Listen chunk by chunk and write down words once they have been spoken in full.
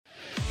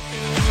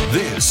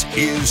This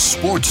is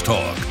Sports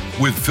Talk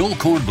with Phil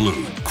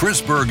Kornblut,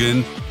 Chris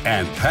Bergen,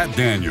 and Pat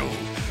Daniel.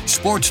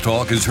 Sports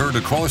Talk is heard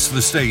across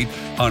the state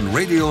on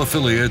radio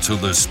affiliates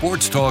of the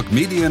Sports Talk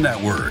Media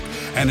Network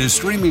and is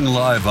streaming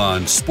live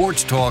on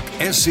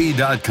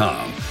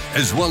sportstalksc.com,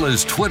 as well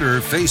as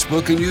Twitter,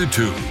 Facebook, and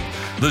YouTube.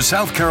 The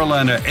South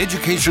Carolina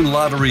Education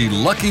Lottery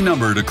lucky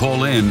number to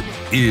call in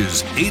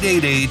is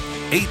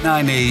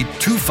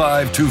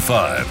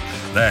 888-898-2525.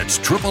 That's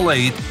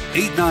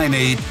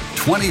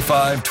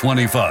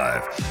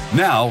 888-898-2525.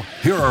 Now,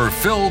 here are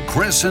Phil,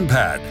 Chris, and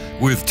Pat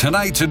with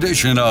tonight's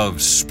edition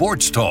of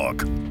Sports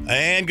Talk.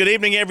 And good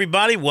evening,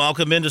 everybody.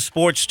 Welcome into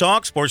Sports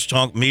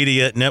Talk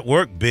Media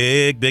Network.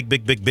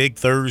 Big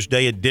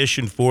Thursday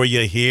edition for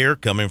you here,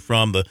 coming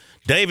from the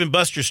Dave and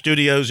Buster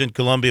Studios in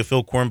Columbia.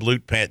 Phil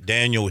Kornblut, Pat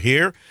Daniel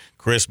here.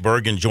 Chris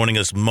Bergen joining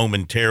us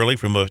momentarily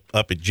from up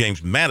at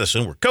James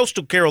Madison. We're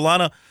Coastal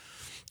Carolina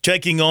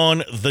taking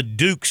on the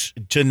Dukes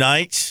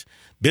tonight.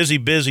 Busy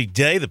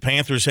day. The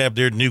Panthers have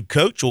their new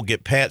coach. We'll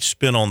get Pat's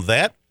spin on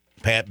that.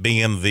 Pat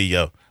being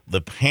the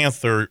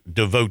Panther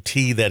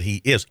devotee that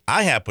he is.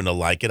 I happen to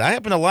like it. I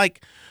happen to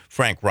like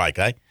Frank Reich.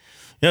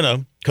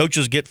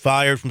 Coaches get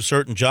fired from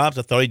certain jobs.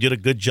 I thought he did a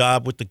good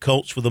job with the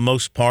Colts for the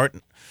most part.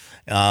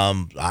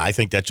 I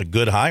think that's a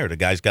good hire. The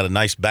guy's got a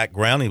nice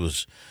background. He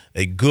was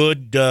a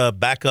good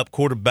backup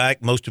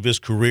quarterback most of his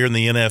career in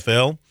the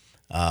NFL.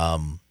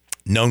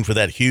 Known for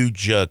that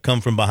huge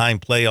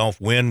come-from-behind playoff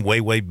win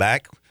way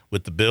back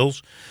with the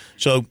Bills.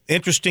 So,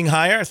 interesting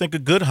hire. I think a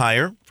good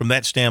hire from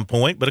that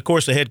standpoint. But, of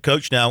course, the head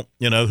coach now,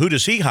 who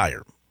does he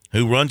hire?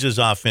 Who runs his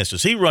offense?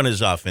 Does he run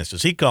his offense?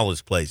 Does he call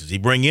his plays? Does he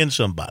bring in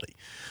somebody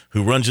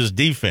who runs his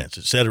defense,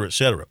 et cetera, et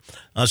cetera?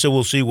 So,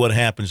 we'll see what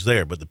happens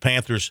there. But the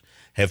Panthers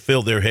have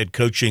filled their head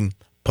coaching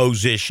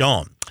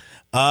position.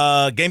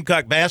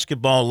 Gamecock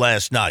basketball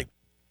last night.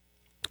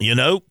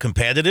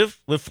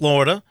 Competitive with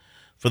Florida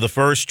for the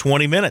first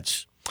 20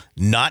 minutes.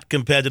 Not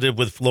competitive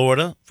with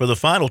Florida for the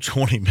final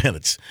 20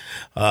 minutes.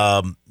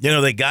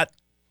 They got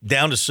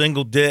down to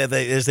single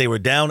as they were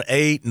down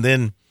 8, and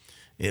then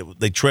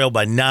they trailed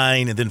by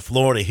 9, and then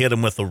Florida hit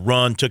them with a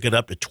run, took it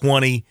up to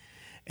 20,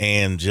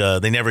 and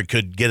they never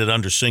could get it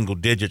under single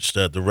digits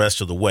the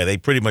rest of the way. They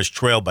pretty much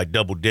trailed by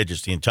double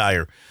digits the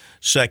entire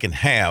second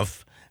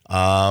half.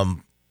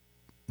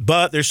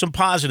 But there's some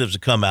positives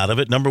that come out of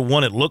it. Number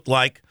one, it looked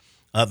like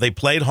they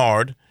played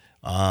hard.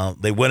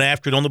 They went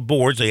after it on the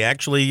boards. They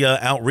actually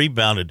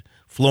out-rebounded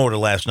Florida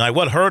last night.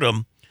 What hurt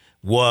them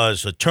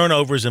was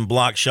turnovers and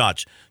blocked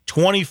shots.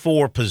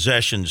 24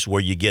 possessions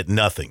where you get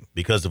nothing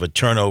because of a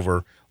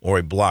turnover or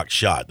a blocked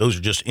shot. Those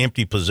are just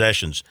empty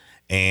possessions.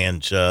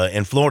 And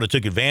Florida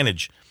took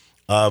advantage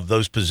of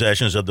those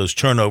possessions, of those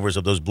turnovers,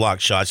 of those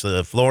blocked shots.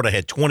 Florida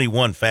had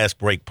 21 fast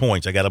break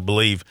points. I got to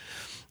believe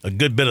a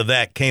good bit of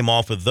that came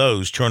off of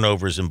those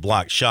turnovers and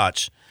blocked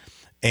shots.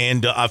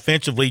 And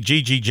offensively,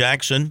 G.G.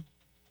 Jackson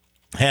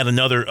had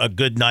a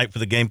good night for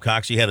the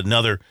Gamecocks. He had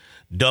another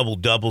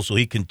double-double, so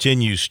he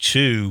continues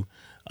to,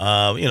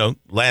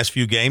 last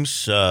few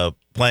games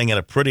playing at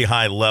a pretty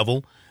high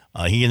level.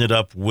 He ended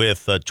up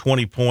with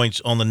 20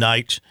 points on the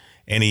night,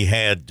 and he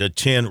had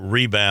 10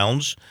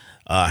 rebounds.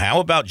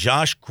 How about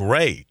Josh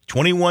Gray?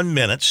 21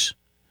 minutes,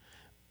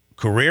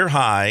 career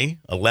high,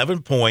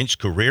 11 points,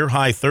 career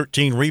high,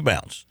 13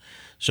 rebounds.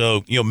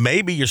 So,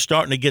 maybe you're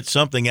starting to get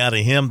something out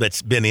of him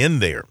that's been in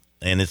there,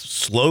 and it's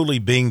slowly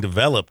being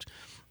developed.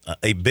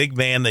 A big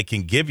man that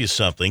can give you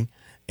something,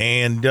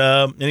 and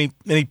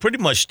he pretty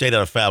much stayed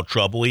out of foul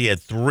trouble. He had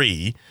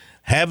 3.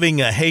 Having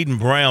Hayden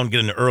Brown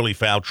get into early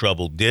foul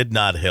trouble did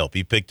not help.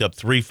 He picked up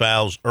 3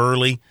 fouls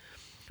early.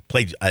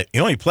 He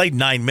only played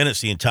 9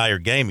 minutes the entire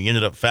game. He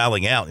ended up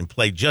fouling out and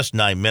played just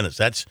 9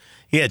 minutes.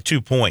 He had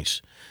 2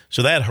 points,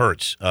 so that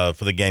hurts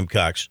for the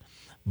Gamecocks.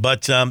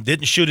 But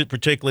didn't shoot it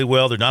particularly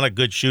well. They're not a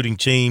good shooting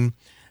team.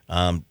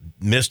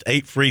 Missed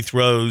 8 free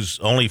throws,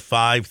 only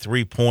 5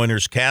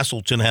 3-pointers.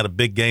 Castleton had a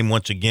big game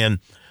once again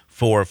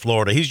for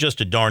Florida. He's just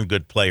a darn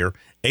good player.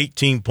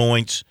 18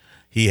 points.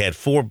 He had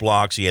 4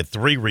 blocks. He had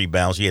 3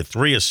 rebounds. He had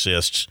 3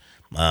 assists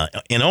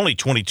in only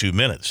 22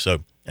 minutes.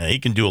 So he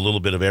can do a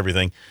little bit of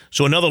everything.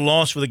 So another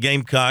loss for the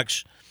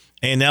Gamecocks.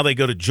 And now they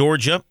go to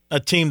Georgia, a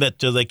team that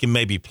they can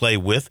maybe play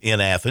with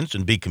in Athens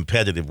and be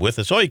competitive with.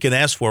 That's all you can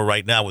ask for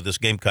right now with this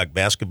Gamecock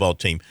basketball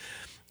team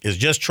is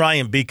just try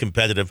and be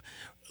competitive.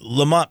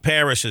 Lamont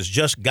Paris has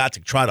just got to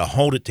try to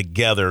hold it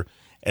together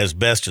as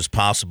best as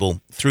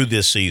possible through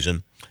this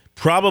season,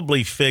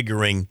 probably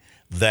figuring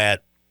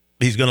that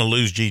he's going to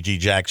lose G.G.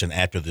 Jackson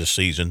after this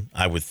season,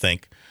 I would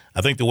think.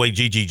 I think the way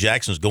G.G.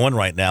 Jackson's going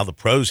right now, the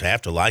pros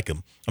have to like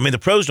him. I mean, the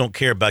pros don't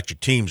care about your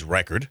team's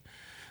record.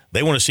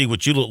 They want to see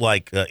what you look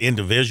like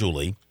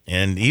individually,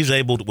 and he's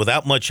able to,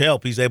 without much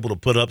help, he's able to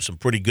put up some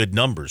pretty good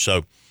numbers.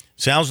 So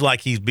sounds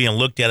like he's being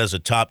looked at as a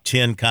top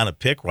 10 kind of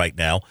pick right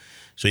now.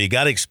 So you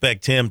got to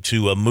expect him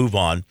to move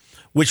on,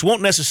 which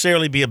won't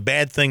necessarily be a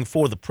bad thing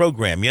for the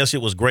program. Yes,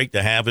 it was great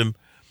to have him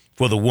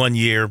for the 1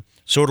 year,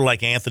 sort of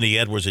like Anthony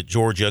Edwards at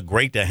Georgia.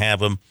 Great to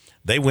have him.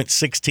 They went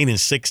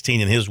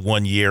 16-16 in his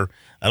 1 year.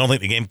 I don't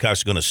think the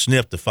Gamecocks are going to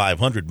sniff the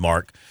 500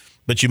 mark,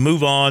 But you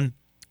move on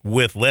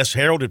with less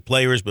heralded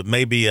players, but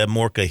maybe a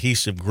more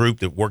cohesive group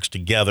that works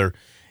together,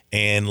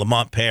 and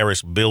Lamont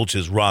Paris builds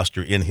his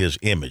roster in his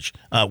image.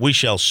 We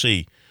shall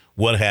see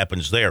what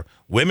happens there.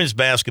 Women's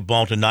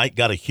basketball tonight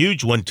got a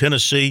huge one,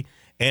 Tennessee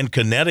and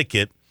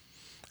Connecticut.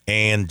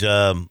 And,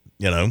 the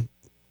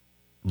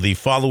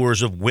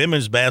followers of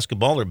women's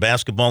basketball or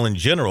basketball in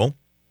general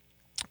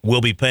will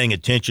be paying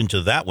attention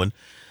to that one,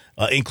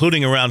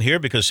 including around here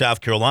because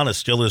South Carolina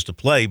still is to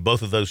play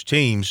both of those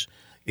teams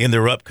in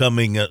their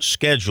upcoming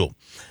schedule.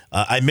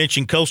 I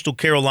mentioned Coastal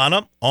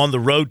Carolina on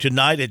the road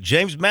tonight at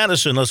James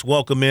Madison. Let's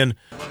welcome in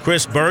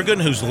Chris Bergen,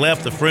 who's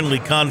left the friendly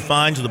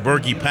confines of the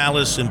Berkey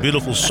Palace in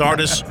beautiful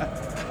Sardis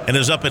and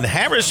is up in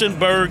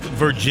Harrisonburg,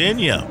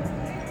 Virginia,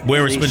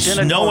 where it's been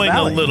snowing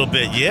a little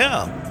bit.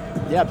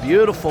 Yeah,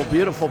 beautiful,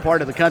 beautiful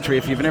part of the country.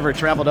 If you've never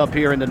traveled up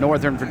here into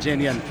northern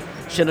Virginia and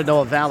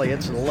Shenandoah Valley,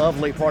 it's a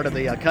lovely part of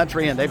the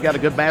country, and they've got a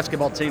good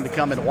basketball team to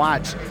come and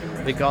watch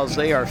because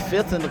they are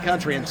 5th in the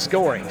country in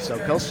scoring. So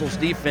Coastal's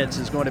defense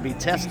is going to be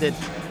tested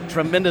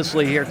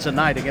tremendously here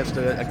tonight against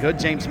a good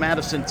James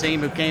Madison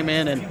team who came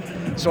in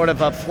and sort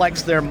of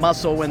flexed their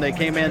muscle when they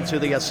came into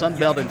the Sun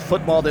Belt in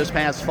football this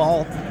past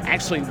fall.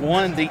 Actually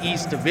won the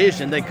East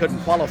Division. They couldn't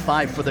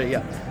qualify for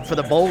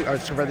the bowl or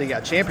for the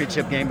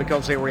championship game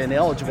because they were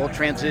ineligible,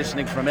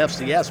 transitioning from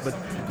FCS. But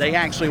they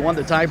actually won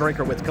the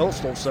tiebreaker with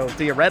Coastal. So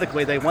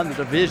theoretically, they won the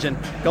division.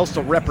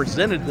 Coastal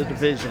represented the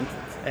division.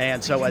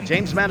 And so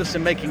James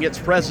Madison making its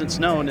presence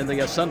known in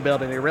the Sun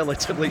Belt in a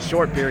relatively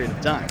short period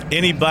of time.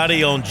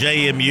 Anybody on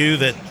JMU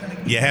that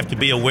you have to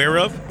be aware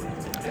of?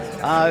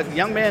 A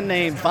young man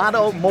named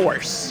Vado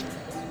Morse.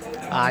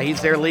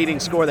 He's their leading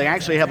scorer. They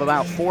actually have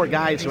about 4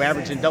 guys who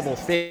average in double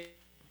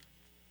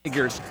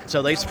figures,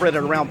 so they spread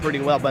it around pretty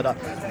well. But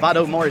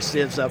Vado Morse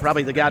is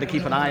probably the guy to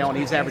keep an eye on.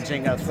 He's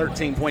averaging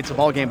 13 points a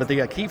ball game. But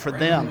the key for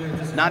them,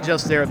 not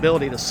just their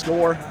ability to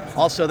score,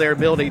 also their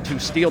ability to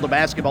steal the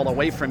basketball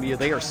away from you.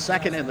 They are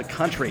 2nd in the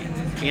country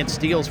in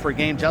steals per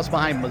game, just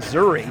behind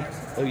Missouri,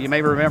 who you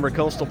may remember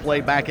Coastal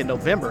played back in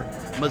November.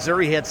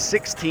 Missouri had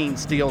 16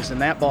 steals in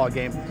that ball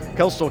game.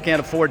 Coastal can't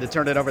afford to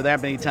turn it over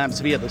that many times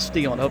via the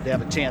steal and hope to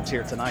have a chance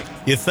here tonight.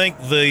 You think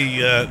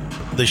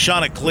the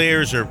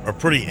Chanticleers are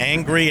pretty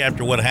angry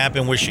after what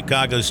happened with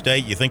Chicago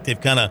State? You think they've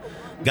kind of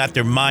got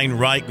their mind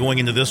right going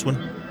into this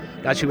one?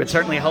 Gosh, you would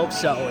certainly hope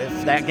so.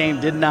 If that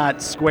game did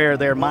not square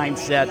their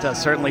mindset,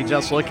 certainly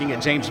just looking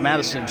at James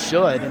Madison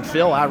should. And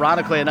Phil,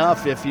 ironically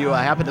enough, if you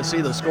happen to see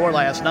the score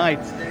last night,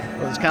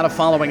 I was kind of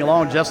following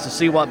along just to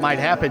see what might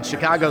happen.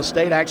 Chicago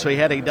State actually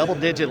had a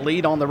double-digit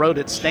lead on the road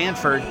at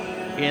Stanford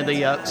in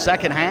the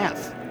second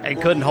half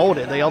and couldn't hold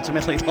it. They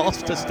ultimately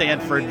lost to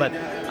Stanford, but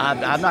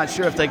I'm not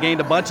sure if they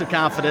gained a bunch of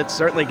confidence,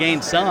 certainly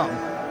gained some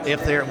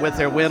with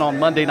their win on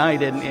Monday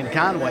night in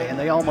Conway. And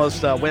they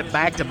almost went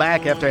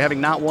back-to-back after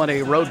having not won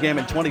a road game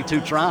in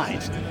 22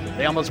 tries.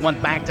 They almost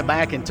went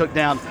back-to-back and took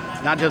down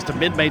not just a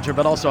mid-major,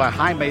 but also a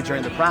high major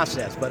in the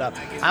process. But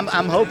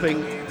I'm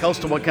hoping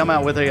Coastal will come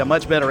out with a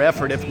much better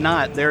effort. If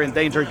not, they're in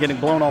danger of getting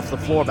blown off the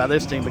floor by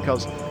this team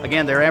because,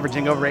 again, they're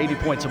averaging over 80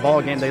 points a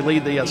ball game. They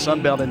lead the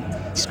Sun Belt in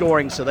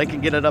scoring, so they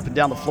can get it up and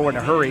down the floor in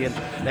a hurry. And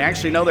they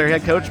actually know their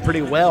head coach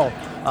pretty well,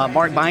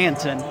 Mark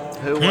Byington,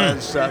 who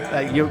was,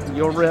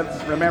 you'll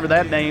remember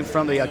that name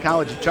from the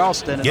College of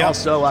Charleston, and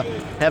also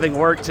having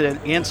worked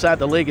inside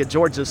the league at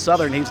Georgia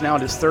Southern. He's now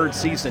in his 3rd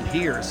season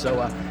here,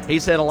 so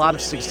he's had a lot of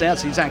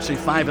success. He's actually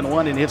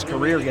 5-1 in his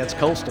career against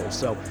Coastal,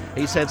 so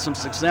he's had some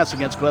success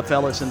against Cliff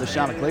Ellis and the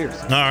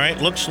Chanticleers. All right,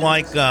 looks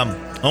like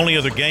only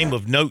other game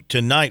of note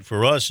tonight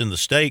for us in the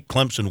state,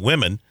 Clemson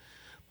women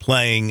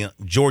playing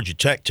Georgia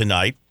Tech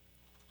tonight.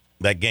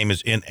 That game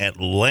is in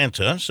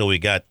Atlanta, so we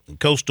got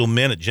Coastal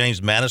men at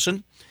James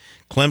Madison,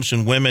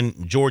 Clemson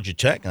women, Georgia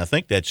Tech. And I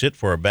think that's it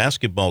for our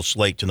basketball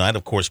slate tonight.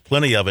 Of course,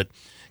 plenty of it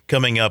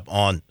coming up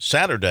on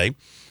Saturday.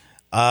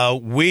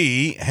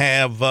 We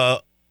have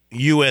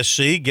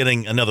USC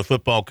getting another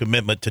football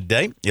commitment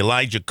today.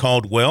 Elijah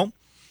Caldwell,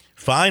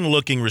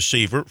 fine-looking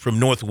receiver from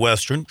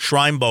Northwestern,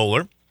 Shrine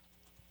Bowler,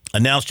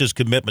 announced his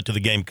commitment to the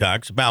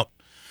Gamecocks about,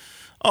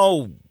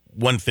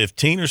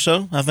 1:15 or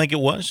so, I think it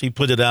was. He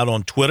put it out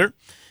on Twitter.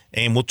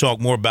 And we'll talk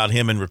more about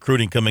him and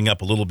recruiting coming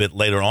up a little bit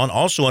later on.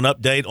 Also, an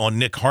update on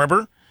Nick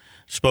Harbor.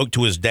 Spoke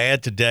to his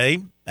dad today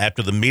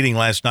after the meeting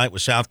last night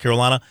with South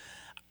Carolina.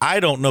 I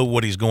don't know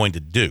what he's going to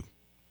do.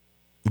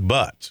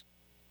 But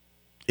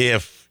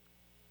if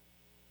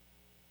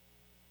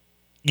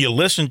you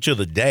listen to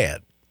the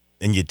dad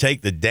and you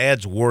take the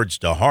dad's words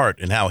to heart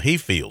and how he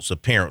feels,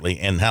 apparently,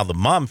 and how the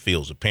mom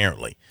feels,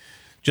 apparently.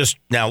 Just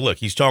now, look,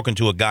 he's talking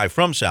to a guy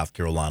from South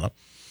Carolina,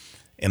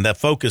 and that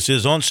focus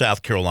is on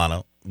South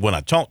Carolina when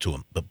I talk to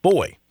him. But,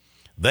 boy,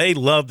 they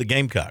love the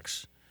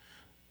Gamecocks.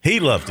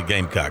 He loves the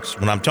Gamecocks.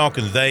 When I'm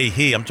talking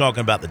I'm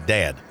talking about the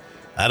dad.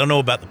 I don't know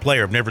about the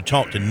player. I've never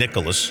talked to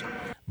Nicholas,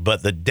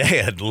 but the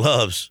dad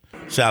loves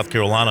South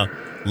Carolina,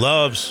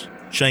 loves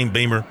Shane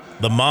Beamer.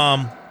 The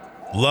mom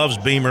loves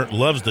Beamer,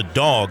 loves the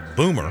dog,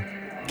 Boomer.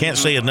 Can't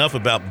say enough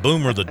about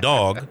Boomer the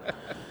dog.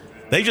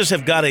 They just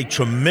have got a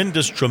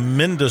tremendous,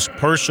 tremendous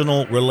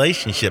personal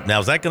relationship. Now,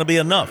 is that going to be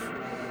enough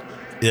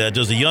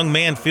Does the young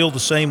man feel the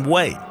same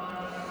way?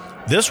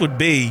 This would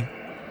be,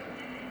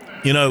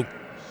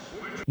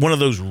 one of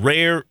those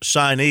rare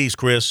signees,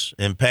 Chris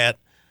and Pat.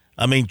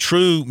 I mean,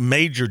 true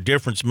major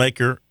difference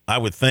maker, I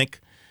would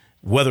think,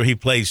 whether he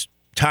plays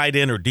tight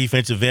end or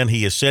defensive end.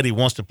 He has said he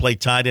wants to play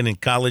tight end in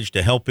college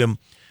to help him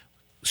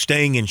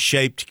staying in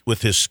shape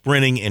with his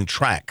sprinting and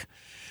track.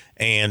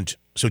 And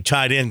so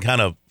tight end kind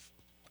of,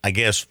 I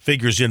guess,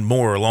 figures in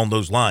more along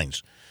those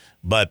lines.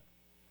 But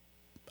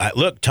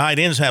look, tight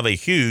ends have a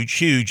huge,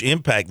 huge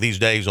impact these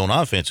days on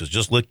offenses.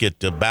 Just look at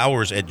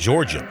Bowers at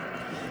Georgia.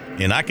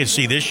 And I could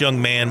see this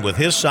young man with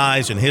his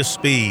size and his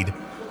speed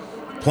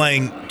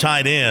playing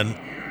tight end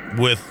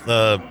with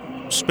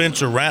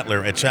Spencer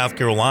Rattler at South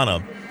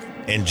Carolina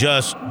and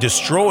just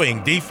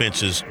destroying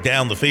defenses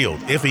down the field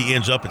if he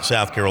ends up at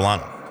South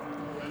Carolina.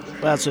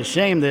 Well, it's a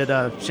shame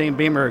that Shane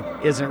Beamer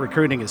isn't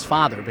recruiting his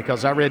father,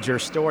 because I read your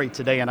story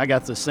today and I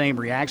got the same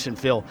reaction,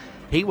 Phil.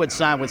 He would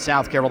sign with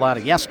South Carolina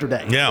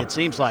yesterday, it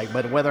seems like,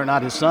 but whether or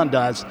not his son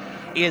does.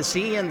 Is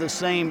he in the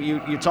same,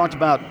 you talked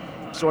about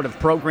sort of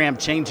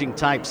program-changing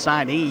type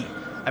signee.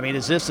 I mean,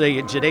 is this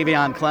a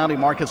Jadeveon Clowney,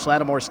 Marcus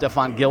Lattimore,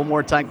 Stephon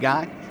Gilmore type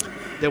guy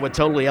that would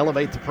totally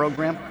elevate the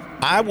program?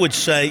 I would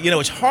say,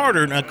 it's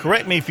harder. Now,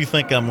 correct me if you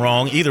think I'm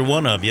wrong, either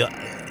one of you.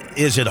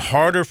 Is it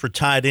harder for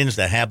tight ends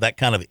to have that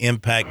kind of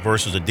impact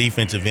versus a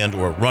defensive end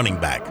or a running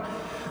back?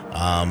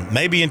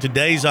 Maybe in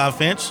today's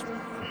offense,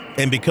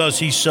 and because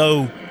he's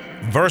so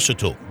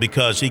versatile,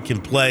 because he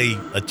can play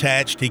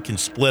attached, he can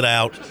split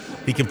out,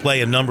 he can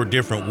play a number of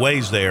different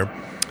ways there,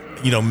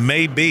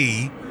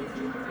 maybe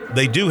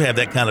they do have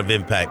that kind of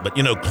impact. But,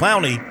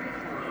 Clowney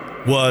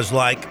was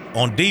like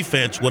on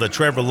defense what a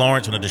Trevor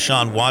Lawrence and a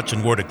Deshaun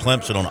Watson were to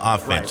Clemson on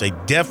offense. Right.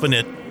 A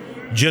definite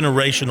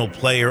generational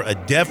player, a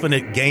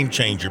definite game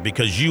changer,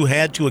 because you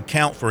had to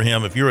account for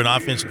him. If you're an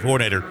offensive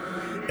coordinator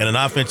and an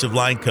offensive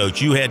line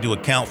coach, you had to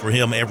account for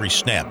him every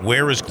snap.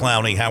 Where is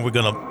Clowney? How are we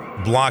going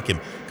to block him?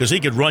 Because he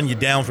could run you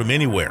down from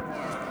anywhere.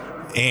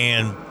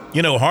 And,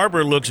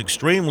 Harbor looks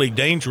extremely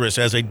dangerous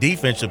as a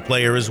defensive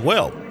player as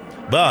well.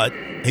 But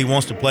he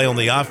wants to play on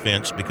the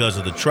offense because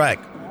of the track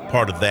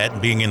part of that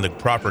and being in the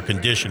proper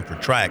condition for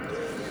track.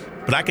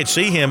 But I could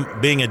see him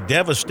being a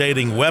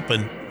devastating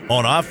weapon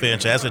on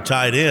offense as a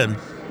tight end,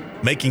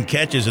 making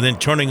catches and then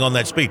turning on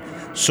that speed.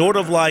 Sort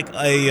of like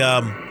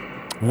a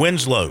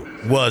Winslow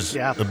was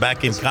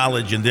back in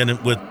college and then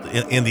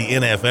in the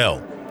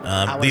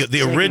NFL.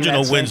 The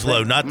original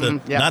Winslow, not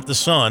the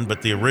son,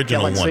 but the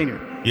original Kellen one.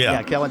 Senior.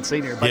 Yeah, Kellen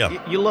Senior.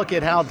 But you look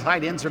at how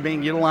tight ends are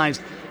being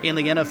utilized in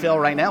the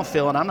NFL right now,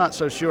 Phil, and I'm not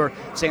so sure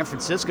San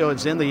Francisco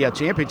is in the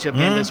championship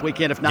game this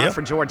weekend, if not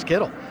for George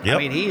Kittle. I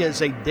mean, he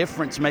is a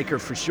difference maker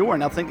for sure.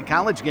 And I think the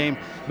college game,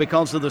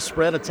 because of the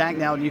spread attack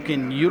now, you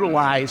can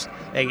utilize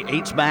a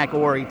H-back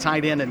or a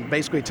tight end and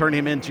basically turn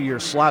him into your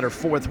slot or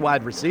fourth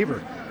wide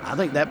receiver. I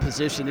think that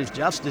position is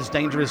just as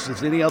dangerous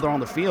as any other on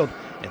the field.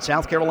 And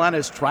South Carolina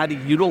has tried to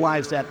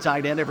utilize that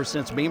tight end ever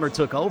since Beamer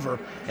took over.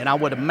 And I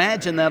would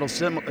imagine that'll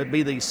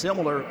be the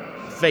similar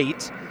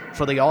fate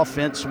for the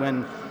offense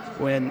when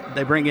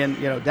they bring in,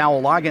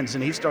 Dowell Loggins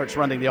and he starts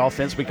running the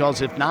offense,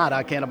 because if not,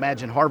 I can't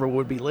imagine Harbor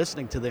would be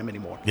listening to them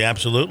anymore. Yeah,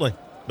 absolutely.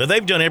 But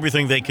they've done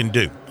everything they can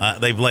do.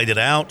 They've laid it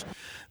out.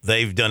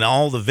 They've done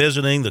all the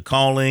visiting, the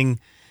calling,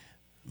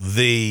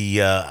 the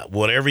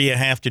whatever you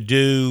have to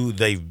do.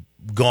 They've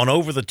gone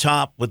over the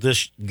top with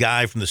this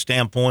guy from the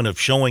standpoint of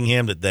showing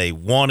him that they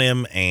want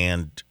him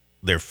and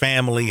their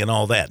family and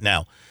all that.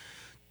 Now,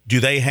 do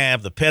they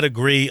have the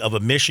pedigree of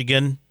a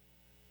Michigan,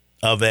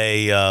 of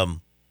a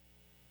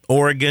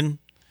Oregon,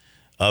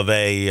 of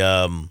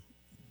a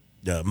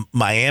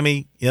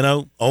Miami,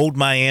 old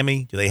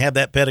Miami? Do they have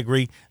that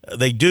pedigree?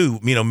 They do.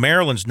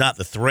 Maryland's not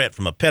the threat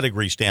from a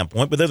pedigree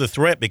standpoint, but they're the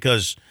threat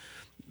because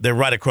they're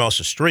right across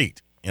the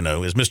street.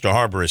 As Mr.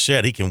 Harbor has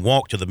said, he can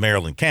walk to the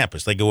Maryland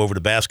campus. They go over to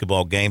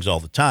basketball games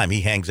all the time.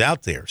 He hangs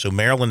out there. So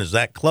Maryland is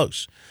that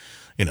close.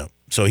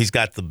 So he's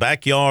got the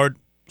backyard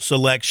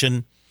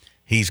selection.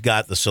 He's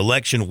got the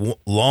selection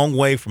long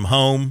way from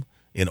home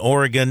in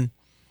Oregon.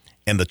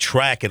 And the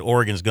track at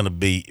Oregon is going to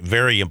be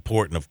very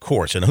important, of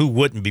course. And who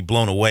wouldn't be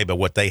blown away by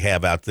what they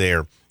have out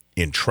there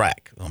in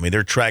track? I mean,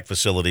 their track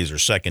facilities are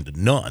second to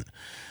none.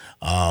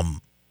 And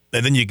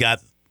then you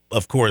got,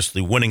 of course,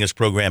 the winningest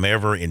program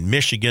ever in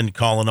Michigan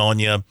calling on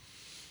you.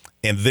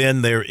 And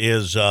then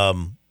there's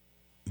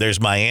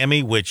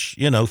Miami, which,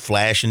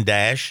 flash and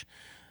dash.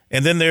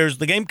 And then there's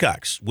the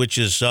Gamecocks, which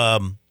is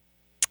love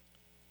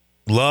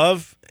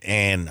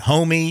and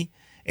homie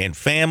and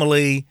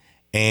family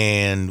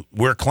and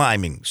we're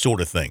climbing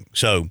sort of thing.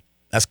 So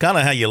that's kind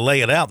of how you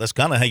lay it out. That's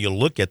kind of how you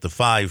look at the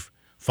 5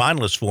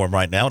 finalists for them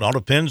right now. It all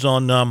depends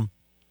on,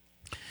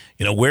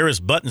 where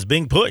his button's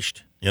being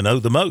pushed,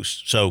 the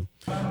most. So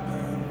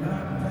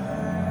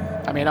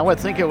I mean, I would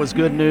think it was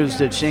good news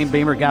that Shane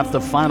Beamer got the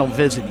final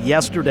visit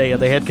yesterday of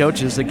the head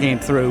coaches that came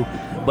through.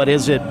 But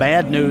is it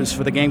bad news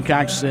for the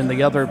Gamecocks and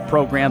the other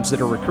programs that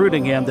are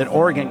recruiting him that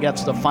Oregon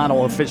gets the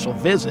final official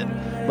visit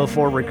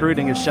before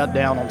recruiting is shut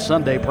down on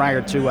Sunday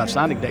prior to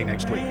signing day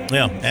next week.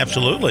 Yeah,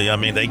 absolutely. I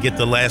mean, they get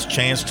the last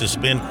chance to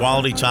spend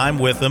quality time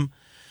with him.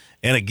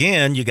 And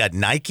again, you got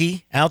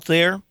Nike out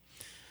there.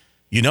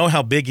 You know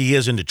how big he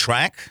is into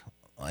track,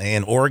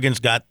 and Oregon's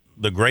got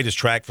the greatest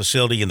track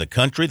facility in the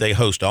country. They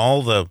host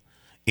all the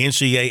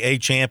NCAA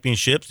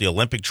championships, the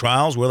Olympic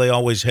trials, where they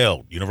always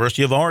held.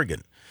 University of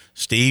Oregon,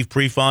 Steve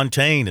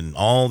Prefontaine, and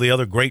all the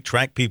other great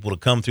track people to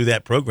come through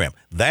that program.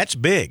 That's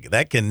big.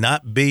 That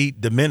cannot be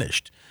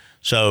diminished.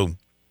 So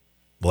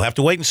we'll have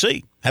to wait and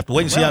see. How it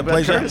plays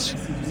Curtis,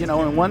 out. You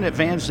know, and one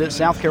advantage that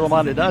South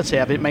Carolina does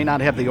have, it may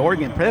not have the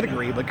Oregon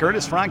pedigree, but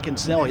Curtis Frank can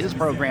sell his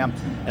program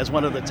as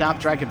one of the top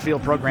track and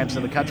field programs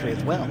in the country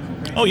as well.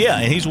 Oh, yeah,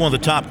 and he's one of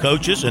the top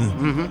coaches,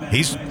 and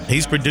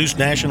he's produced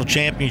national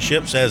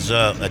championships as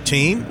a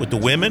team with the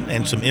women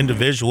and some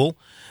individual.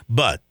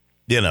 But,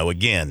 you know,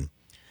 again,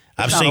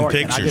 I've seen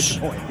pictures.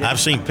 I've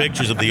seen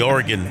pictures of the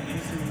Oregon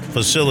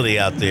facility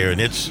out there,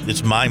 and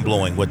it's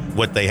mind-blowing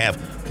what they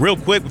have. Real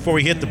quick before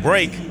we hit the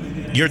break,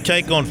 your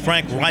take on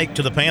Frank Reich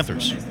to the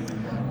Panthers?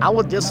 I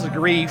would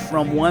disagree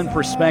from one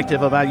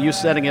perspective about you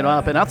setting it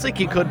up, and I think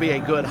he could be a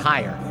good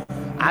hire.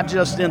 I'm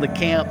just in the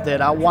camp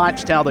that I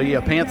watched how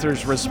the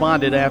Panthers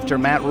responded after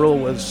Matt Rule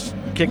was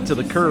kicked to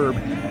the curb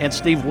and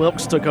Steve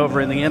Wilkes took over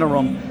in the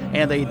interim,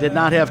 and they did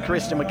not have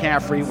Christian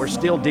McCaffrey. We're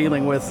still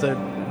dealing with the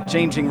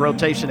changing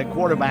rotation at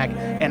quarterback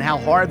and how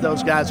hard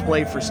those guys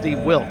played for Steve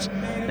Wilkes.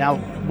 Now,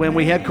 when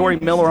we had Corey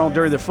Miller on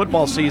during the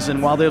football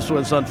season while this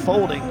was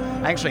unfolding,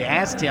 I actually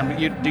asked him,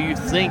 do you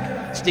think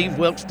Steve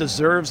Wilkes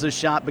deserves a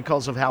shot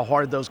because of how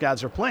hard those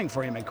guys are playing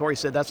for him? And Corey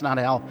said that's not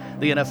how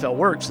the NFL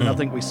works, and I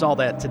think we saw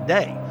that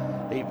today.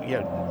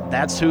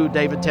 That's who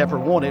David Tepper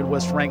wanted,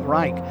 was Frank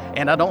Reich.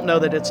 And I don't know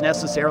that it's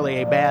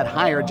necessarily a bad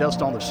hire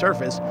just on the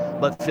surface,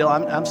 but Phil,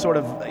 I'm sort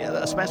of,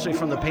 especially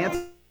from the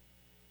Panthers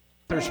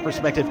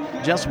perspective,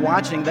 just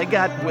watching, they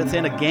got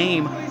within a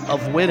game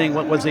of winning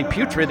what was a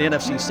putrid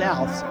NFC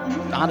South,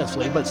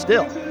 honestly, but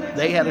still,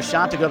 they had a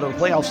shot to go to the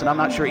playoffs, and I'm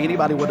not sure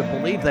anybody would have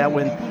believed that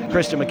when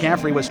Christian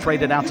McCaffrey was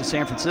traded out to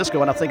San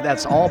Francisco, and I think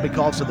that's all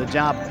because of the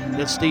job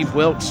that Steve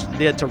Wilkes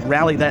did to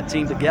rally that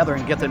team together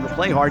and get them to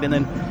play hard, and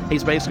then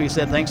he's basically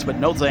said thanks but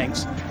no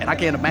thanks, and I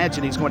can't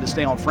imagine he's going to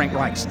stay on Frank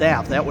Reich's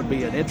staff. That would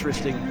be an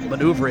interesting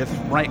maneuver if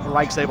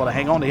Reich's able to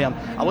hang on to him.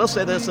 I will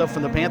say this, though,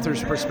 from the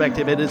Panthers'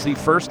 perspective, it is the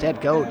first head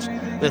coach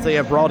that they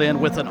have brought in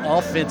with an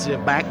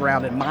offensive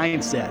background and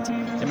mindset,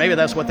 and maybe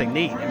that's what they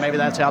need, and maybe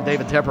that's how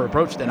David Tepper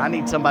approached it. I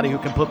need somebody who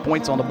can put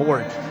points on the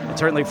board, and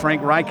certainly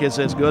Frank Reich is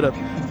as good a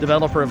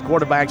developer of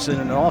quarterbacks in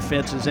an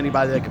offense as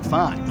anybody they could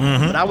find.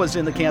 But I was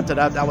in the camp that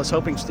I was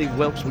hoping Steve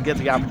Wilkes would get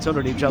the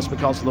opportunity just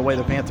because of the way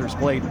the Panthers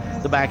played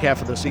the back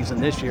half of the season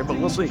this year, but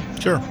we'll see.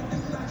 Sure.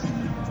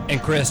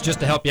 And Chris, just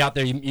to help you out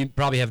there, you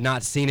probably have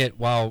not seen it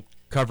while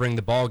covering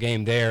the ball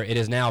game there. It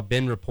has now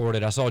been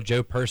reported. I saw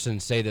Joe Person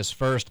say this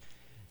first,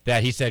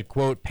 that he said,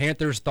 quote,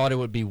 Panthers thought it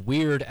would be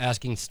weird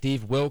asking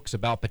Steve Wilkes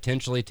about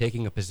potentially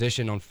taking a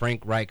position on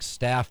Frank Reich's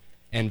staff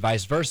and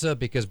vice versa,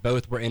 because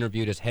both were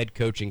interviewed as head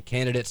coaching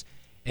candidates.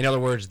 In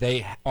other words,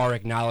 they are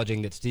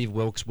acknowledging that Steve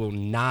Wilkes will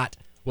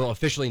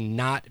officially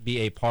not be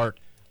a part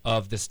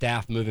of the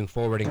staff moving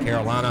forward in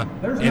Carolina.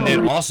 And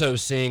then also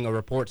seeing a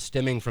report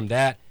stemming from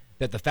that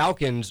the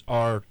Falcons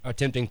are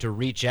attempting to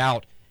reach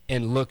out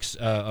and looks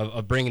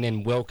of bringing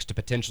in Wilkes to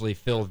potentially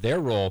fill their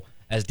role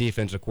as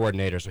defensive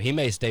coordinator. So he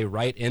may stay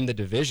right in the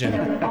division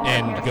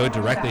and go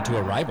directly to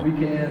a rival.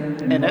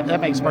 And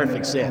that makes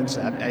perfect sense.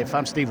 If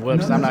I'm Steve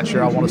Wilkes, I'm not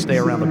sure I want to stay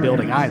around the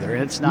building either.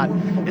 It's not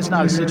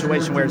a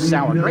situation where it's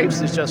sour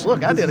grapes. It's just,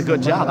 look, I did a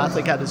good job. I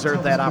think I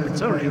deserved that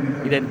opportunity.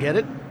 You didn't get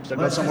it, so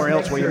go somewhere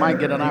else where you might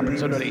get an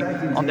opportunity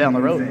on down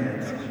the road.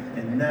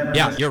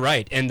 Yeah, you're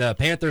right. And the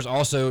Panthers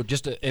also,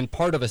 just in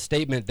part of a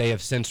statement they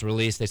have since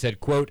released, they said,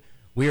 quote,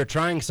 we are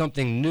trying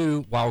something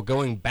new while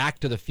going back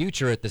to the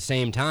future at the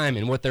same time.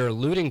 And what they're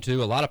alluding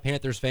to, a lot of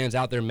Panthers fans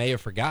out there may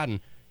have forgotten,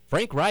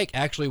 Frank Reich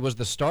actually was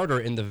the starter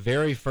in the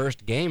very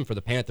first game for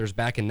the Panthers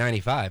back in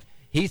 '95.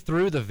 He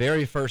threw the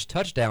very first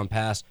touchdown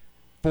pass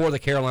for the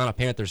Carolina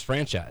Panthers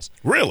franchise.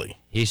 Really?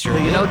 He sure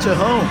did. You know to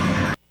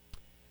whom?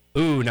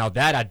 Ooh, now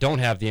that I don't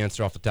have the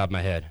answer off the top of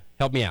my head.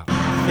 Help me out.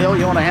 Phil,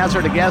 you want to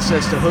hazard a guess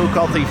as to who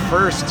caught the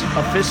first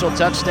official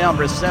touchdown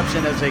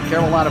reception as a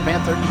Carolina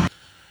Panther?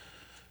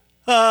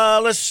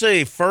 Let's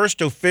see.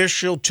 First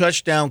official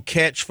touchdown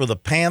catch for the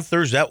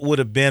Panthers. That would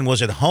have been,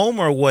 was it home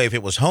or away? If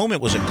it was home,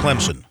 it was at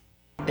Clemson.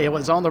 It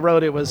was on the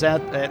road. It was at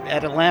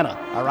Atlanta,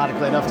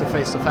 ironically enough, to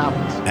face the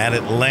Falcons. At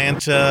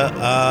Atlanta.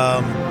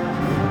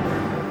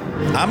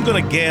 I'm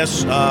going to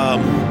guess,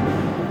 I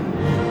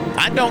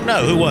don't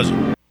know. Who was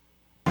it?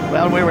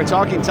 Well, we were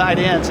talking tight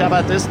ends. How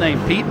about this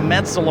name? Pete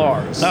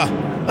Metzelaars.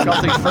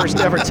 Caught the first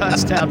ever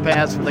touchdown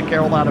pass for the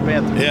Carolina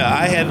Panthers. Yeah,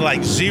 I had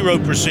like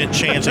 0%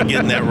 chance of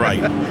getting that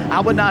right.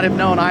 I would not have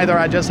known either.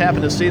 I just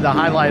happened to see the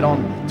highlight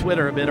on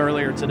Twitter a bit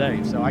earlier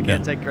today, so I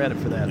can't take credit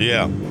for that.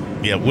 Yeah,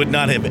 would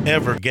not have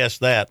ever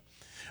guessed that.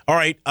 All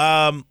right,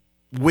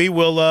 we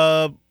will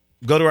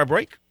go to our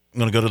break. I'm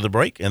going to go to the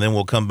break, and then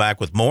we'll come back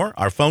with more.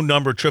 Our phone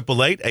number,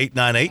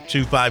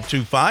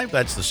 888-898-2525.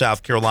 That's the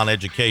South Carolina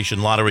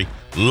Education Lottery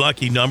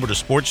lucky number to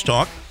Sports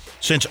Talk.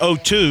 Since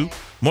 2002,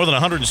 more than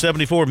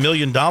 $174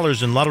 million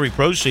in lottery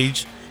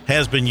proceeds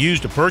has been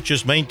used to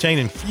purchase, maintain,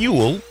 and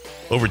fuel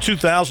over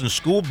 2,000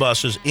 school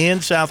buses in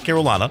South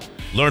Carolina.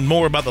 Learn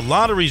more about the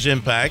lottery's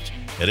impact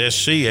at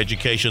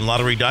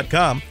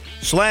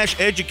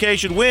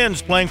scheducationlottery.com/education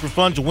wins. Playing for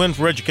fun to win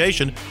for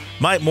education.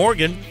 Mike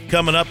Morgan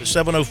coming up at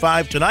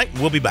 7:05 tonight.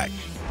 We'll be back.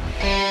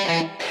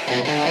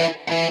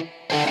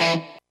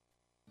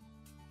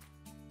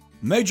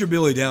 Major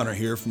Billy Downer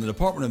here from the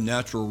Department of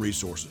Natural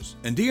Resources,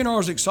 and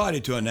DNR is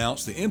excited to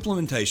announce the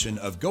implementation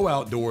of Go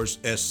Outdoors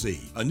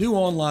SC, a new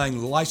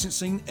online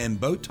licensing and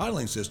boat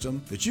titling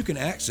system that you can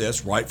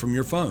access right from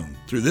your phone.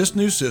 Through this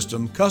new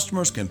system,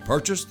 customers can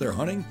purchase their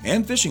hunting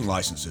and fishing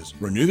licenses,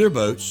 renew their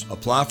boats,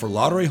 apply for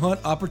lottery hunt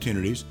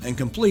opportunities, and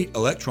complete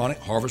electronic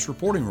harvest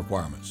reporting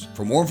requirements.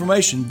 For more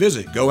information,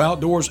 visit Go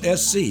Outdoors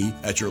SC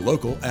at your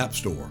local app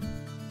store.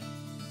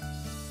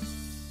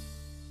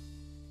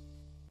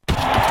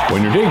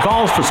 When your day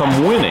calls for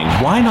some winning,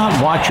 why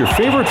not watch your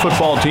favorite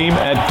football team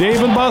at Dave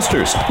 &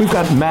 Buster's? We've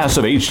got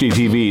massive HD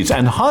TVs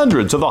and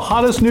hundreds of the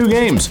hottest new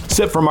games.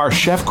 Sip from our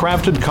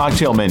chef-crafted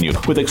cocktail menu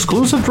with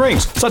exclusive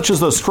drinks such as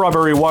the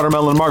Strawberry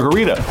Watermelon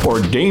Margarita or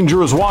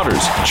Dangerous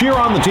Waters. Cheer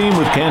on the team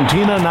with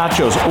Cantina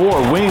Nachos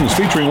or wings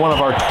featuring one of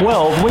our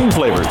 12 wing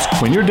flavors.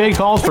 When your day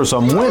calls for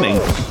some winning,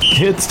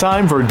 it's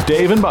time for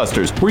Dave &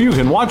 Buster's, where you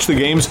can watch the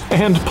games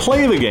and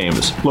play the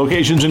games.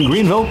 Locations in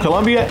Greenville,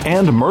 Columbia,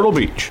 and Myrtle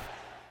Beach.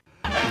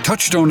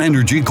 Touchstone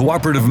Energy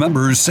Cooperative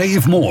members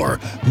save more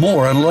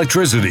on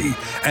electricity,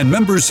 and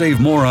members save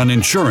more on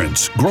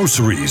insurance,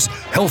 groceries,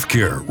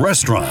 healthcare,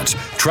 restaurants,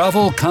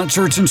 travel,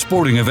 concerts, and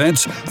sporting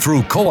events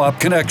through Co-op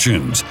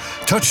Connections.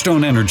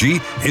 Touchstone Energy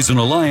is an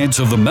alliance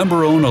of the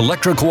member-owned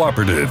electric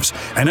cooperatives,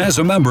 and as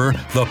a member,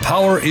 the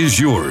power is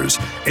yours.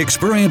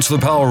 Experience the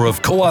power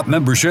of Co-op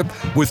membership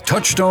with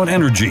Touchstone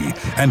Energy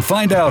and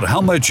find out how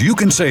much you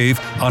can save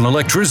on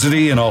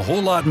electricity and a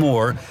whole lot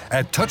more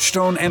at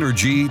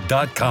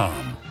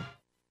touchstoneenergy.com.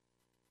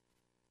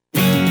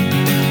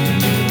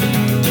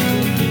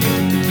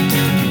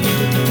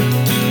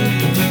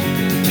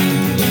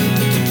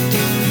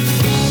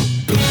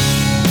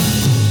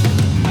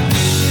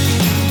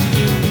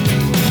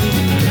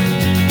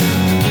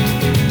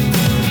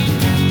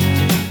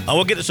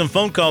 We'll get to some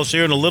phone calls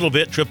here in a little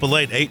bit.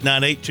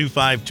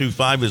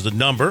 888-898-2525 is the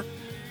number.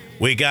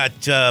 We got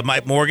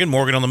Mike Morgan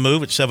on the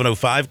move at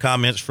 7:05.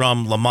 Comments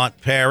from Lamont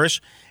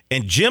Paris.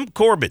 And Jim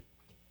Corbett,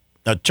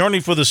 attorney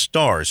for the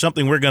Stars,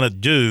 something we're going to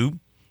do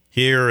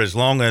here as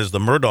long as the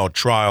Murdaugh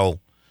trial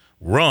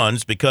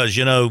runs, because,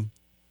 you know,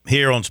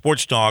 here on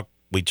Sports Talk,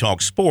 we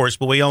talk sports,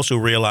 but we also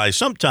realize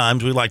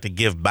sometimes we like to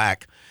give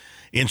back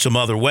in some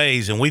other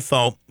ways, and we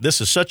thought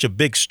this is such a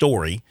big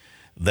story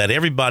that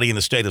everybody in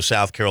the state of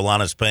South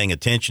Carolina is paying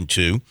attention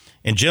to,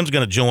 and Jim's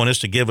going to join us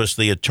to give us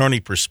the attorney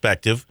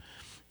perspective,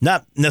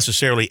 not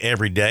necessarily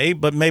every day,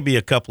 but maybe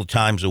a couple of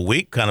times a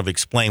week, kind of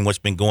explain what's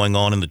been going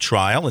on in the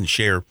trial and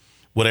share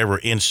whatever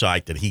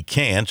insight that he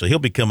can. So he'll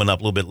be coming up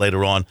a little bit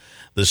later on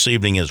this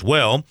evening as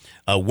well.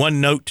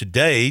 One note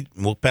today,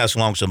 we'll pass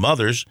along some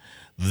others,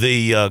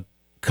 the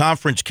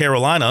Conference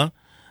Carolina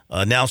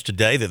announced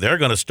today that they're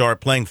going to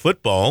start playing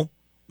football,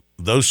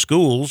 those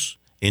schools,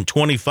 in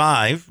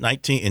 2025,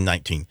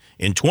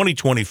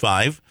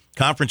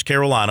 Conference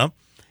Carolina.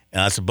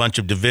 It's a bunch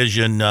of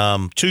Division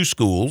II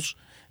schools.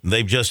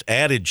 They've just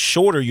added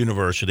Shorter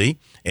University,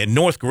 and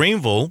North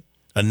Greenville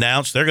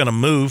announced they're going to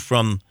move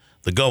from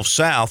the Gulf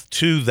South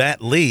to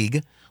that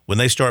league when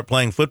they start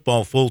playing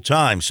football full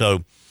time.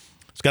 So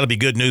it's got to be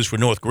good news for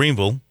North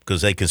Greenville,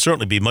 because they can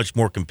certainly be much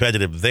more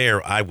competitive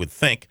there, I would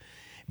think.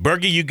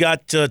 Bergie, you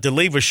got to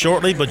leave us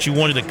shortly, but you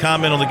wanted to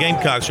comment on the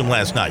Gamecocks from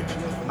last night.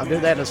 I'll do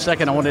that in a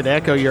second. I wanted to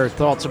echo your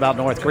thoughts about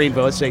North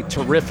Greenville. It's a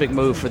terrific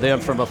move for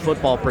them from a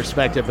football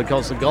perspective,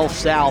 because the Gulf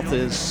South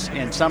is,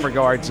 in some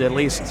regards, at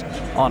least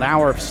on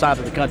our side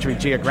of the country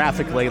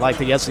geographically, like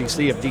the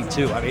SEC of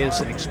D2. I mean, it's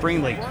an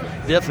extremely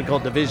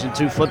difficult Division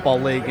II football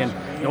league, and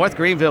North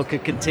Greenville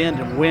could contend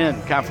and win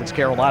Conference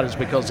Carolinas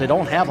because they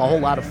don't have a whole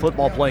lot of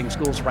football-playing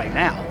schools right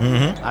now.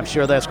 Mm-hmm. I'm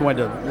sure that's going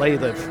to lay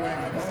the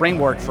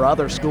framework for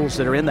other schools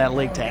that are in that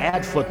league to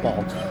add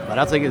football. But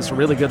I think it's a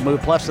really good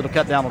move. Plus, it'll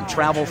cut down on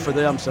travel for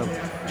them. So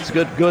it's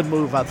a good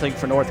move, I think,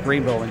 for North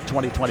Greenville in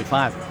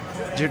 2025.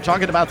 You're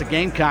talking about the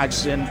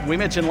Gamecocks, and we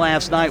mentioned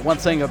last night one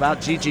thing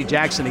about Gigi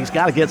Jackson. He's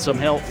got to get some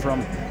help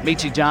from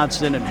Michi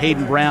Johnson and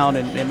Hayden Brown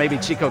and maybe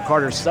Chico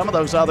Carter. Some of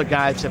those other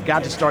guys have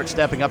got to start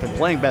stepping up and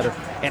playing better.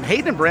 And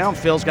Hayden Brown,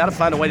 Phil's got to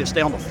find a way to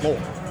stay on the floor.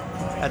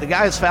 The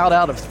guy has fouled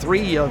out of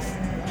 3 of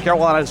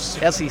Carolina's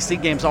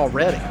SEC games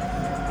already.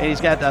 And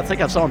he's got, I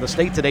think I saw in the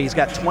state today, he's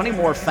got 20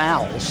 more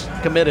fouls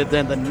committed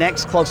than the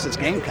next closest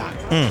Gamecock.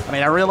 I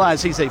mean, I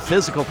realize he's a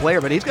physical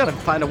player, but he's got to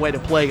find a way to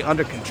play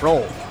under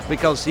control,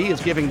 because he is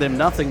giving them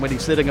nothing when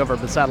he's sitting over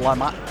beside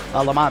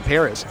Lamont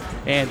Paris.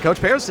 And Coach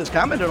Paris has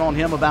commented on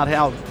him about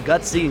how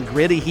gutsy and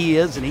gritty he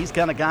is, and he's the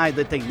kind of guy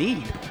that they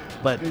need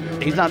but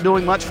he's not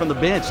doing much from the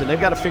bench, and they've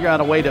got to figure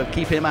out a way to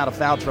keep him out of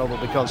foul trouble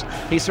because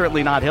he's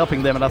certainly not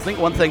helping them. And I think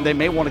one thing they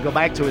may want to go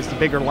back to is the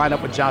bigger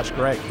lineup with Josh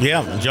Gray.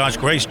 Yeah, and Josh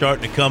Gray's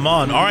starting to come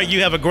on. All right,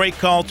 you have a great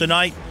call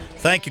tonight.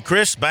 Thank you,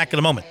 Chris. Back in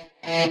a moment.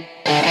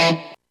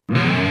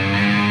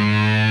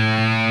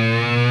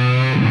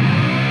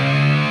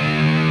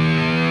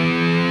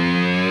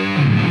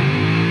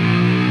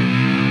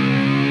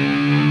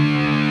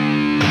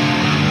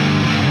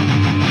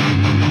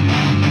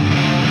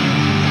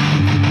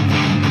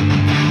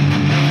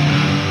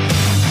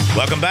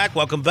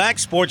 Welcome back.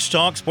 Sports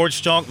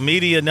Talk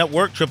Media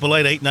Network,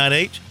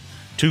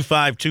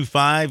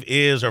 888-898-2525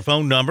 is our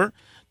phone number.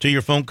 To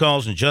your phone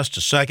calls in just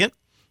a second.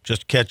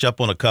 Just to catch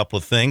up on a couple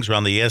of things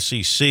around the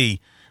SEC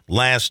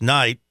last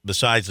night.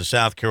 Besides the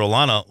South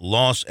Carolina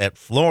loss at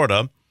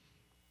Florida,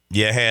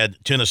 you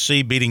had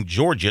Tennessee beating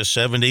Georgia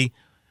 70-41.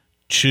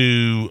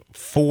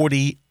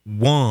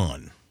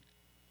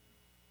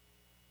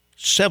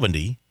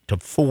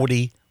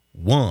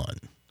 70-41.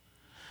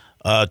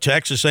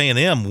 Texas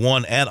A&M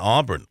won at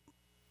Auburn.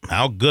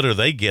 How good are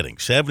they getting?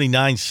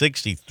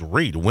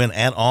 79-63 to win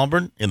at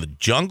Auburn in the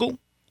jungle.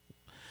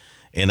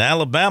 In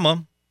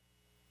Alabama,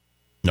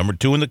 number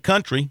 2 in the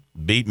country,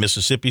 beat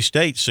Mississippi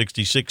State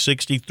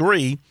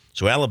 66-63.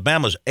 So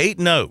Alabama's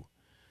 8-0.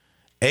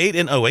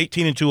 8-0,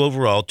 18-2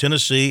 overall.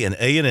 Tennessee and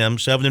A&M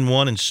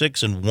 7-1 and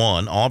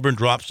 6-1. Auburn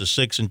drops to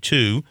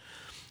 6-2.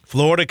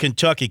 Florida,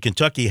 Kentucky.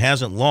 Kentucky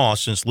hasn't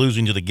lost since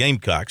losing to the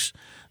Gamecocks.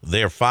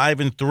 They're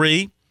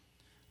 5-3.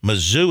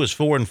 Mizzou is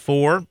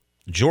 4-4.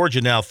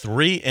 Georgia now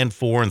 3-4 and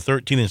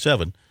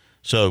 13-7.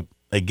 So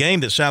a game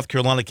that South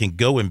Carolina can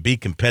go and be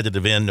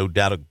competitive in, no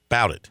doubt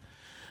about it.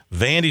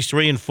 Vandy's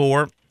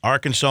 3-4.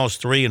 Arkansas is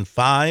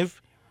 3-5.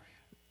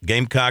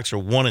 Gamecocks are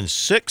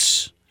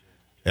 1-6.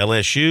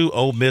 LSU,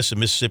 Ole Miss, and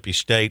Mississippi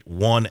State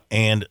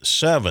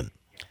 1-7.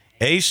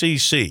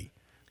 ACC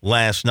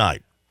last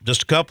night.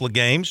 Just a couple of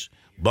games.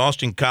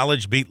 Boston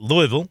College beat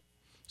Louisville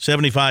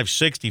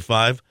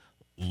 75-65.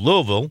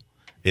 Louisville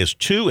is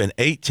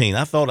 2-18.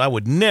 I thought I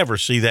would never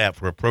see that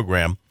for a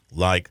program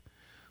like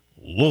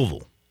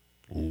Louisville.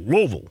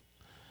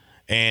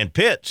 And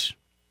Pitt,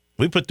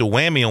 we put the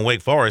whammy on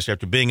Wake Forest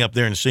after being up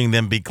there and seeing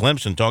them beat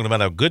Clemson, talking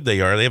about how good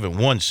they are. They haven't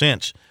won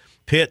since.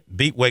 Pitt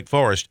beat Wake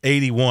Forest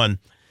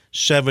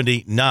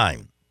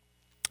 81-79.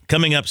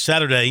 Coming up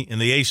Saturday in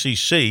the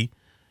ACC,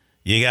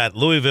 you got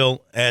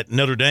Louisville at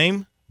Notre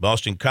Dame,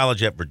 Boston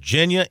College at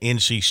Virginia,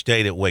 NC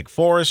State at Wake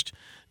Forest,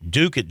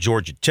 Duke at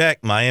Georgia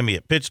Tech, Miami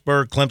at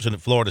Pittsburgh, Clemson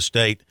at Florida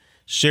State,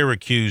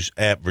 Syracuse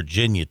at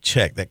Virginia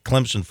Tech. That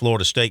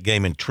Clemson-Florida State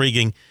game,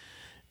 intriguing,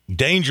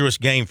 dangerous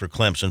game for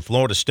Clemson.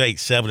 Florida State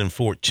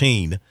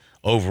 7-14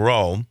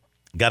 overall.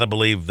 Got to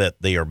believe that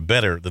they are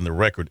better than the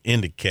record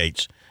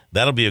indicates.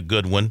 That'll be a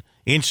good one.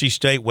 NC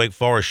State, Wake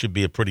Forest should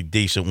be a pretty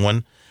decent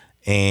one.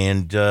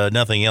 And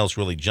nothing else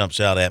really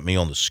jumps out at me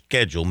on the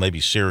schedule. Maybe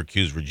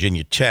Syracuse,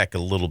 Virginia Tech a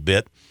little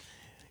bit.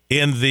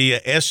 In the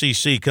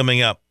SEC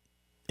coming up,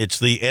 it's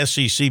the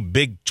SEC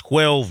Big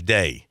 12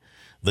 Day,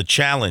 the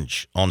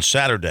challenge on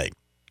Saturday.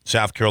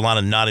 South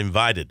Carolina not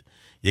invited.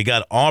 You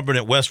got Auburn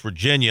at West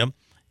Virginia.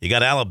 You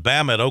got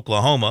Alabama at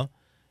Oklahoma.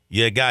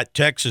 You got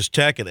Texas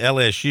Tech at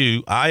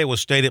LSU, Iowa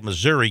State at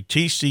Missouri,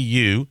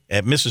 TCU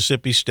at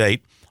Mississippi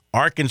State,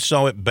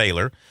 Arkansas at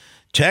Baylor,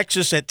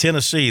 Texas at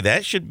Tennessee.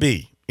 That should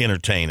be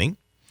entertaining.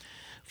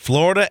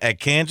 Florida at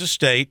Kansas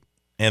State,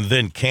 and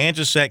then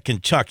Kansas at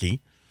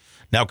Kentucky.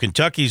 Now,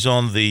 Kentucky's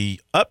on the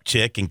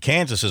uptick, and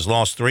Kansas has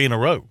lost 3 in a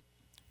row.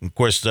 Of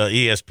course,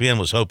 ESPN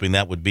was hoping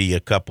that would be a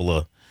couple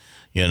of,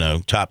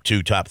 top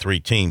 2, top 3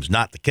 teams.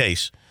 Not the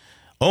case.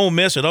 Ole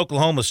Miss at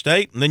Oklahoma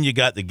State, and then you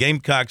got the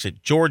Gamecocks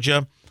at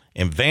Georgia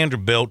and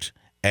Vanderbilt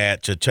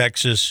at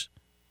Texas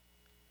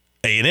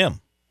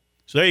A&M.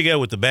 So there you go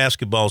with the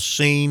basketball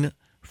scene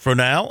for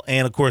now.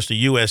 And, of course,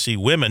 the USC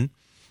women,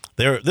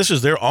 this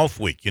is their off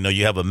week.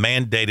 You have a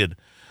mandated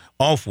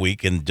off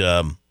week, and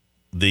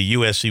the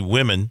USC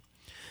women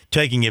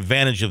taking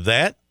advantage of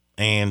that.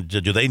 And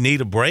do they need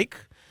a break?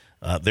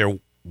 They're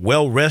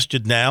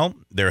well-rested now.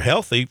 They're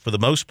healthy for the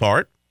most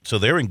part, so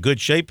they're in good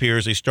shape here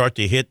as they start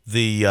to hit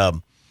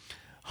the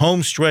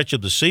home stretch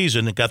of the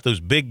season and got those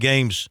big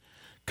games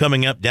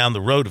coming up down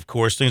the road. Of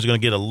course, things are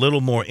going to get a little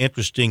more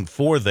interesting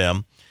for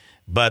them,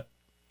 but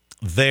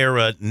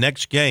their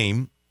next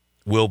game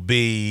will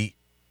be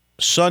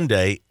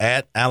Sunday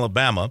at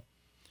Alabama.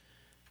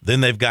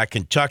 Then they've got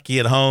Kentucky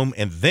at home,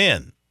 and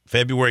then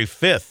February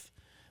 5th,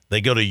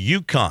 they go to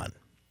UConn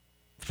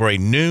for a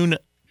noon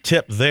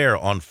tip there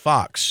on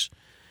Fox.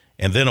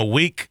 And then a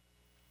week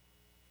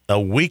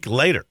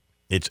later,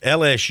 it's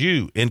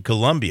LSU in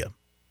Columbia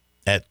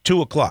at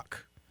 2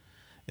 o'clock.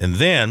 And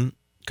then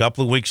a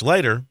couple of weeks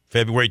later,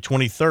 February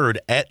 23rd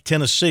at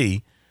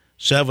Tennessee,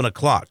 7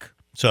 o'clock.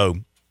 So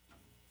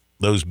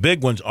those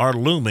big ones are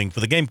looming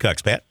for the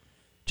Gamecocks, Pat.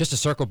 Just to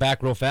circle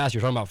back real fast,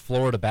 you're talking about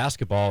Florida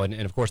basketball and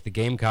of course, the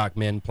Gamecock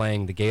men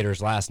playing the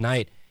Gators last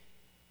night.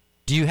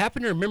 Do you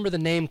happen to remember the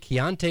name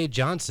Keontae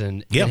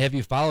Johnson? Yeah. And have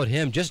you followed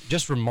him?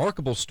 Just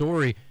remarkable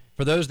story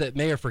for those that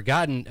may have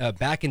forgotten,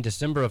 back in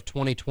December of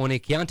 2020,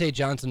 Keontae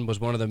Johnson was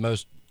one of the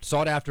most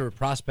sought-after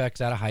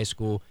prospects out of high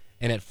school,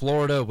 and at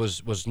Florida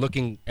was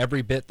looking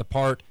every bit the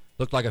part,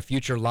 looked like a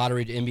future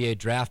lottery to NBA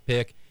draft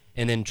pick,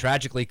 and then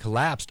tragically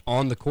collapsed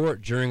on the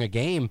court during a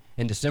game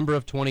in December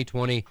of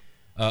 2020.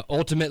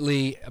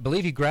 Ultimately, I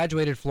believe he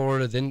graduated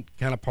Florida, then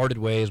kind of parted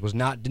ways,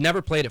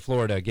 never played at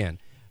Florida again.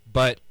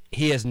 But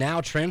he has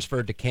now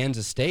transferred to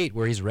Kansas State,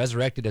 where he's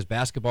resurrected his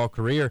basketball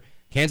career.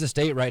 Kansas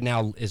State right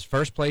now is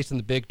first place in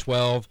the Big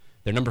 12.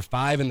 They're number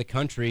 5 in the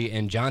country,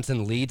 and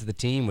Johnson leads the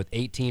team with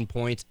 18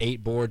 points,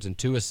 8 boards, and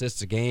 2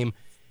 assists a game,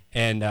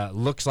 and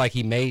looks like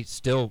he may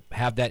still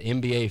have that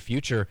NBA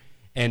future.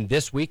 And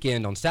this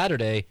weekend on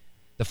Saturday,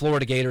 the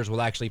Florida Gators will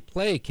actually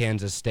play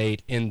Kansas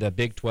State in the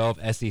Big 12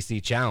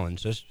 SEC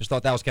Challenge. Just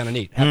thought that was kind of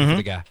neat. Happy for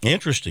the guy.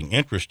 Interesting.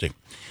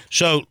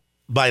 So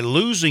by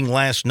losing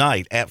last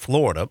night at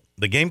Florida,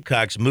 the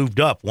Gamecocks moved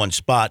up one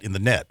spot in the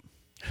net.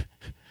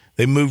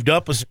 They moved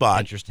up a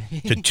spot to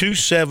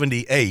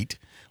 278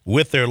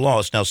 with their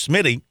loss. Now,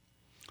 Smitty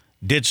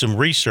did some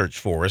research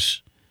for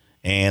us,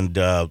 and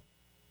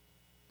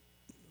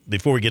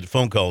before we get to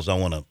phone calls, I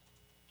want to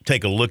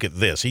take a look at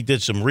this. He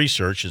did some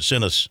research and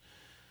sent us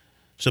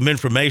some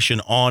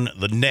information on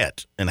the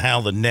net and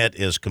how the net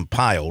is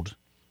compiled.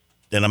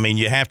 And, I mean,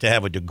 you have to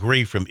have a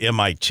degree from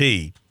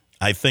MIT,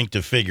 I think,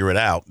 to figure it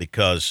out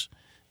because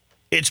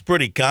it's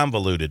pretty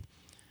convoluted.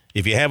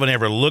 If you haven't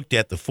ever looked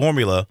at the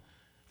formula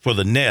for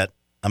the net,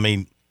 I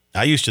mean,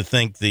 I used to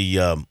think the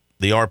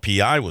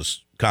RPI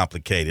was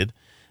complicated,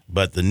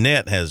 but the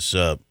net has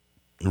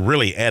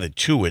really added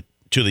to it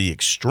to the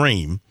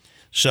extreme.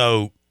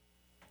 So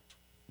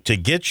to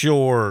get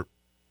your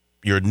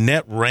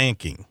net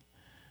ranking,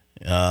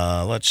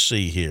 let's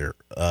see here.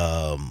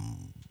 Let's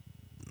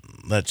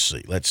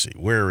see.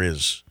 Where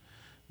is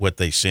what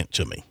they sent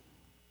to me?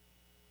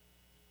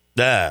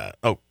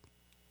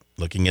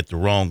 Looking at the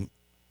wrong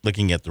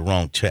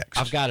text.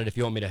 I've got it if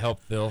you want me to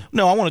help, Phil.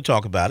 No, I want to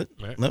talk about it.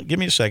 Right. No, give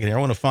me a second here.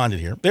 I want to find it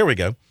here. There we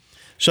go.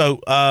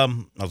 So I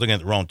was looking at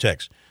the wrong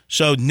text.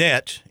 So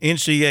net,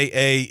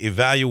 NCAA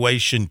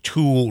evaluation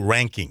tool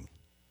ranking.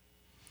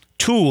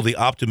 Tool, the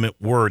optimate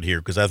word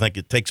here, because I think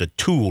it takes a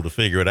tool to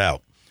figure it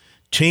out.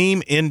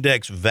 Team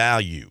index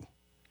value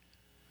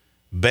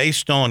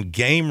based on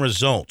game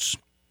results.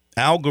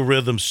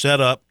 Algorithm set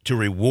up to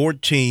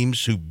reward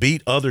teams who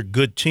beat other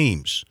good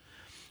teams.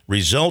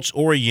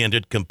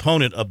 Results-oriented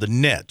component of the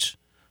net.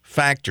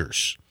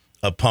 Factors.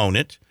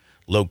 Opponent,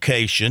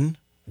 location,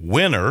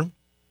 winner,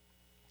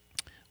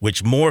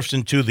 which morphs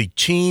into the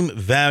team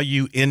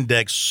value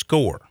index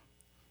score.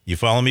 You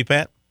follow me,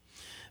 Pat?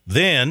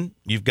 Then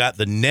you've got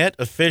the net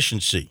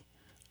efficiency.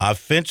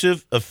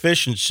 Offensive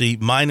efficiency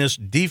minus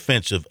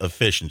defensive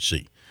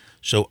efficiency.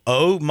 So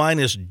O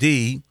minus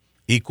D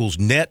equals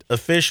net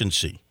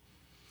efficiency.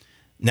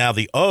 Now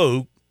the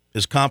O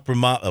is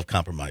comprised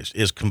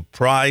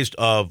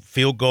of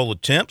field goal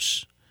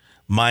attempts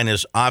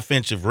minus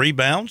offensive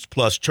rebounds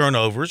plus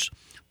turnovers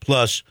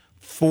plus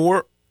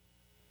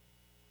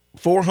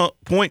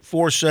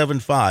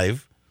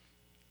 4.475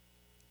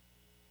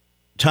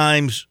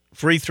 times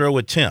free throw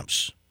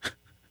attempts.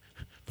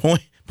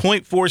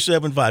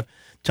 0.475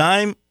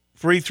 time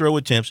free throw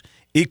attempts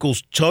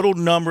equals total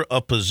number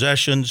of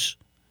possessions.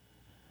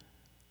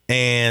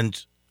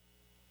 And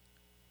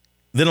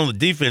then on the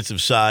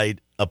defensive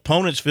side,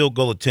 opponent's field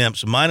goal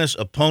attempts minus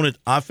opponent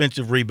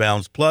offensive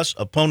rebounds plus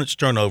opponent's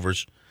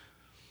turnovers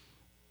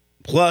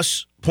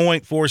plus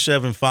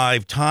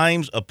 0.475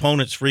 times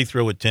opponent's free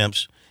throw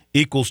attempts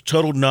equals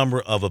total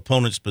number of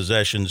opponent's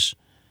possessions,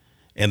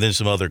 and then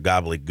some other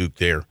gobbledygook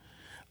there.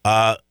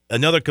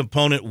 Another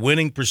component,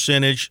 winning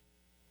percentage,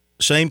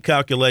 same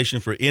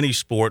calculation for any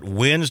sport.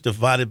 Wins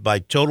divided by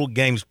total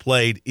games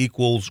played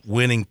equals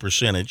winning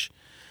percentage.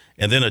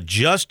 And then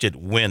adjusted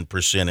win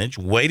percentage,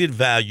 weighted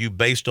value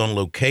based on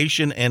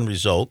location and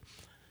result.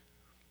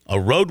 A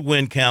road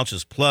win counts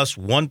as plus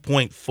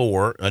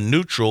 1.4. A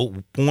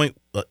neutral point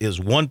is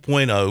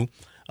 1.0.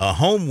 A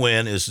home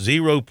win is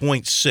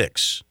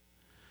 0.6.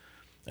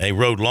 A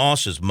road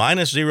loss is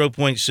minus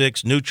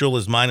 0.6. Neutral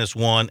is minus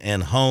 1.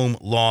 And home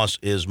loss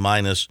is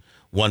minus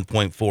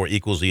 1.4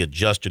 equals the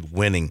adjusted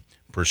winning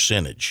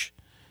percentage.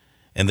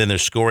 And then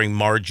there's scoring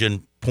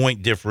margin,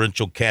 point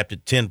differential capped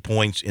at 10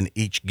 points in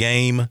each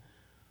game.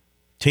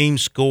 Team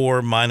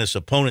score minus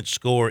opponent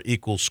score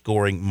equals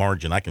scoring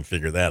margin. I can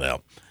figure that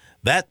out.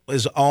 That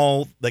is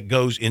all that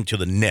goes into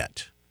the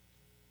net.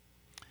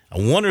 I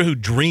wonder who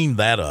dreamed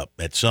that up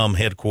at some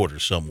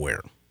headquarters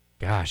somewhere.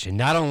 Gosh, and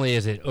not only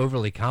is it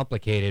overly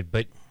complicated,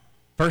 but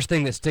first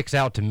thing that sticks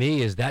out to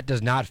me is that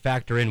does not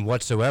factor in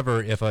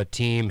whatsoever if a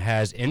team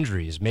has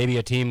injuries. Maybe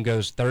a team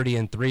goes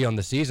 30-3 on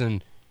the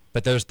season,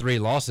 but those 3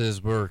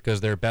 losses were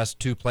because their best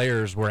 2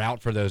 players were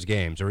out for those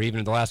games. Or even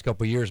in the last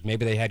couple of years,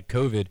 maybe they had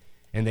COVID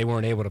and they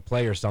weren't able to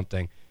play or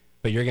something.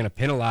 But you're going to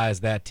penalize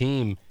that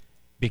team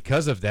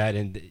because of that.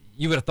 And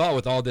you would have thought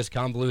with all this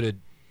convoluted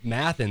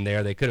math in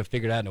there, they could have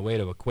figured out a way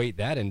to equate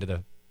that into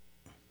the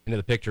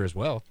picture as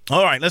well.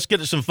 All right, let's get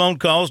to some phone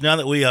calls now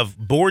that we have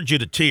bored you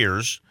to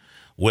tears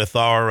with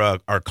our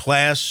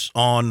class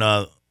on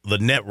the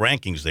net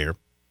rankings there.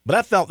 But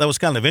I felt that was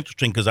kind of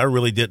interesting because I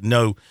really didn't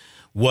know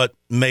what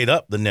made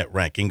up the net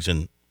rankings,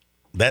 and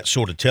that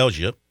sort of tells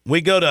you.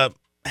 We go to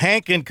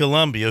Hank in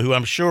Columbia, who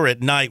I'm sure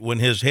at night when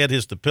his head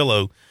hits the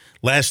pillow,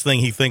 last thing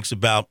he thinks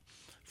about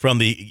from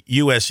the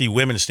USC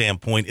women's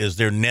standpoint is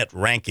their net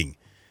ranking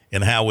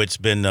and how it's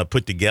been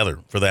put together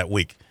for that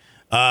week.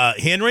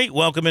 Henry,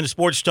 welcome into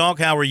Sports Talk.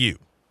 How are you?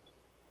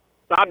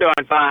 I'm doing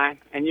fine,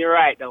 and you're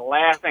right. The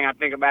last thing I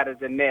think about is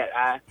the net.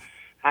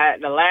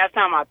 The last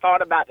time I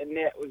thought about the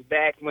net was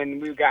back when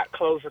we got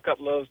close a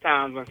couple of those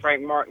times when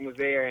Frank Martin was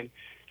there, and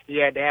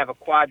you had to have a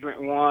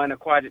quadrant 1, a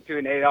quadrant 2,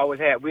 and we'd always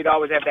have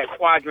that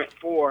quadrant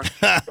 4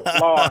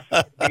 loss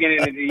at the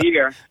beginning of the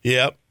year.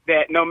 Yep.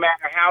 That no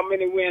matter how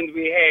many wins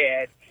we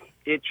had,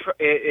 it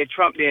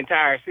trumped the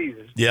entire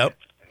season. Yep.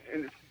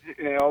 And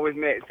it always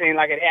made it seem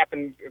like it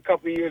happened a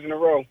couple of years in a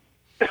row.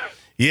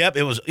 Yep,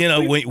 it was.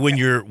 When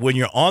you're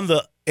on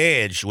the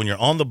edge, when you're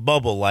on the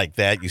bubble like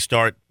that, you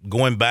start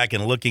going back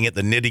and looking at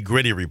the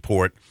nitty-gritty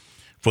report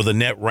for the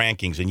net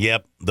rankings, and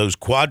yep, those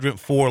quadrant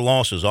 4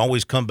 losses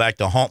always come back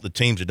to haunt the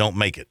teams that don't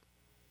make it.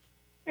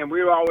 And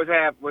we would always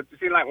have, it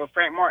seemed like with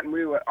Frank Martin,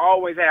 we would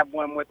always have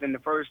one within the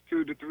first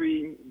 2 to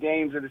 3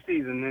 games of the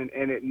season,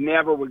 and it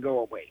never would go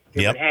away.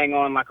 It would hang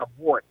on like a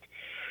fort.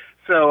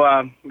 So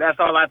that's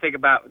all I think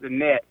about the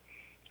net.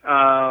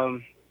 But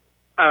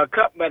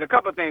a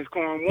couple of things,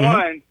 Corn.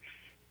 One,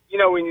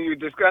 when you're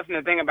discussing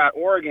the thing about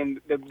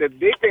Oregon, the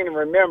big thing to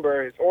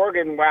remember is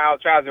Oregon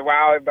tries to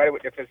wow everybody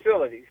with the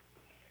facilities.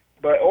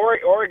 But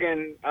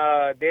Oregon,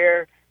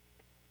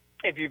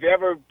 if you've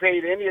ever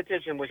paid any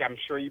attention, which I'm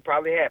sure you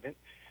probably haven't,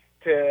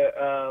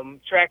 to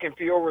track and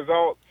field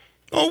results.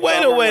 Oh,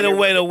 wait a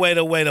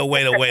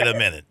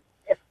minute.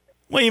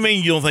 What do you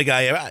mean you don't think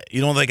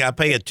I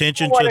pay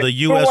attention to the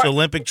U.S.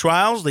 Olympic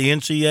trials, the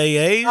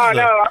NCAAs? I'm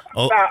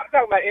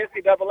talking about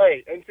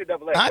NCAA.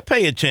 I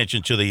pay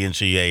attention to the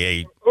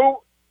NCAA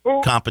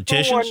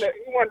competitions. Who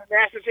won the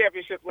national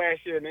championship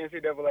last year in the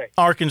NCAA?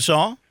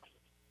 Arkansas.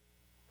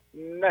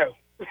 No.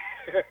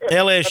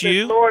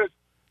 LSU.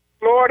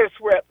 Florida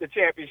swept the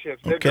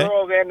championships. The Okay.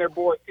 girls and their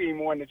boys team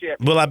won the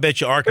championship. Well, I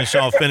bet you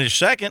Arkansas finished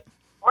second.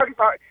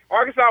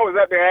 Arkansas was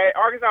up there.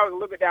 Arkansas was a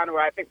little bit down the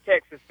road. I think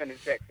Texas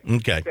finished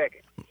second. Okay.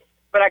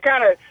 But I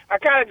kind of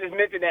just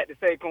mentioned that to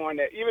say, Corn,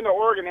 that even though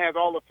Oregon has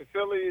all the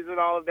facilities and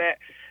all of that,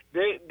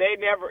 they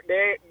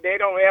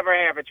don't ever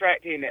have a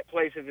track team that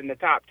places in the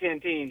top 10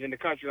 teams in the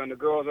country on the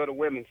girls or the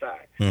women's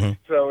side. Mm-hmm.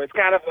 So it's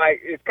kind of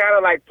like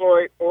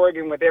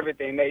Oregon with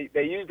everything.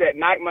 They use that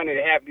night money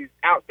to have these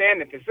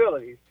outstanding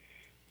facilities,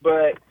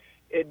 but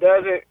it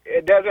doesn't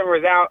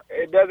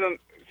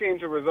seem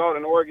to result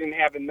in Oregon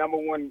having number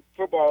 1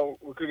 football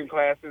recruiting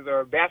classes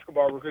or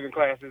basketball recruiting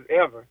classes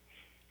ever,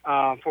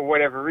 for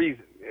whatever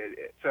reason.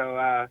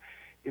 So,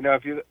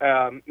 if you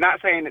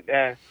not saying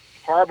that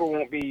Harbor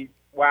won't be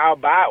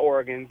wowed by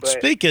Oregon, but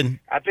Speaking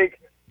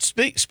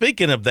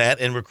of that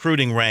and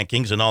recruiting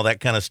rankings and all that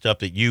kind of stuff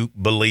that you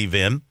believe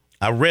in,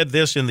 I read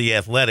this in The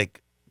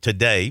Athletic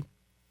today.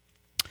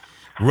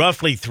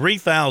 Roughly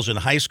 3,000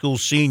 high school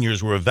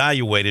seniors were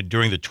evaluated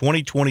during the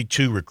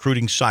 2022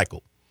 recruiting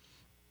cycle.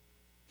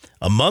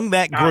 Among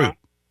that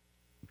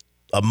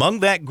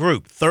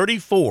group,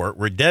 34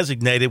 were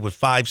designated with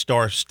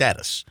 5-star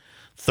status,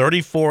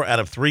 34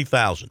 out of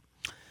 3,000.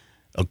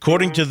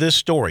 According to this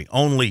story,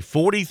 only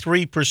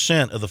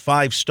 43% of the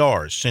 5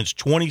 stars since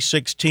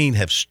 2016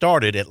 have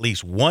started at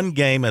least one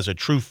game as a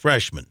true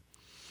freshman,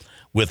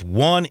 with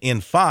 1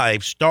 in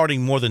 5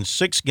 starting more than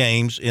 6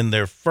 games in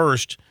their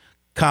first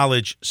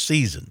college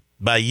season.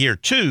 By year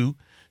 2,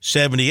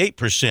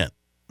 78%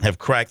 have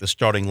cracked the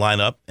starting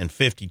lineup, and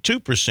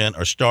 52%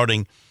 are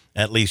starting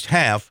at least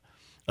half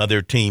of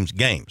their team's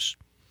games.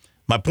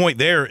 My point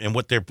there, and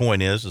what their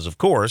point is of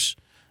course,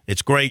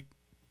 it's great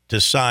to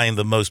sign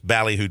the most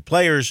ballyhooed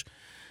players,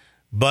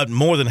 but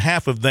more than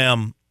half of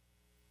them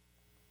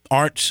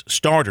aren't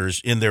starters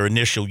in their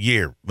initial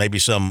year. Maybe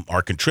some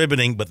are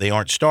contributing, but they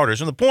aren't starters.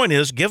 And the point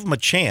is, give them a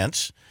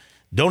chance.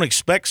 Don't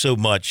expect so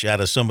much out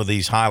of some of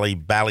these highly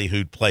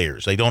ballyhooed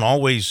players. They don't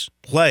always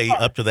play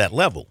up to that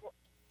level.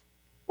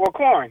 Well,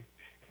 Corn,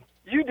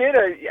 you did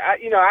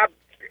I've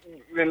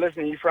been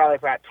listening to you for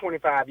about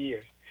 25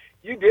 years.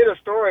 You did a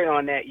story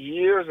on that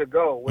years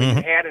ago when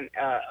you had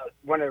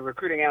one of the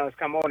recruiting analysts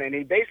come on, and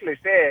he basically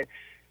said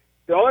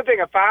the only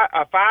thing a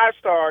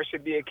 5-star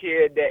should be a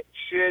kid that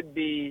should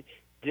be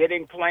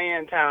getting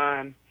playing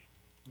time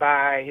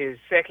by his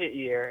second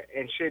year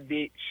and should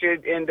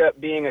end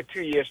up being a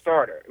 2-year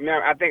starter.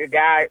 Remember, I think a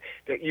guy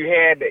that you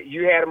had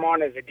him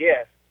on as a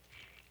guest.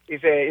 He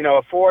said,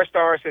 a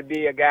 4-star should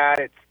be a guy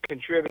that's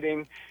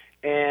contributing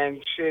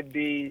and should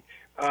be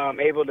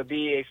able to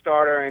be a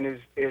starter in his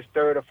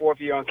 3rd or 4th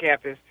year on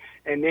campus,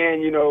 and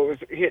then it was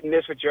hitting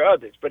this with your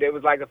others. But it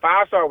was like the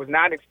 5-star was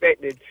not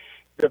expected.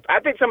 I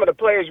think some of the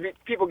players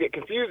people get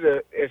confused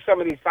is some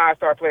of these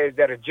 5-star players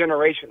that are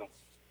generational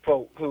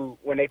folk who,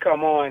 when they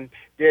come on,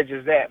 they're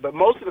just that. But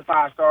most of the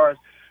 5 stars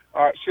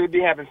should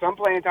be having some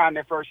playing time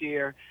their first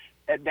year.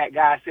 that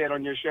guy said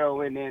on your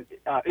show, and then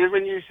it was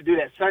when you used to do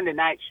that Sunday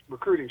night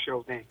recruiting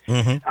show thing.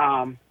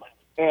 Mm-hmm.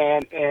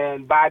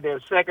 And by their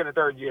second or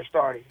third year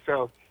starting.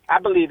 So I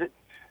believe it.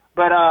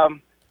 But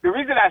the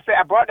reason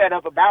I brought that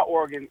up about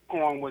Oregon,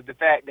 Corn, was the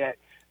fact that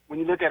when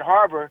you look at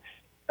Harbor,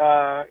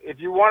 if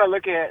you want to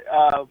look at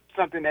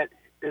something that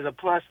is a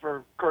plus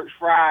for Coach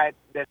Fry,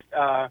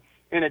 that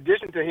in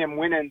addition to him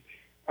winning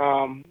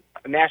a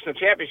national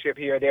championship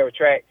here at Air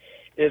Track,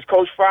 is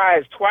Coach Fry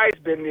has twice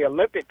been the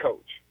Olympic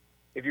coach.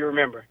 If you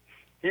remember,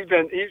 he's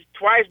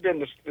twice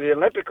been the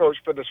Olympic coach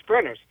for the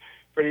sprinters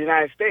for the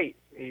United States.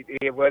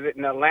 He was it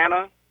in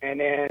Atlanta, and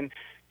then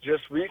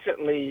just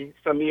recently,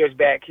 some years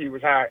back, he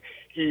was hired.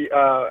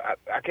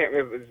 I can't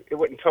remember, it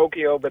wasn't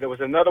Tokyo, but it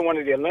was another one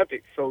of the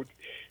Olympics. So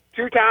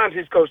 2 times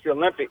he's coached the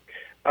Olympic.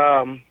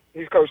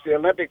 He's coached the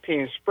Olympic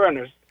team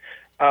sprinters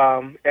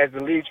as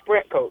the lead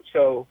sprint coach.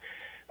 So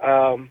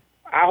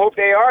I hope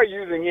they are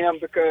using him,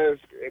 because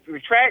if we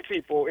track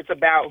people, it's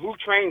about who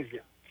trains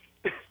them.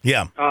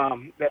 Yeah.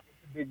 That's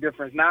a big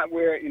difference. Not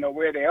where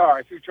they are.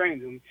 It's who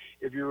trains them,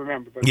 if you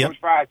remember. But Yep. Coach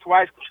Fry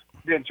twice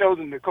been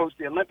chosen to coach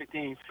the Olympic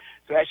team,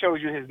 so that shows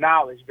you his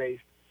knowledge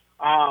base.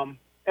 And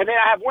then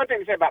I have one thing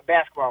to say about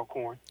basketball,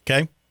 Corn.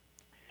 Okay.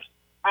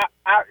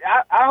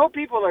 I hope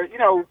people are,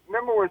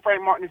 remember when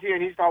Frank Martin is here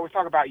and he used to always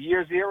talk about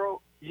year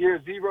zero?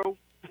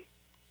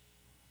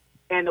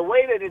 And the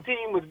way that the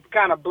team was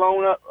kind of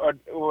blown up or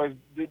was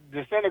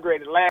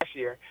disintegrated last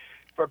year,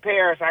 for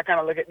Paris, I kind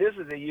of look at this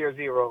as a year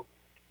zero.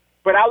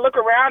 But I look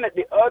around at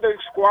the other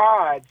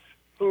squads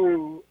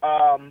who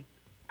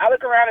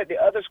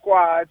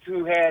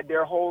had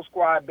their whole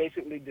squad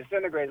basically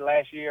disintegrated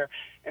last year,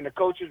 and the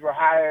coaches were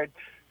hired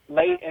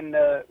late in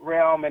the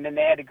realm, and then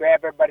they had to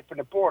grab everybody from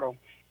the portal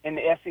in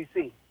the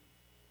SEC.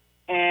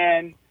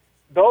 And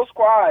those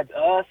squads,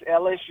 us,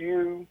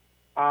 LSU,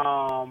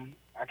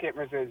 I can't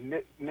remember if it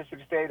was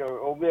Mississippi State or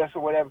Ole Miss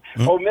or whatever.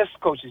 Mm-hmm. Ole Miss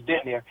coaches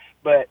been there.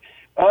 But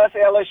us,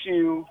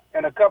 LSU,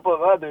 and a couple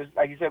of others,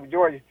 like you said with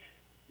Georgia,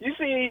 you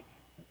see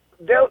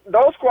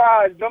those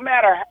squads, no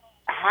matter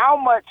how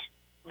much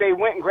they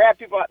went and grabbed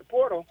people out the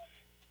portal,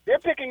 they're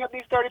picking up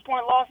these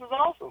 30-point losses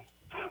also.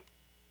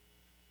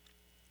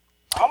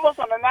 Almost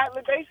on a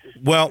nightly basis.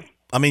 Well,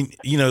 I mean,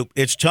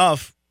 it's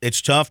tough.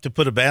 It's tough to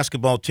put a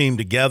basketball team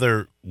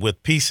together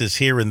with pieces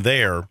here and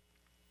there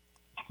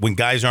when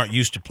guys aren't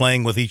used to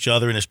playing with each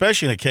other, and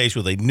especially in a case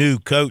with a new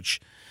coach,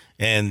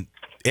 and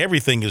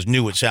everything is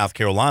new at South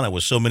Carolina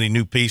with so many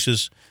new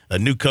pieces, a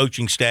new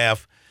coaching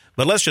staff.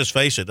 But let's just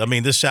face it. I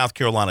mean, this South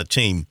Carolina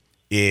team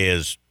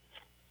is,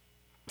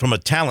 from a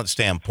talent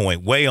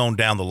standpoint, way on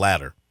down the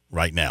ladder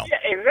right now. Yeah,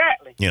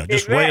 exactly.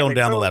 Just way on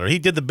down the ladder. He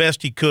did the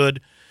best he could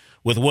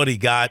with what he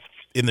got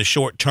in the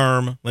short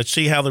term. Let's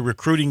see how the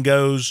recruiting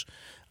goes.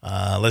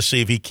 Let's see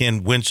if he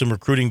can win some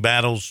recruiting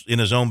battles in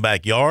his own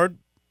backyard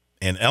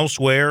and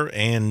elsewhere,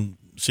 and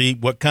see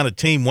what kind of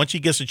team, once he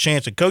gets a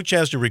chance, a coach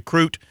has to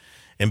recruit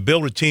and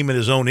build a team in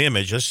his own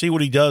image. Let's see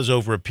what he does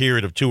over a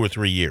period of 2 or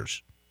 3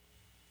 years.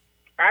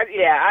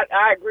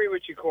 I agree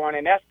with you, Corn,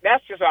 and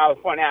that's just what I was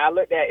pointing out. I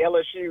looked at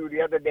LSU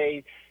the other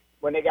day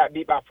when they got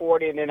beat by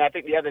 40, and then I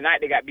think the other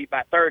night they got beat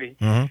by 30.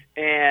 Mm-hmm.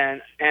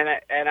 And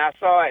I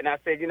saw it, and I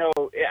said,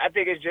 I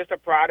think it's just a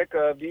product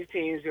of these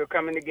teams who are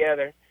coming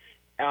together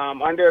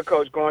under a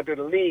coach going through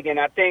the league. And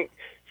I think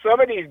some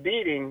of these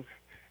beatings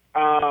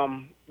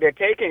they're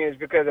taking is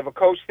because if a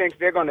coach thinks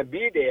they're going to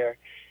be there,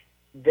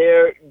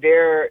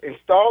 they're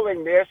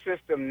installing their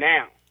system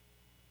now.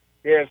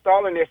 They're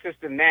installing their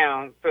system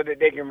now so that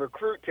they can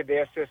recruit to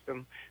their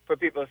system for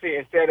people to see.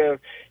 Instead of,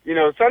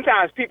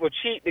 sometimes people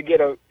cheat to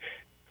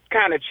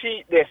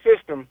cheat their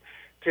system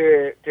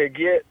to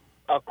get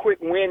a quick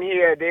win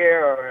here or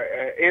there, or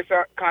an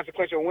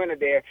inconsequential win or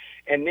there,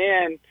 and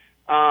then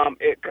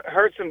it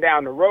hurts them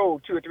down the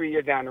road, 2 or 3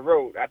 years down the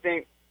road. I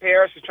think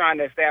Paris is trying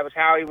to establish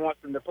how he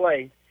wants them to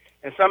play,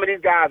 and some of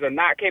these guys are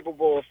not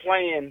capable of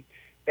playing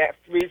that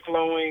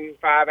free-flowing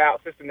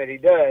 5-out system that he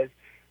does.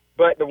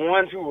 But the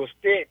ones who will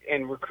stick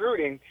in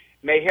recruiting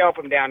may help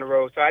him down the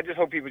road. So I just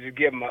hope people just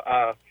give him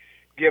a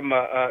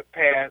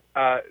pass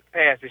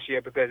this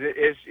year, because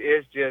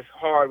it's just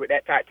hard with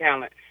that type of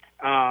talent.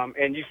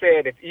 And you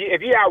said if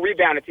you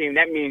out-rebound a team,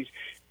 that means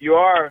you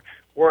are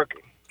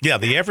working. Yeah,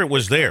 the effort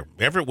was there.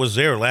 Effort was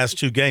there last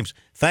 2 games.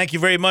 Thank you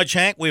very much,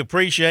 Hank. We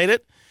appreciate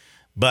it.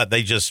 But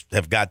they just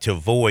have got to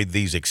avoid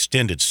these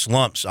extended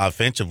slumps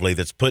offensively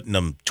that's putting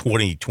them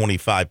 20,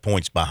 25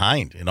 points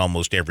behind in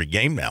almost every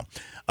game now.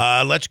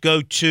 Let's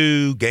go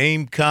to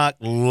Gamecock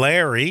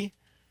Larry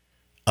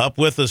up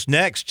with us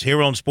next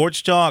here on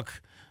Sports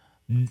Talk.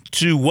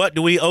 To what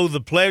do we owe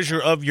the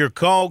pleasure of your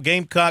call,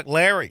 Gamecock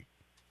Larry?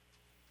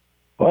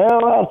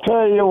 Well, I'll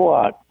tell you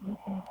what.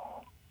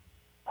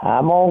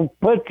 I'm going to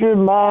put your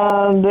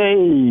mind at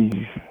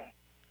ease.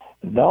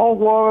 Don't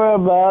worry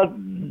about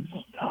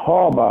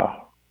Harbor.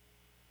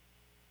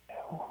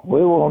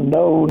 We will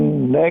know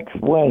next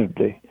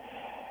Wednesday.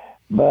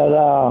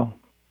 But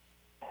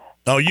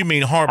Oh, you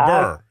mean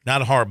Harbaugh,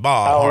 not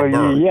Harbaugh. Oh,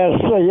 Harbaugh. yes,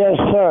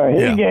 sir.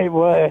 He gave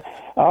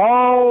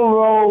all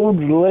roads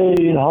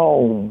lead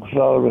home,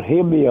 so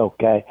he'll be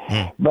okay.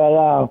 But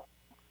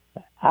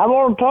I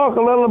want to talk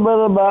a little bit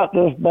about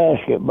this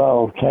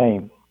basketball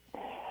team.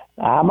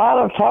 I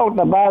might have talked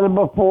about it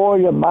before.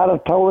 You might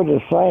have told me the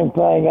same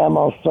thing I'm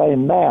going to say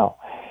now.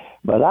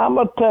 But I'm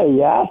going to tell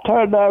you, I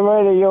turned that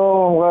radio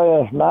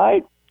on last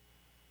night,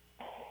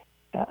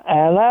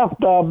 and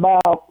after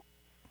about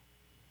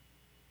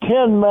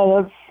 10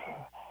 minutes,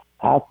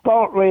 I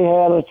thought we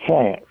had a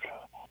chance.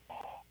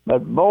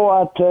 But, boy,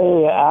 I tell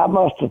you, I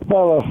must have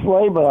fell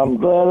asleep, but I'm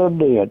glad I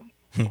did.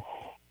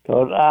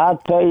 Because I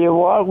tell you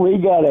what, we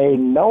got a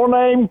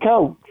no-name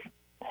coach.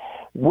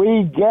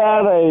 We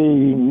got a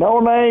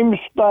no-name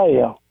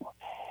staff.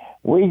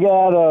 We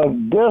got a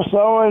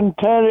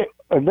disoriented,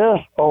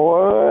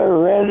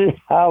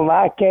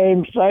 I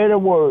can't say the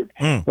word.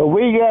 But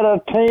we got a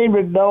team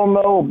that don't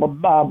know,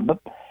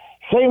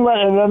 seem like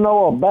they don't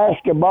know a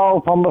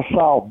basketball from a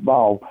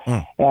softball.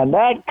 And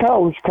that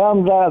coach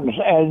comes out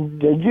and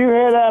did you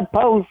hear that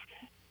post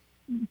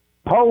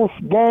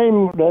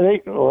game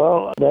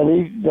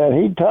that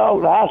he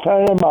talked? I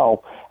turned him off.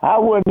 I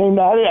wouldn't even.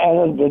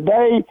 And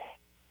today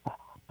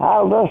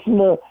I listened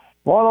to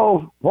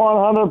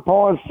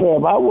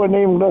 100.7. I wouldn't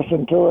even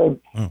listen to him.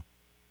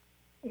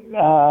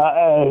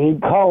 He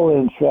called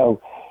in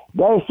show.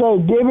 They say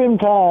give him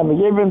time.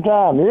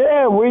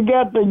 Yeah, we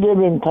got to give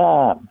him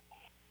time.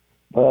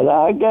 But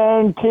I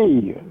guarantee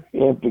you,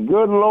 if the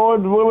good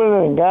Lord's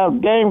willing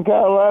and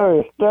Gamecock Larry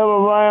is still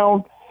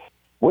around,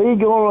 we're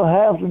going to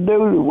have to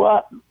do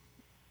what,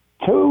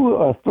 2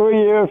 or 3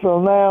 years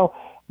from now,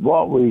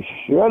 what we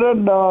should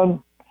have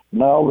done.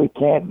 No, we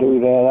can't do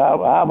that.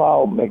 I'm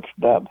all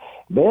mixed up.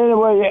 But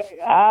anyway,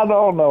 I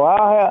don't know.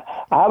 I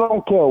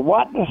don't care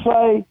what to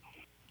say.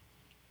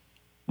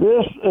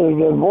 This is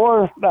the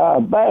worst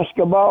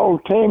basketball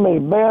team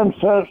has been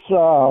since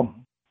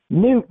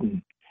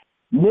Newton.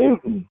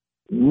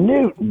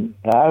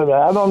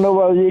 I don't know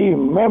whether you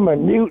even remember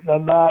Newton or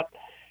not,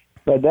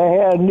 but they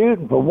had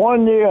Newton for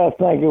 1 year, I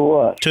think it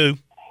was. 2.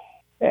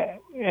 And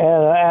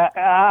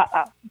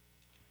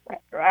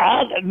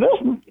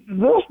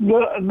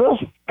this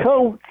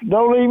coach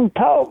don't even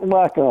talk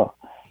like a.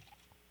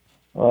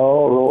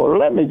 Oh Lord,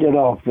 let me get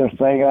off this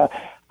thing.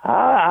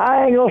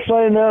 I ain't gonna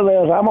say nothing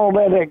else. I'm gonna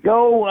let it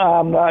go.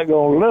 I'm not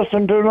gonna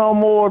listen to no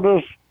more of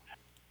this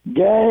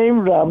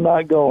games. I'm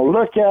not gonna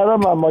look at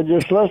them. I'm gonna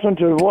just listen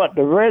to what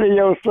the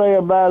radio say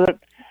about it.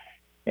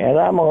 And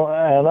I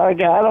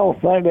don't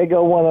think they're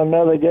gonna win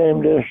another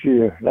game this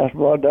year. That's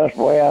the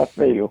way I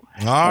feel.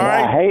 All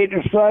right. I hate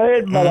to say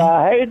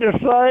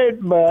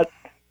it, but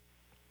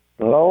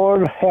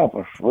Lord help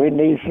us. We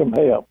need some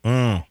help.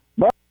 But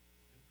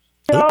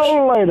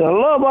y'all later.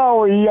 Love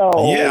all of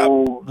y'all. Yeah,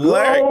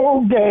 Larry.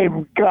 Go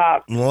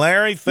Gamecock.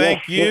 Larry,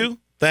 thank you.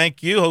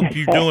 Thank you. Hope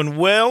you're doing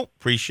well.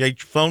 Appreciate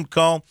your phone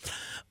call.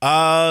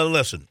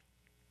 Listen,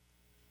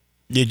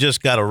 you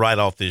just got to write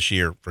off this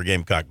year for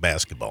Gamecock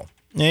basketball.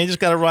 Yeah, you just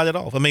got to write it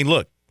off. I mean,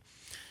 look,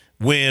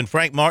 when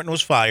Frank Martin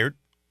was fired,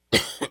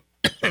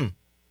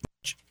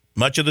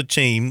 much of the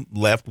team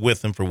left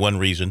with him for one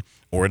reason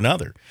or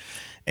another.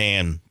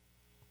 And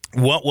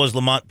what was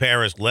Lamont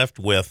Paris left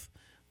with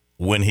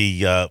when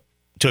he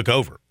took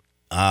over?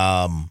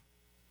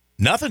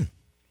 Nothing.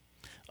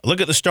 Look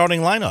at the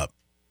starting lineup.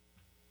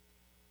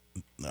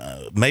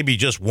 Maybe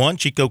just one,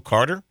 Chico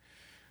Carter.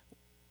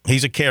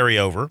 He's a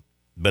carryover.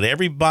 But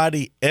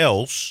everybody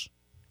else,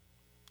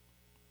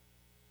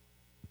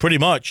 pretty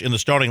much in the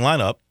starting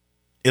lineup,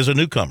 is a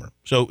newcomer.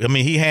 So, I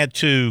mean, he had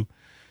to,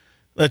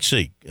 let's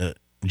see,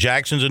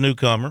 Jackson's a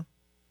newcomer.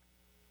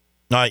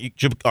 All right,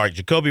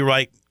 Jacoby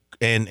Wright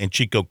and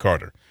Chico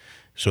Carter.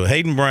 So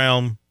Hayden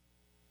Brown,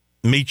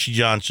 Meechie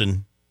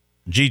Johnson,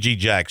 G.G.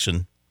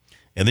 Jackson,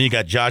 and then you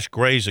got Josh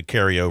Gray's a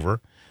carryover.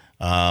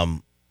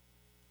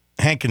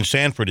 Hankins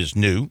Sanford is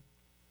new.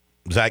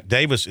 Zach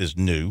Davis is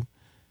new.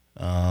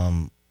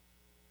 Bosmans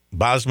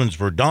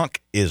Verdonk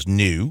is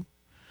new.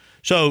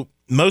 So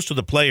most of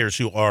the players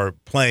who are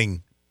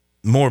playing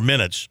more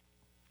minutes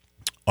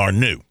are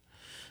new.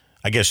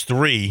 I guess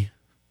 3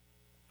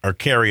 are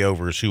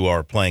carryovers who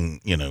are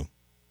playing,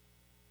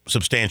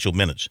 substantial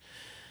minutes.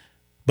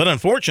 But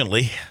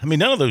unfortunately, I mean,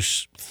 none of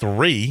those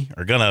 3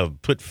 are going to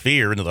put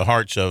fear into the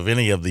hearts of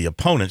any of the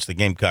opponents the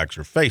Gamecocks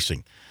are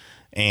facing.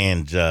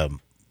 And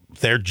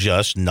they're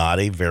just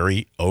not a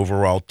very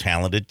overall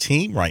talented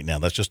team right now.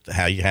 That's just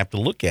how you have to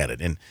look at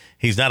it. And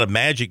he's not a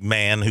magic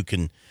man who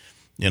can,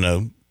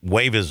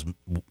 wave his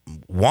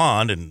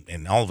wand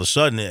and all of a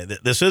sudden,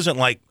 this isn't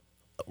like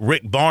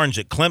Rick Barnes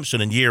at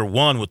Clemson in year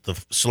 1 with the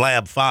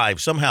slab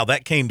 5. Somehow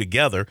that came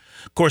together.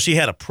 Of course, he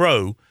had a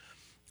pro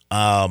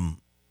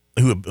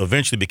who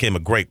eventually became a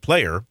great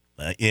player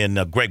in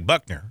Greg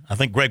Buckner. I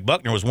think Greg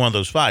Buckner was one of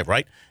those 5,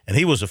 right? And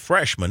he was a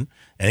freshman,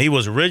 and he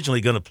was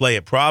originally going to play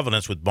at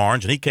Providence with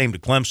Barnes, and he came to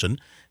Clemson.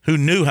 Who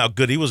knew how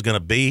good he was going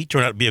to be? He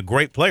turned out to be a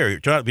great player. He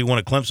turned out to be one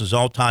of Clemson's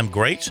all-time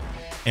greats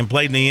and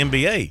played in the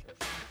NBA.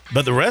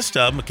 But the rest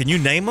of them, can you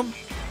name them?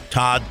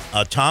 Tom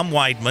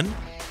Weidman,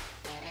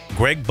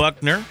 Greg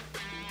Buckner.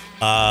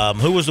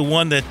 Who was the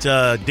one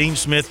that Dean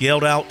Smith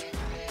yelled out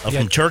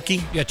from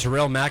Turkey? Yeah,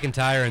 Terrell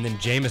McIntyre and then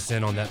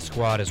Jameson on that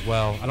squad as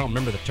well. I don't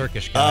remember the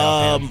Turkish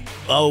guy.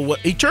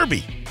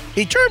 Iturbi.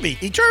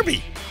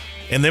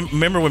 And then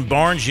remember when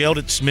Barnes yelled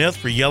at Smith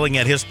for yelling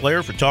at his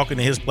player, for talking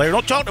to his player?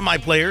 Don't talk to my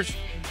players.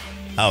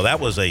 Oh,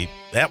 that was a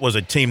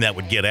team that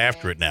would get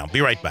after it now.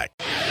 Be right back.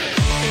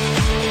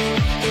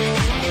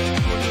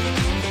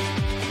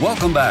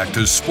 Welcome back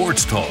to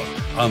Sports Talk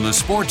on the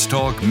Sports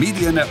Talk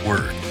Media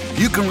Network.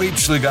 You can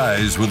reach the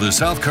guys with the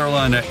South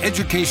Carolina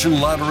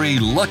Education Lottery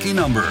lucky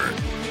number,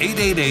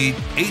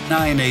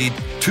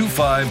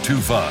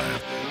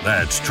 888-898-2525.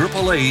 That's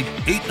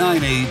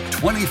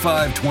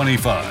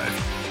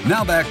 888-898-2525.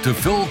 Now back to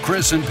Phil,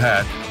 Chris, and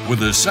Pat with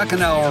the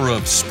second hour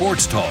of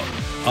Sports Talk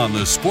on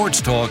the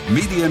Sports Talk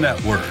Media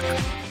Network.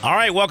 All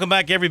right, welcome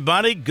back,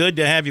 everybody. Good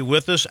to have you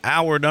with us.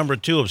 Hour number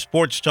 2 of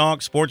Sports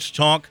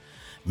Talk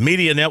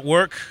Media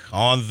Network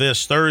on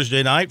this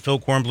Thursday night. Phil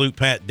Kornblut,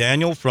 Pat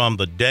Daniel from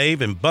the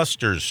Dave and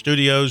Buster's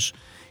studios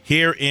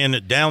here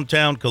in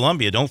downtown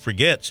Columbia. Don't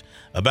forget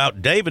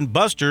about Dave and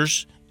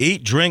Buster's.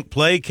 Eat, drink,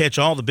 play, catch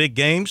all the big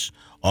games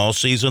all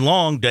season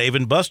long. Dave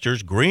and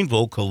Buster's,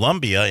 Greenville,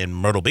 Columbia, and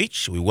Myrtle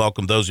Beach. We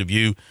welcome those of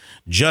you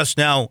just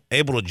now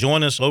able to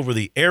join us over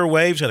the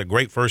airwaves. Had a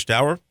great first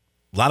hour.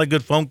 A lot of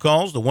good phone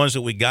calls, the ones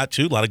that we got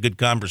to, a lot of good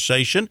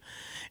conversation.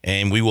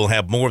 And we will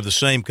have more of the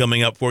same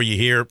coming up for you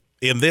here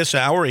in this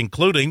hour,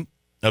 including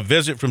a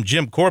visit from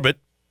Jim Corbett,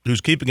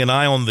 who's keeping an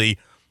eye on the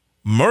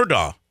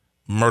Murdaugh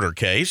murder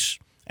case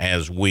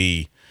as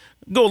we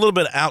go a little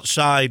bit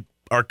outside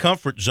our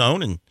comfort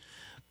zone and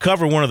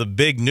cover one of the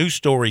big news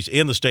stories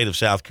in the state of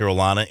South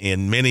Carolina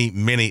in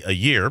many a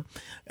year.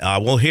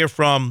 We'll hear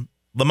from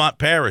Lamont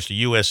Paris,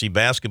 the USC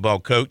basketball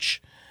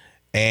coach,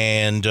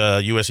 and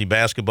USC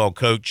basketball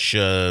coach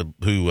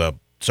who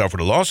suffered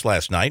a loss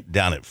last night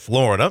down at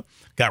Florida.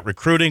 Got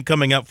recruiting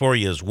coming up for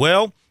you as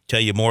well. Tell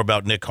you more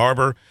about Nick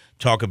Harbor.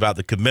 Talk about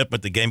the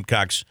commitment the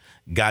Gamecocks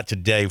got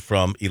today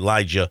from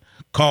Elijah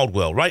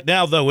Caldwell. Right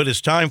now, though, it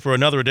is time for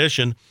another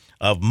edition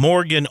of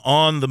Morgan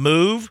on the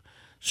Move,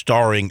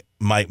 starring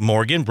Mike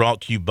Morgan,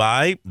 brought to you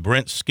by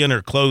Brent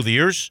Skinner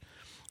Clothiers,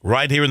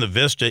 right here in the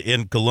Vista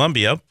in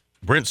Columbia.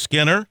 Brent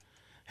Skinner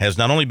has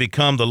not only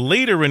become the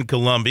leader in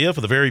Columbia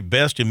for the very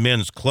best in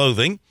men's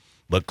clothing,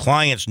 but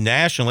clients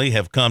nationally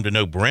have come to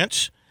know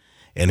Brent,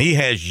 and he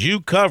has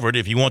you covered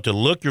if you want to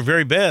look your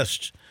very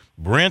best.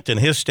 Brent and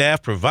his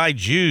staff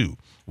provide you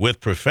with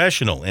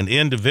professional and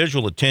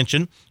individual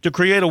attention to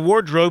create a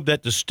wardrobe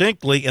that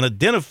distinctly and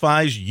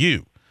identifies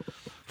you.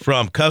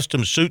 From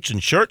custom suits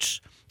and shirts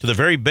to the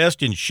very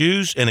best in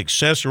shoes and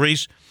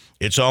accessories,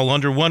 it's all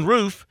under one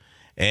roof.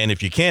 And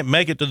if you can't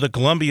make it to the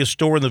Columbia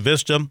store in the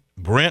Vista,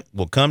 Brent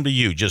will come to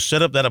you. Just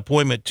set up that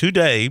appointment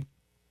today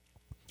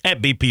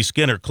at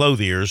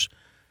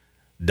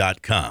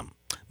bpskinnerclothiers.com.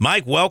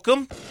 Mike,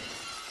 welcome.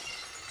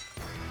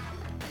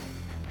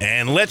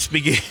 And let's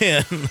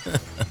begin.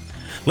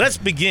 Let's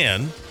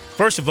begin,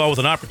 first of all, with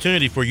an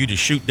opportunity for you to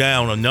shoot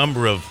down a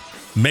number of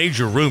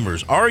major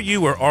rumors. Are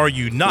you or are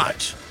you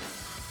not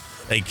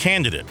a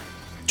candidate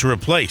to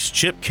replace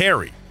Chip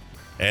Caray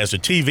as the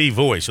TV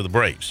voice of the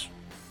Braves?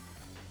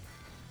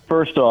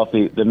 First off,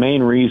 the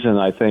main reason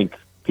I think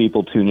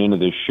people tune into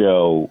this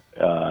show,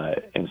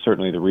 and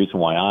certainly the reason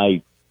why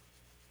I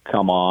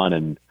come on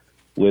and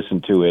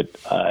listen to it,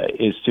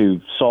 is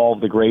to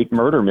solve the great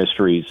murder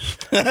mysteries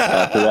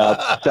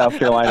throughout South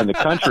Carolina and the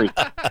country.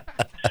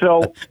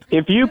 So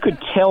if you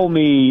could tell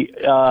me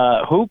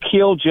who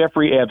killed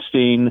Jeffrey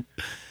Epstein,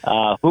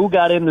 who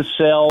got in the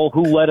cell,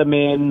 who let him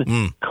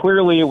in,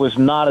 clearly it was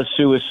not a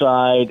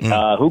suicide,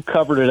 who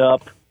covered it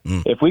up,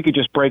 if we could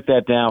just break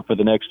that down for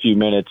the next few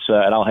minutes,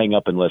 and I'll hang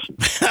up and listen.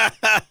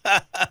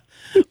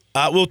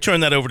 We'll turn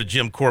that over to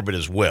Jim Corbett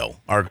as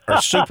well, our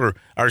super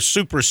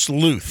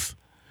sleuth.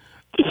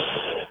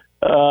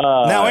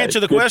 Now answer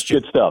the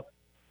question. Good stuff.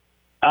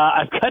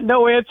 I've got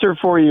no answer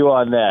for you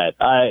on that.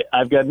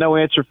 I've got no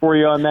answer for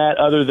you on that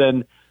other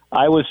than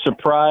I was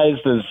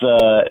surprised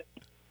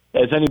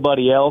as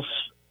anybody else.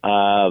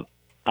 I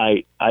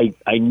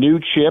knew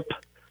Chip,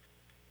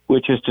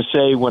 which is to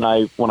say when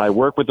I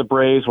worked with the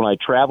Braves, when I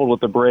traveled with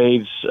the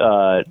Braves,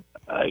 I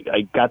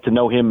got to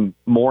know him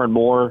more and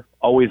more.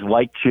 Always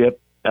liked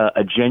Chip,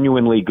 a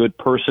genuinely good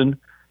person.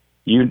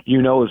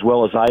 You know as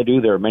well as I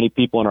do, there are many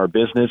people in our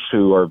business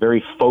who are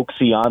very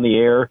folksy on the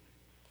air,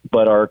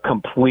 but are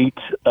complete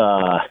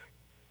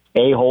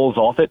a-holes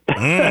off it.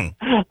 And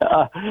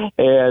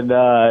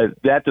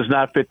that does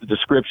not fit the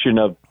description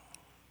of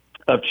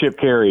Chip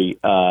Caray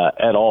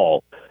at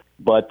all.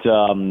 But,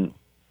 a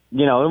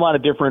lot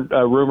of different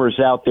rumors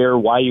out there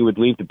why you would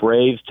leave the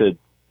Braves to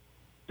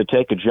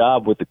take a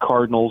job with the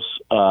Cardinals.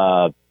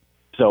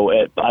 So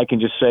I can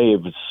just say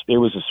it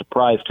was a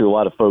surprise to a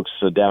lot of folks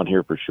down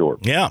here for sure.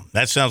 Yeah,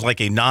 that sounds like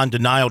a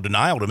non-denial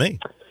denial to me.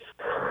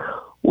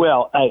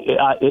 Well,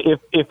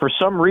 if for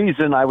some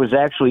reason I was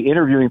actually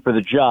interviewing for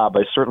the job,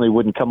 I certainly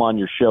wouldn't come on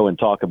your show and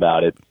talk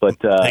about it. But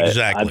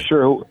exactly. I'm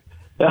sure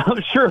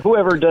I'm sure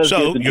whoever does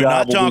so get the you're job not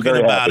will be talking very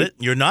about happy. it.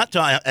 You're not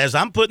as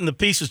I'm putting the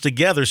pieces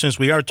together, since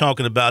we are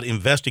talking about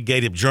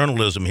investigative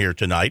journalism here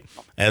tonight.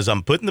 As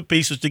I'm putting the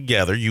pieces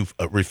together, you've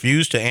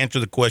refused to answer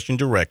the question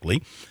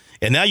directly,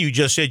 and now you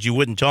just said you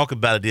wouldn't talk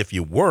about it if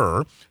you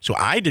were. So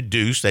I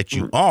deduce that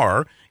you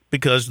are,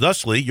 because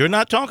thusly you're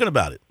not talking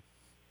about it.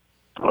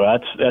 Well,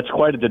 that's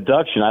quite a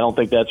deduction. I don't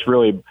think that's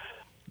really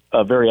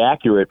very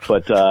accurate,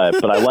 but I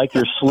like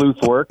your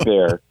sleuth work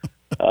there.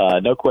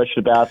 No question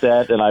about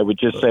that, and I would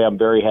just say I'm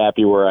very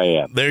happy where I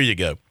am. There you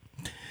go.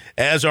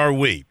 As are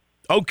we.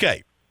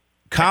 Okay,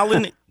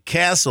 Colin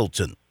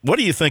Castleton. What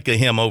do you think of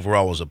him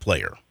overall as a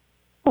player?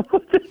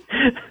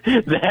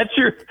 That's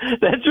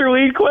your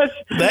lead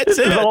question? That's this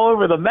it. Is all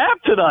over the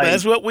map tonight.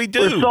 That's what we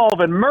do. We're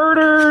solving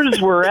murders.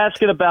 We're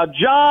asking about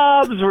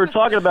jobs. We're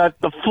talking about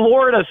the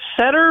Florida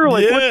Center.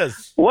 Like,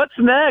 yes. What's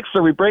next?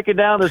 Are we breaking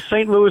down the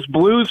St. Louis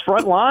Blues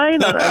front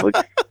line?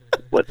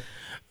 What?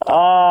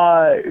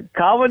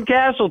 Colin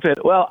Castleton.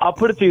 Well, I'll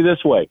put it to you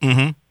this way.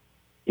 Mm-hmm.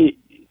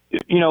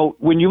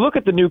 When you look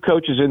at the new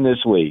coaches in this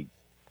league,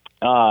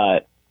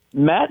 Matt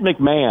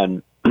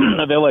McMahon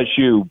of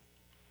LSU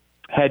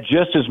had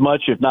just as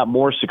much, if not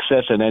more,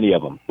 success than any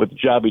of them with the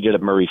job he did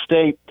at Murray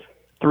State,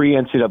 3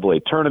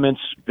 NCAA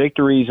tournaments,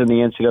 victories in the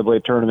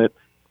NCAA tournament,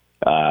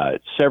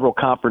 several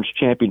conference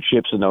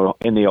championships in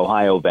the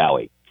Ohio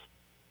Valley.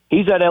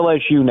 He's at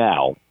LSU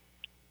now.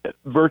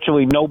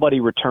 Virtually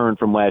nobody returned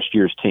from last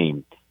year's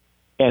team,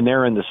 and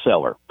they're in the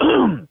cellar.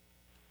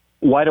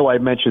 Why do I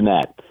mention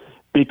that?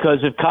 Because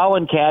if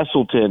Colin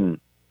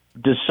Castleton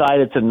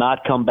decided to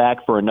not come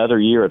back for another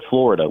year at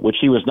Florida, which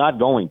he was not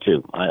going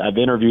to. I've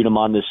interviewed him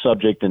on this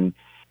subject, and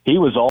he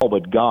was all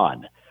but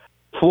gone.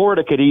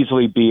 Florida could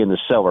easily be in the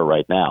cellar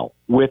right now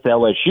with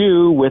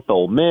LSU, with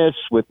Ole Miss,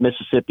 with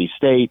Mississippi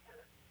State.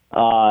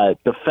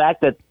 The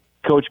fact that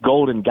Coach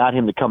Golden got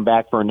him to come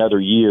back for another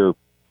year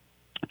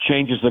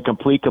changes the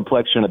complete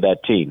complexion of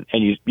that team.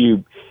 And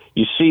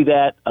you see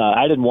that.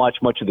 I didn't watch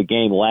much of the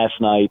game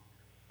last night.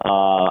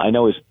 I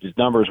know his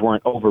numbers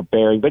weren't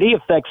overbearing, but he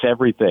affects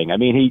everything. I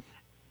mean,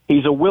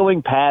 he's a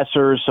willing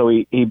passer, so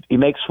he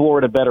makes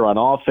Florida better on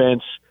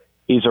offense.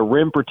 He's a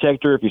rim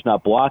protector. If he's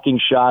not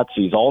blocking shots,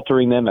 he's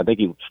altering them. I think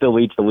he still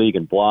leads the league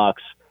in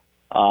blocks.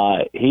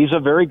 He's a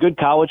very good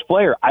college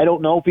player. I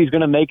don't know if he's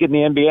going to make it in the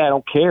NBA. I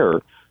don't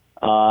care.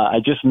 I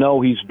just know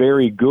he's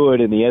very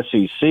good in the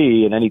SEC,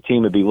 and any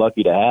team would be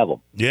lucky to have him.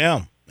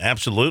 Yeah,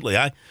 absolutely.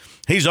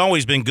 He's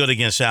always been good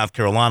against South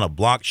Carolina.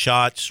 Block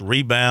shots,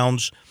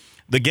 rebounds.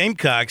 The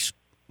Gamecocks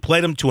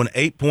played him to an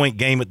 8-point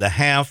game at the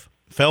half,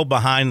 fell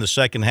behind the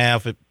second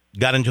half, it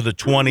got into the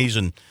 20s,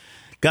 and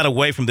got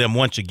away from them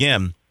once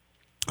again.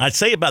 I'd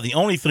say about the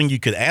only thing you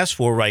could ask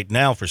for right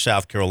now for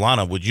South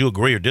Carolina, would you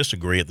agree or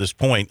disagree at this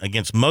point,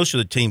 against most of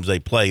the teams they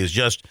play, is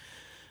just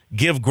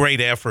give great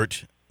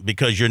effort,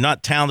 because you're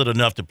not talented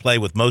enough to play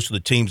with most of the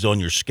teams on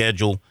your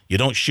schedule. You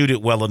don't shoot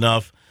it well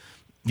enough.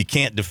 You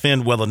can't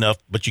defend well enough,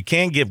 but you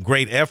can give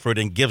great effort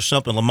and give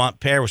something Lamont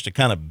Paris to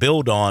kind of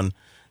build on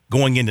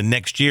going into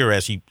next year,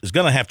 as he is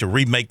going to have to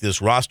remake this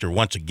roster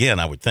once again,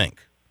 I would think.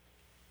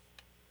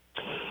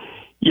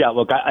 Yeah,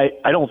 look,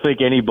 I don't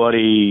think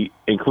anybody,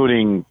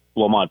 including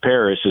Lamont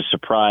Paris, is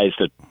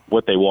surprised at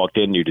what they walked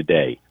into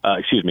today.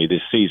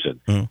 This season.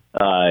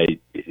 Mm-hmm.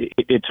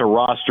 It's a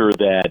roster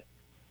that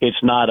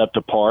it's not up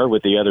to par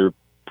with the other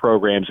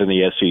programs in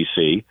the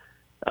SEC.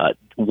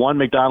 One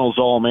McDonald's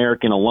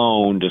All-American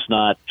alone does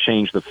not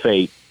change the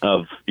fate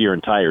of your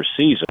entire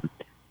season.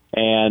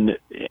 And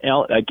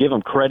I give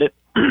them credit.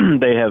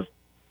 They have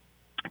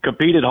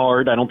competed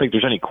hard. I don't think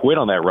there's any quit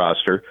on that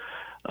roster.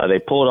 They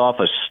pulled off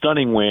a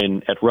stunning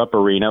win at Rupp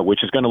Arena,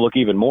 which is going to look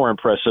even more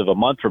impressive a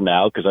month from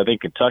now, because I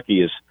think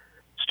Kentucky is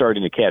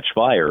starting to catch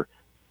fire.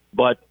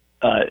 But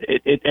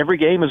every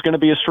game is going to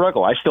be a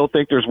struggle. I still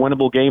think there's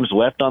winnable games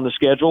left on the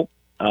schedule.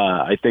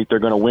 I think they're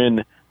going to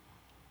win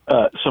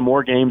some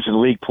more games in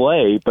league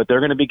play, but they're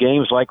going to be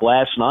games like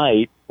last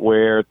night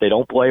where they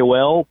don't play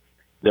well,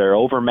 they're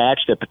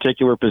overmatched at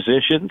particular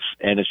positions,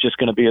 and it's just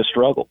going to be a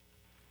struggle.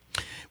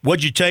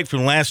 What'd you take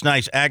from last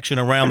night's action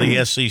around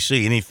the SEC?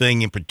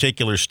 Anything in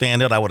particular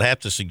stand out? I would have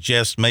to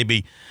suggest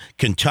maybe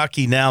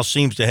Kentucky now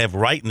seems to have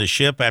rightened the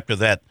ship after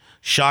that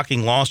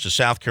shocking loss to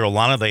South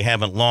Carolina. They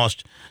haven't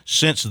lost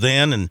since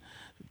then, and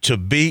to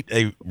beat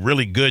a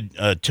really good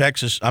to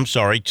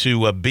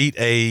beat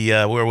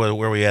a where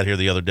were we at here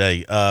the other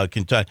day?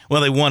 Kentucky.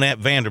 Well, they won at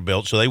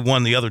Vanderbilt, so they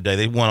won the other day.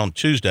 They won on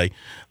Tuesday.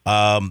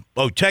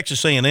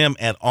 Texas A&M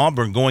at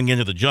Auburn going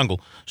into the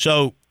Jungle.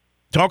 So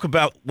talk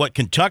about what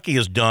Kentucky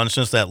has done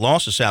since that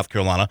loss to South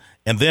Carolina,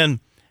 and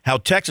then how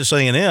Texas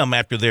A&M,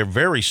 after their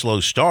very slow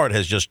start,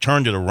 has just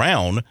turned it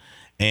around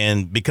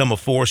and become a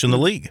force in the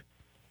league.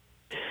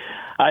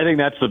 I think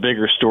that's the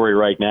bigger story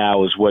right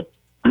now, is what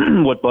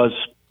Buzz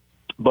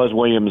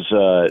Williams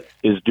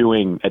is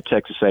doing at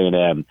Texas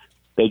A&M.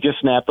 They just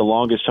snapped the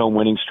longest home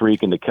winning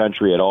streak in the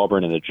country at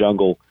Auburn in the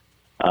Jungle.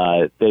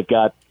 They've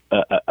got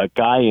a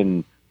guy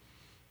in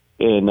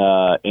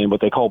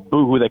what they call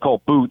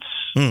Boots,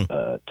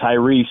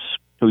 Tyrese,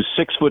 who's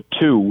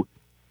 6'2",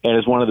 and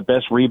is one of the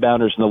best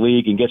rebounders in the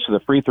league and gets to the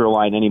free throw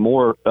line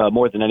more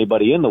than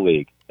anybody in the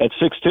league at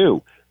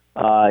 6'2".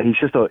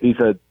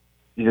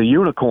 He's a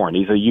unicorn.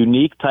 He's a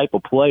unique type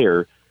of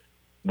player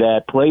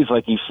that plays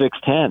like he's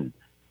 6'10".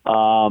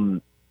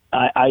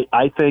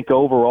 I think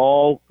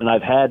overall, and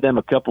I've had them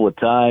a couple of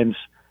times,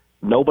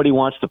 nobody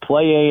wants to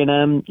play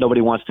A&M.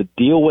 Nobody wants to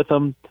deal with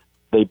them.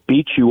 They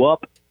beat you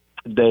up.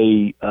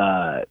 They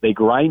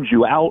grind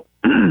you out.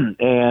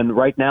 And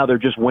right now they're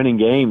just winning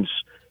games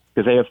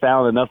because they have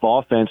found enough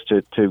offense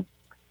to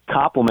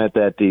complement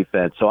that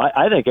defense. So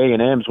I think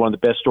A&M is one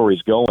of the best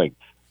stories going.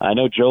 I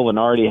know Joe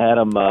Lunardi had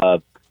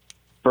them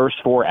first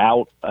 4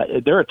 out.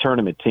 They're a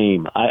tournament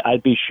team.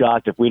 I'd be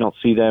shocked if we don't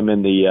see them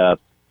in the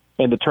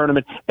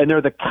tournament. And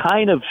they're the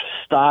kind of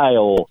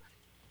style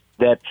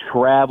that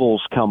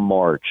travels come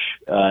March,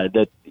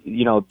 that,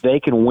 they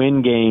can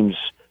win games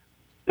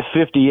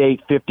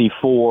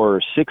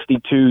 58-54,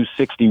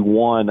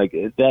 62-61, like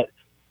that.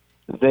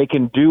 They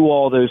can do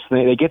all those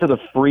things. They get to the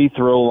free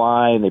throw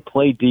line. They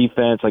play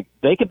defense. Like,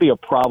 they could be a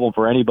problem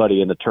for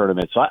anybody in the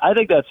tournament. So I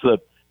think that's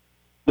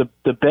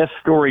the best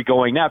story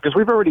going now, because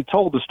we've already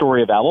told the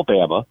story of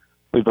Alabama.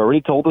 We've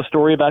already told the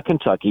story about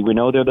Kentucky. We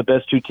know they're the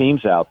best 2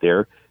 teams out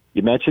there.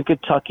 You mentioned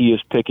Kentucky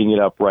is picking it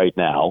up right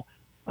now.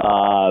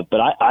 But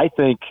I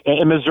think –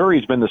 and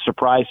Missouri's been the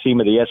surprise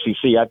team of the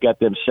SEC. I've got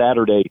them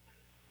Saturday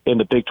in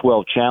the Big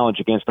 12 Challenge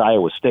against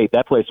Iowa State.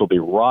 That place will be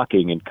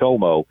rocking in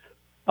Como.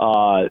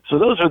 So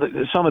those are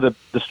some of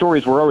the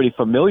stories we're already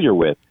familiar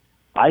with.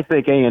 I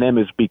think A&M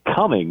is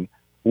becoming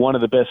one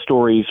of the best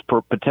stories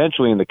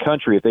potentially in the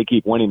country if they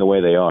keep winning the way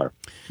they are.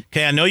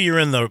 Okay, I know you're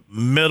in the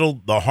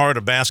heart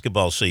of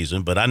basketball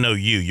season, but I know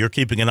you're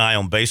keeping an eye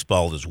on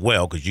baseball as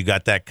well, because you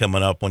got that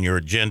coming up on your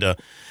agenda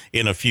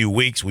in a few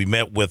weeks. We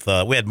met with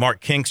we had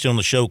Mark Kingston on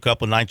the show a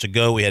couple of nights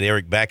ago. We had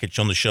Eric Bakich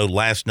on the show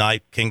last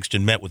night.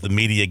 Kingston met with the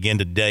media again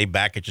today.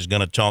 Bakich is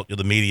going to talk to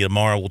the media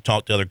tomorrow. We'll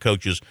talk to other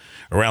coaches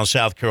around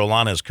South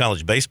Carolina as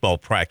college baseball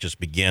practice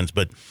begins.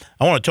 But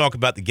I want to talk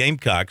about the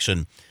Gamecocks.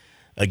 And,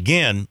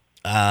 again,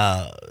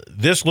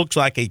 this looks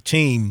like a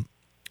team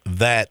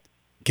that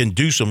can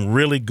do some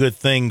really good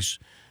things.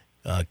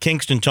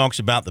 Kingston talks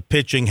about the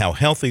pitching, how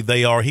healthy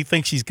they are. He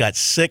thinks he's got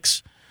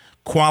 6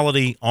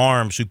 quality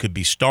arms who could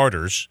be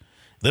starters.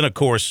 Then, of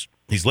course,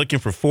 he's looking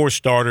for 4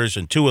 starters,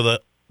 and two of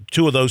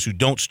those who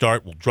don't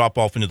start will drop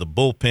off into the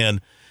bullpen.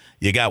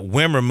 You got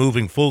Wimmer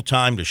moving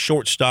full-time to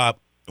shortstop,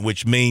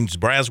 which means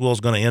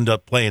Braswell's going to end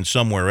up playing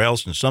somewhere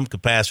else in some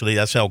capacity.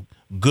 That's how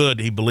good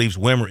he believes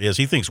Wimmer is.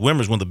 He thinks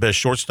Wimmer's one of the best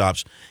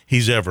shortstops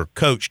he's ever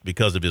coached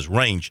because of his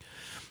range.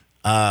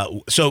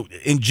 So,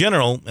 in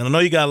general, and I know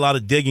you got a lot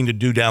of digging to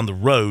do down the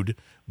road,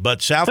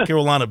 but South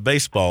Carolina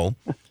baseball,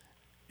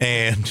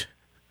 and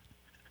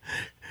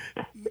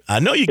I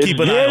know you keep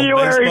an eye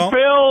on baseball.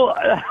 Phil,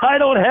 I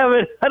don't have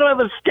it. I don't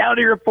have a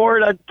scouting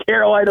report on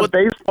Carolina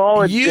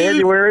baseball in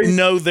January. You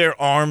know their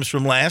arms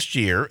from last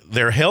year.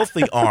 They're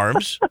healthy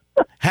arms.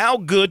 How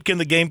good can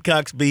the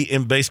Gamecocks be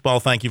in baseball?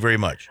 Thank you very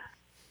much.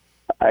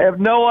 I have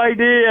no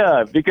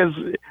idea, because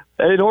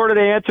in order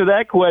to answer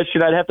that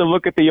question, I'd have to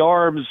look at the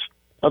arms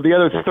of the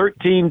other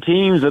 13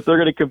 teams that they're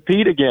going to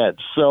compete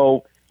against.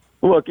 So,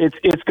 look,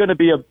 it's going to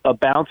be a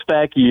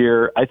bounce-back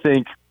year. I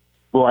think –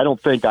 well, I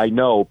don't think I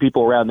know.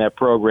 People around that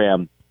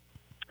program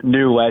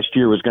knew last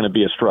year was going to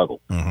be a struggle.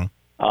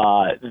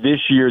 Mm-hmm. This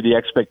year, the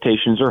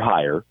expectations are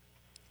higher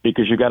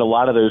because you got a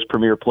lot of those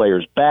premier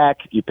players back.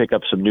 You pick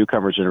up some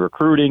newcomers in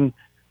recruiting.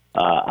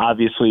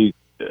 Obviously,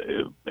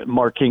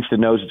 Mark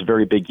Kingston knows it's a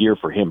very big year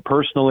for him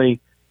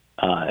personally.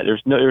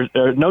 There's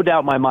no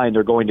doubt in my mind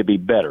they're going to be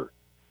better.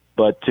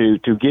 But to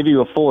give you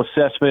a full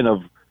assessment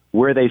of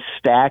where they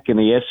stack in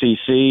the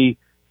SEC,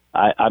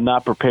 I'm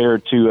not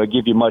prepared to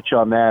give you much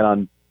on that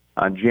on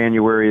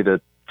January the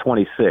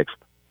 26th.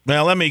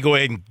 Well, let me go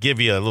ahead and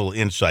give you a little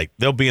insight.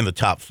 They'll be in the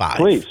top 5.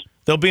 Please.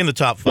 They'll be in the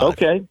top 5.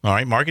 Okay. All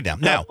right, mark it down.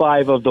 Top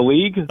 5 of the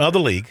league? Of the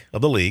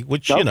league,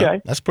 which,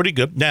 that's pretty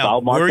good. Now,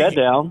 I'll mark that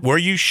down. Were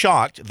you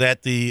shocked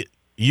that the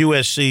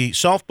USC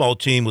softball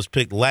team was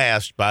picked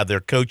last by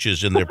their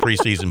coaches in their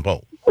preseason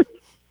poll?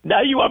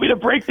 Now you want me to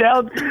break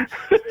down?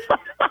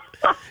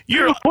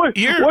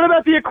 What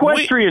about the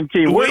equestrian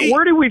team?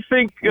 Where do we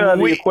think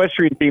the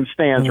equestrian team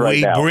stands right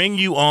now? We bring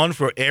you on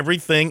for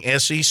everything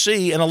SEC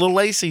and a little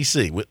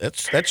ACC.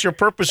 That's your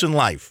purpose in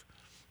life.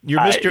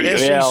 You're Mr.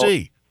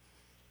 SEC.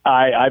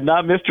 I'm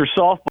not Mr.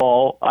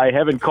 Softball. I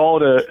haven't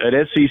called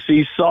an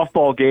SEC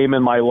softball game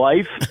in my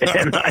life,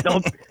 and I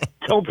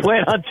don't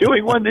plan on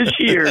doing one this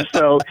year.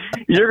 So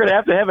you're going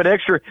to have an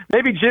extra.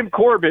 Maybe Jim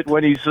Corbett,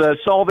 when he's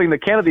solving the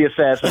Kennedy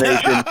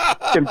assassination,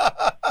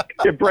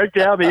 can break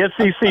down the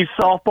SEC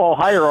softball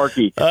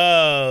hierarchy.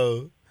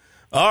 Oh,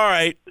 all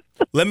right.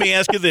 Let me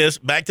ask you this.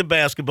 Back to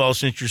basketball,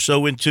 since you're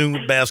so in tune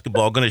with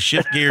basketball. Going to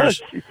shift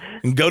gears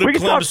and go to Clemson. We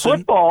can talk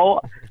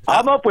football.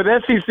 I'm up with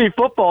SEC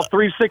football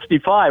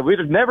 365.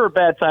 There's never a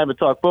bad time to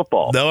talk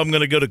football. No, I'm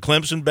going to go to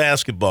Clemson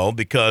basketball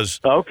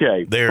because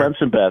they're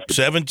Clemson basketball.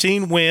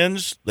 17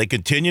 wins. They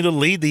continue to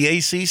lead the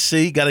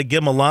ACC. Got to give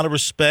them a lot of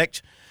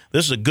respect.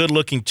 this is a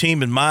good-looking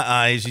team in my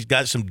eyes. He's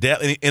got some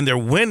depth, and they're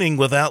winning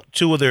without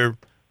two of their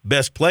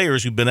best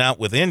players who've been out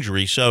with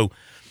injury. So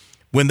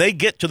when they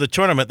get to the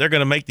tournament, they're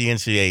going to make the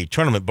NCAA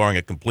tournament barring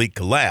a complete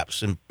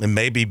collapse and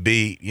maybe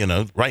be,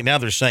 right now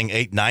they're saying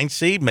 8-9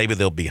 seed. Maybe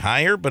they'll be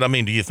higher. But, I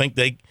mean, do you think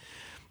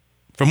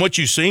from what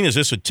you've seen, is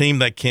this a team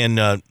that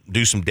can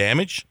do some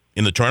damage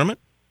in the tournament?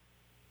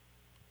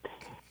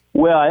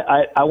 Well,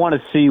 I want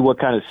to see what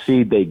kind of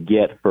seed they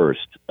get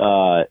first,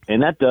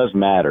 and that does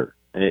matter.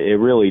 It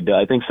really does.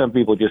 I think some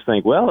people just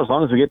think, well, as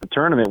long as we get the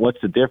tournament, what's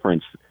the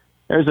difference?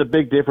 There's a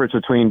big difference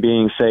between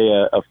being, say,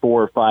 a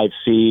 4 or 5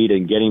 seed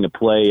and getting to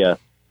play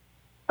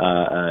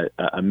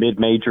a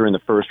mid-major in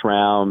the first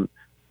round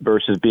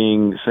versus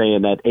being, say,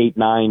 in that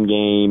 8-9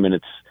 game, and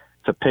it's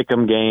a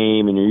pick'em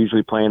game, and you're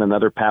usually playing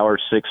another Power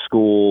 6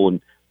 school.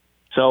 And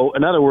so,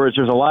 in other words,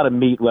 there's a lot of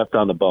meat left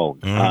on the bone.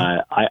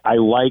 I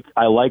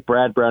like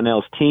Brad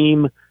Brownell's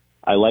team.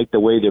 I like the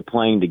way they're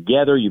playing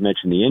together. You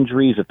mentioned the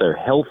injuries. If they're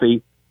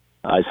healthy,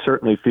 I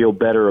certainly feel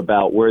better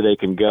about where they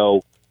can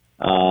go.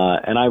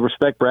 And I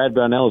respect Brad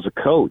Brownell as a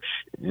coach,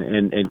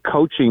 and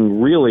coaching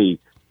really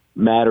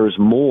matters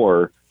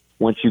more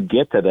once you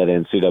get to that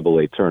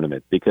NCAA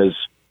tournament, because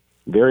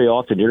very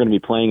often you're going to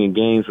be playing in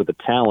games where the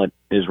talent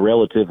is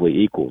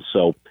relatively equal.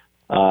 So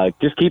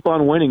just keep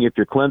on winning if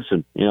you're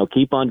Clemson.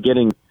 Keep on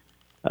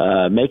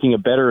making a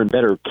better and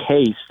better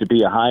case to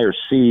be a higher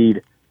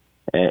seed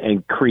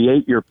and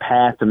create your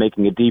path to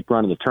making a deep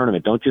run in the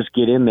tournament. Don't just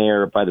get in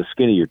there by the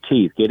skin of your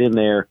teeth. Get in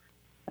there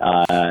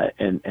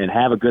and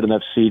have a good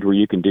enough seed where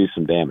you can do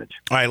some damage.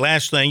 All right,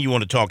 last thing, you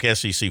want to talk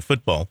SEC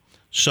football.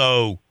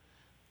 So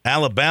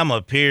Alabama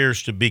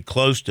appears to be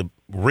close to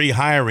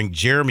rehiring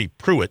Jeremy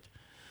Pruitt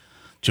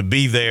to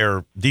be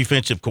their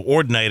defensive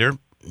coordinator.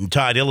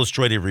 Tide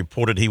Illustrated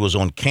reported he was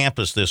on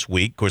campus this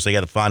week. Of course, they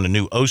got to find a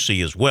new OC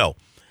as well.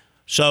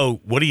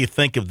 So what do you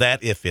think of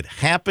that if it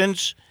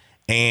happens?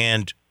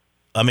 And,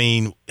 I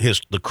mean,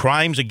 the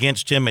crimes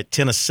against him at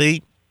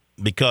Tennessee,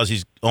 because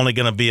he's only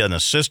going to be an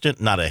assistant,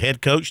 not a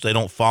head coach, they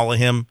don't follow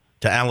him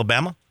to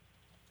Alabama?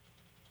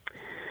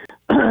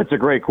 That's a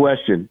great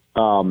question.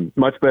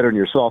 Much better than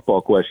your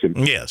softball question.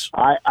 Yes.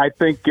 I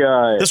think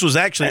this was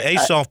actually a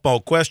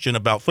softball question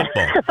about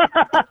football.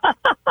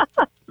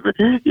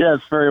 Yes,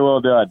 very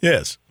well done.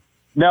 Yes.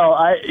 No,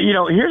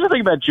 here's the thing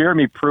about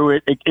Jeremy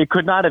Pruitt. It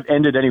could not have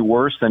ended any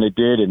worse than it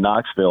did in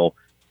Knoxville,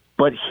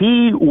 but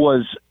he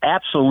was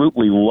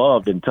absolutely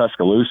loved in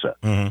Tuscaloosa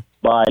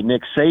by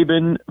Nick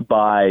Saban,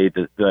 by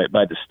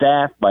the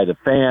staff, by the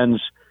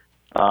fans.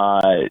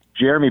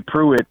 Jeremy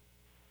Pruitt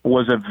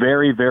was a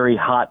very, very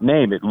hot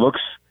name. It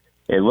looks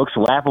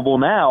laughable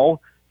now,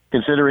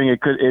 considering it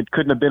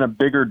couldn't have been a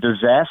bigger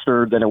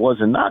disaster than it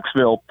was in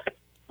Knoxville.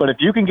 But if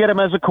you can get him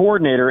as a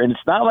coordinator, and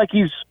it's not like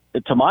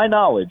to my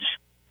knowledge,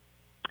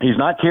 he's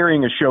not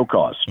carrying a show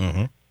cause,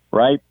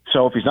 right?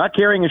 So if he's not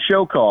carrying a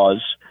show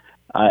cause,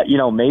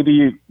 maybe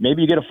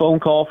you get a phone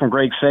call from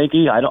Greg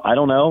Sankey. I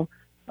don't know,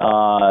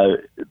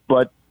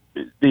 but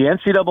the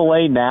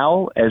NCAA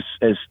now, as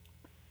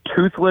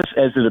toothless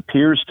as it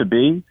appears to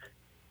be,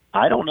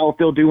 I don't know if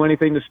they'll do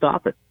anything to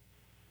stop it.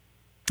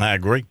 I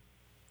agree.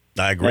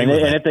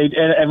 And if they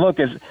look,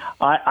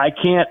 I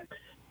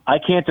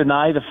can't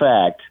deny the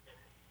fact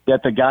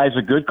that the guy's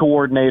a good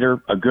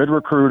coordinator, a good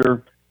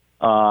recruiter,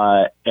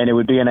 and it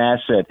would be an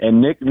asset.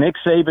 And Nick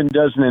Saban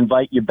doesn't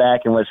invite you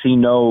back unless he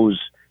knows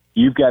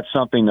you've got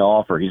something to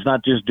offer. He's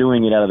not just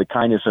doing it out of the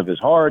kindness of his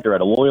heart or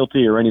out of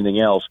loyalty or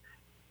anything else.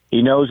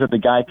 He knows that the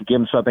guy can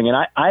give him something.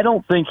 And I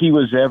don't think he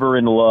was ever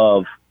in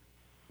love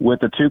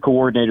with the two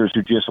coordinators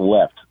who just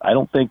left. I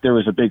don't think there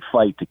was a big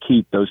fight to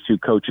keep those two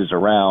coaches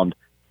around,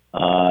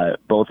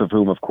 both of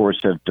whom, of course,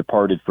 have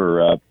departed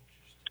for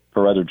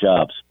other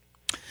jobs.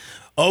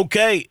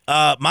 Okay,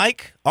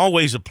 Mike,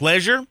 always a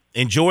pleasure.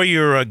 Enjoy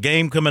your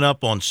game coming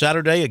up on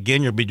Saturday.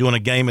 Again, you'll be doing a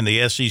game in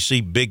the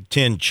SEC Big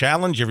Ten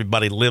Challenge.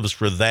 Everybody lives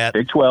for that.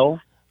 Big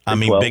 12.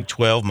 Big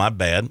 12, my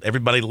bad.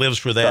 Everybody lives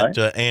for that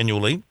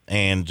annually.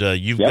 And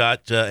you've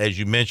got, as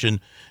you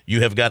mentioned,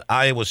 you have got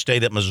Iowa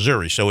State at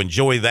Missouri. So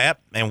enjoy that,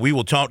 and we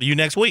will talk to you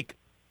next week.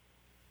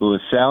 Well,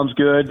 it sounds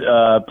good.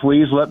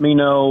 Please let me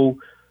know,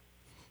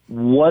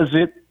 was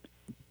it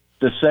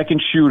the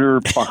second shooter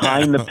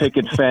behind the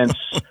picket fence?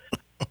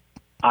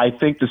 I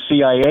think the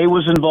CIA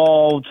was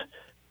involved.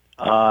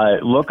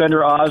 Look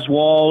under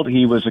Oswald.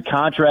 He was a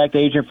contract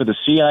agent for the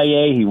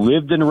CIA. He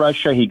lived in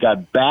Russia. He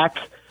got back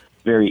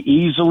very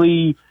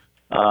easily.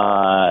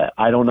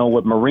 I don't know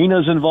what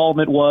Marina's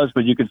involvement was,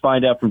 but you can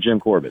find out from Jim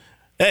Corbett.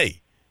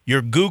 Hey,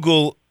 your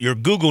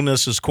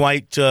Googleness is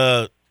quite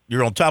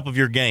you're on top of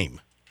your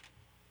game.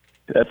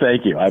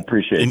 Thank you. I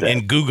appreciate that.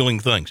 And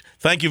Googling things.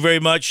 Thank you very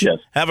much. Yes.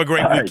 Have a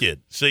great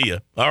weekend. See you.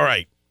 All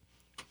right.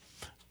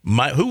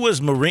 Who was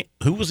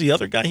the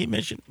other guy he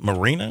mentioned?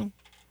 Marino?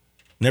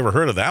 Never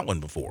heard of that one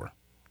before.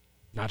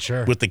 Not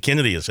sure. With the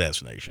Kennedy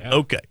assassination. Yeah.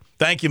 Okay.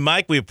 Thank you,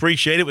 Mike. We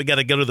appreciate it. We got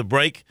to go to the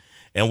break,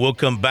 and we'll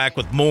come back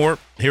with more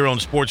here on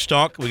Sports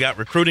Talk. We got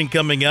recruiting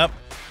coming up.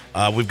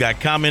 We've got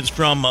comments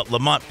from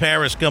Lamont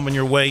Paris coming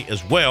your way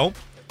as well.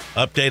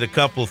 Update a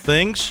couple of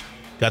things.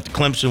 Got the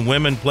Clemson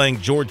women playing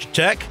Georgia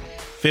Tech,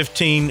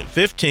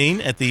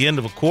 15-15 at the end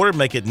of a quarter,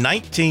 make it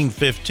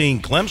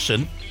 19-15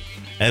 Clemson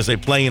as they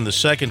play in the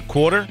second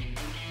quarter.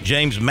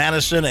 James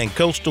Madison and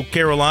Coastal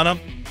Carolina,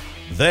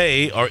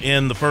 they are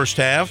in the first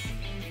half.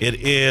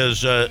 It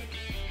is the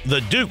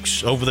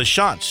Dukes over the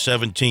Shots,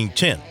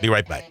 17-10. Be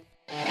right back.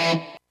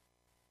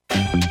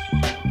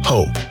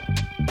 Hope,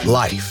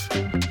 life,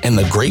 and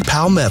the Great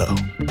Palmetto.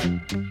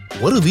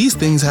 What do these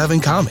things have in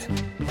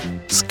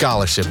common?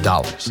 Scholarship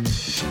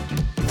dollars.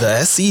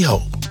 The SC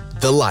Hope,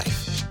 the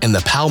Life, and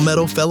the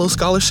Palmetto Fellow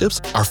Scholarships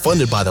are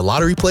funded by the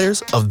lottery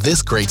players of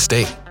this great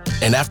state.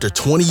 And after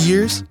 20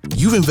 years,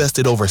 you've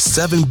invested over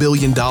 $7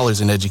 billion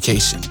in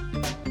education.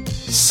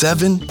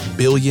 $7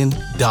 billion.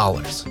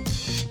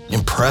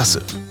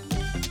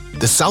 Impressive.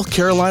 The South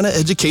Carolina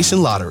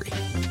Education Lottery.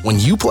 When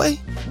you play,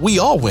 we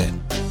all win.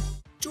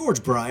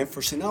 George Bryant for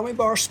Tsunami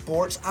Bar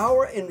Sports.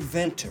 Our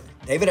inventor,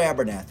 David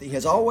Abernathy,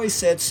 has always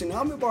said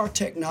Tsunami Bar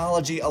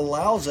technology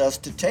allows us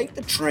to take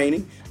the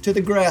training to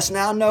the grass.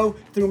 Now I know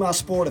through my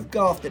sport of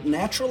golf that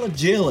natural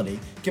agility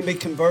can be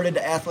converted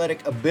to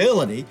athletic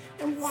ability.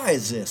 And why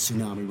is this,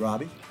 Tsunami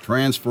Robbie?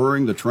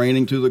 Transferring the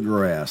training to the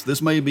grass.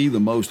 This may be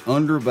the most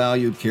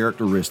undervalued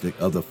characteristic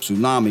of the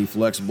Tsunami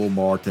flexible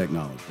bar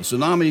technology. The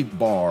Tsunami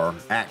bar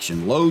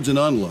action loads and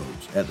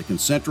unloads at the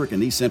concentric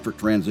and eccentric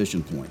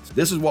transition points.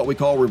 This is what we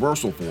call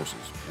reversal forces,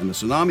 and the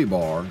Tsunami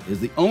bar is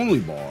the only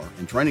bar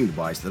and training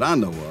device that I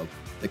know of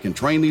that can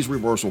train these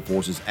reversal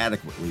forces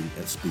adequately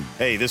at speed.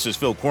 Hey, this is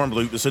Phil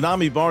Kornblut. The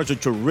Tsunami Bar is a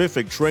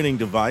terrific training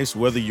device,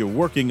 whether you're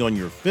working on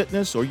your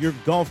fitness or your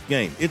golf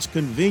game. It's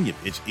convenient,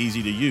 it's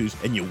easy to use,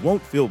 and you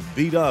won't feel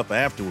beat up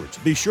afterwards.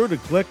 Be sure to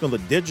click on the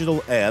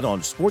digital ad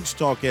on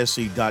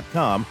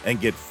sportstalksc.com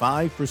and get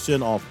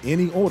 5% off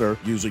any order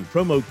using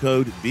promo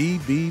code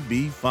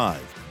BBB5.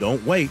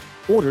 Don't wait,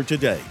 order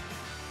today.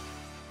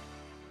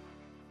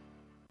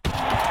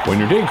 When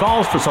your day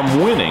calls for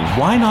some winning,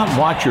 why not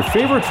watch your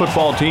favorite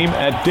football team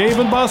at Dave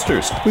 &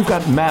 Buster's? We've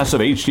got massive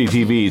HD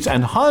TVs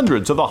and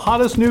hundreds of the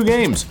hottest new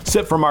games.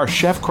 Sip from our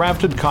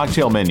chef-crafted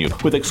cocktail menu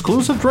with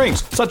exclusive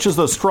drinks such as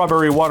the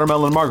Strawberry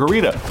Watermelon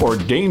Margarita or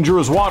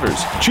Dangerous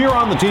Waters. Cheer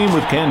on the team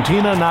with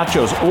Cantina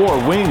Nachos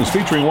or wings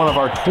featuring one of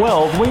our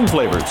 12 wing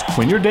flavors.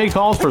 When your day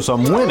calls for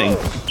some winning,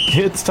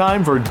 it's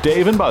time for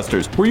Dave &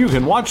 Buster's, where you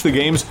can watch the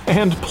games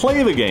and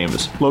play the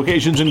games.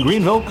 Locations in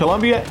Greenville,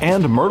 Columbia,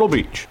 and Myrtle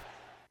Beach.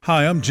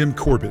 Hi, I'm Jim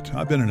Corbett.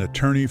 I've been an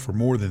attorney for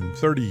more than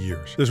 30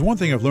 years. There's one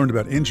thing I've learned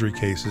about injury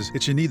cases.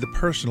 It's you need the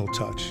personal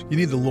touch. You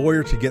need the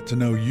lawyer to get to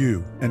know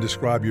you and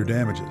describe your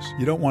damages.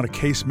 You don't want a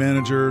case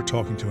manager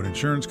talking to an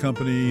insurance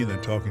company,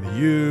 then talking to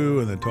you,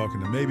 and then talking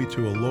to maybe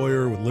to a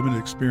lawyer with limited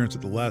experience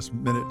at the last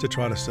minute to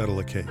try to settle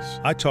a case.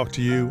 I talk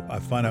to you, I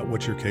find out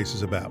what your case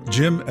is about.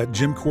 Jim at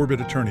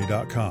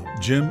JimCorbettAttorney.com.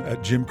 Jim at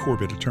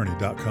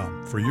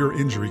JimCorbettAttorney.com for your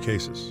injury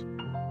cases.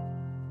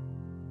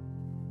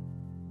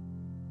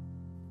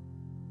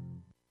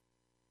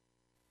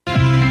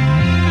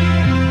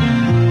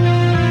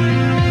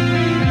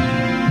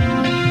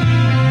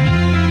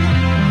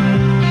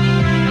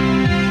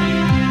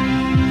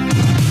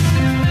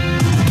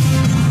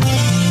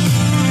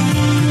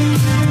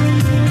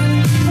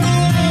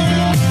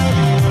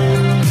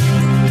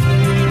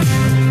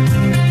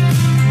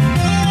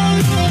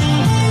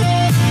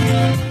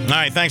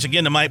 Thanks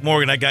again to Mike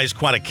Morgan. That guy's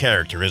quite a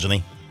character, isn't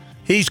he?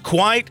 He's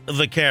quite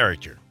the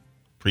character.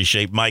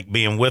 Appreciate Mike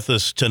being with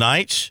us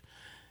tonight.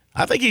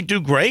 I think he'd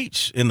do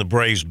great in the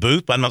Braves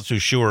booth, but I'm not so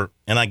sure.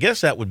 And I guess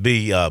that would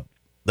be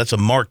that's a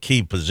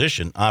marquee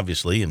position,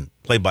 obviously, in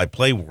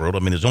play-by-play world. I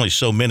mean, there's only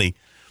so many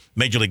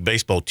Major League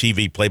Baseball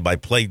TV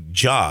play-by-play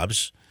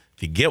jobs.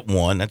 If you get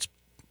one, that's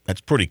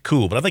pretty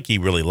cool. But I think he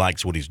really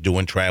likes what he's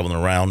doing, traveling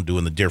around,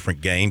 doing the different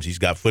games. He's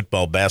got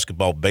football,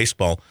 basketball,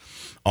 baseball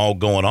all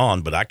going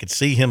on, but I could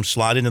see him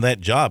slide into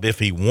that job if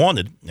he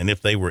wanted and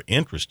if they were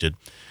interested.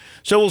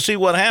 So we'll see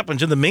what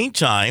happens. In the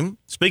meantime,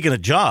 speaking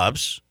of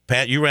jobs,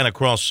 Pat, you ran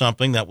across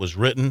something that was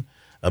written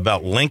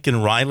about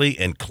Lincoln Riley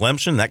and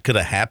Clemson. That could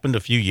have happened a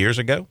few years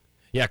ago.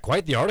 Yeah,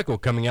 quite the article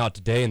coming out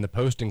today in the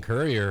Post and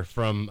Courier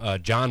from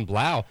John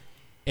Blau.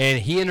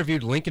 And he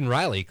interviewed Lincoln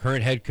Riley,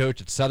 current head coach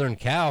at Southern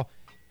Cal,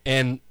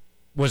 and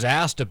was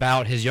asked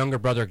about his younger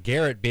brother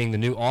Garrett being the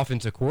new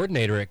offensive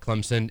coordinator at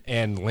Clemson.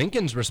 And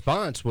Lincoln's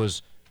response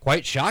was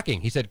quite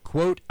shocking. He said,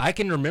 quote, "I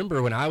can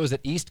remember when I was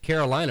at East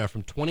Carolina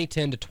from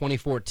 2010 to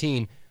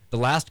 2014, the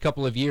last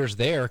couple of years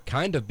there,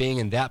 kind of being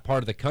in that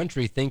part of the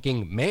country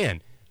thinking,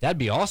 man, that'd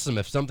be awesome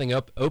if something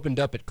opened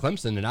up at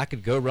Clemson and I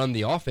could go run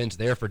the offense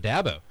there for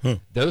Dabo."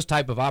 Those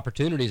type of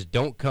opportunities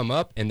don't come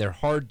up, and they're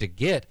hard to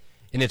get.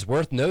 And it's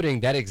worth noting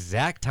that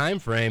exact time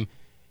frame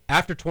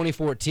after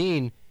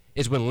 2014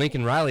 is when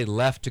Lincoln Riley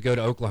left to go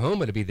to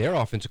Oklahoma to be their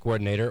offensive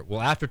coordinator.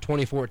 Well, after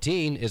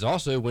 2014 is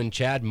also when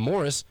Chad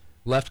Morris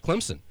left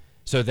Clemson.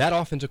 So that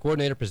offensive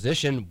coordinator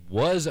position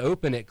was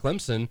open at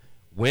Clemson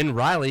when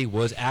Riley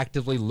was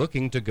actively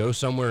looking to go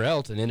somewhere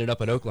else and ended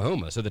up at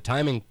Oklahoma. So the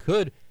timing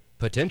could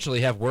potentially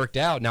have worked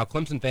out. Now,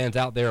 Clemson fans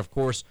out there, of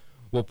course,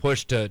 will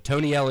push to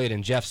Tony Elliott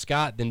and Jeff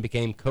Scott, then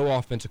became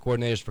co-offensive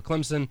coordinators for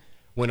Clemson,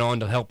 went on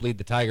to help lead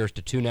the Tigers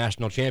to 2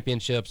 national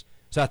championships.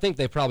 So I think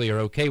they probably are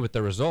okay with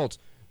the results,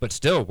 but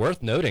still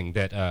worth noting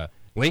that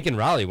Lincoln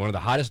Riley, one of the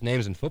hottest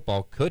names in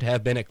football, could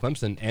have been at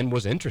Clemson and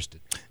was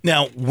interested.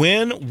 Now,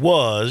 when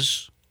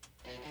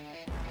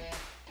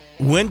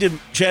did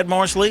Chad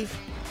Morris leave?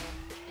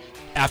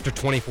 After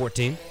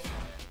 2014.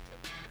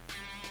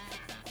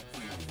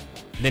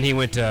 Then he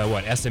went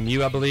to,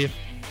 SMU, I believe?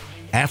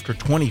 After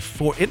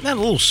 24. Isn't that a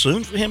little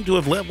soon for him to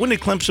have left? When did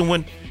Clemson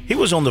win? He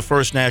was on the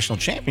first national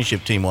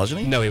championship team,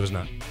 wasn't he? No, he was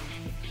not.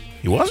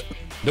 He wasn't?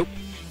 Nope.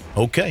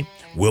 Okay.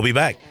 We'll be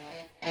back.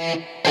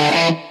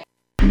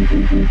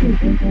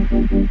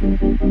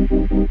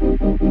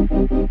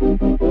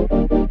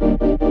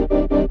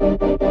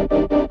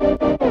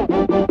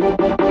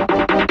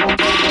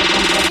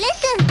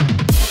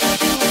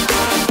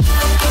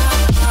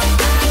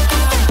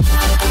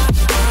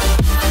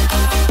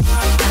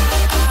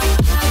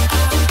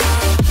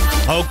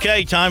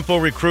 Okay, time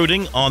for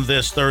recruiting on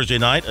this Thursday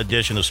night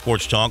edition of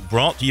Sports Talk,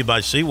 brought to you by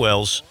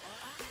Seawells.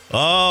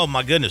 Oh,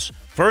 my goodness.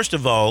 First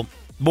of all,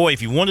 boy,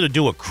 if you wanted to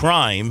do a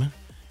crime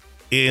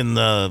in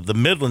the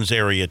Midlands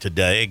area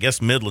today, I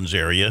guess Midlands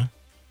area,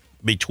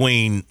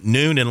 between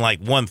noon and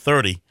like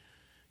 1:30,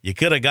 you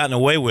could have gotten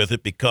away with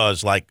it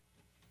because, like,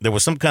 there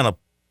was some kind of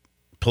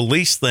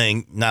police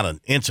thing, not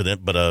an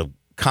incident, but a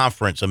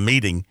conference, a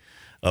meeting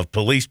of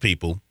police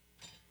people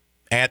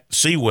at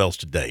Seawells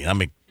today. I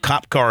mean,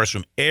 cop cars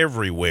from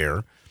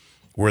everywhere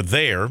were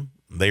there.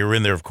 They were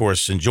in there, of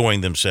course,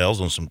 enjoying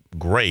themselves on some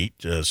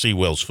great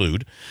Seawells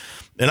food.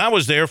 And I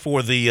was there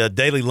for the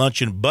daily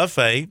luncheon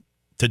buffet.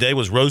 Today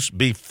was roast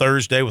beef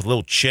Thursday with a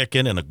little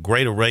chicken and a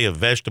great array of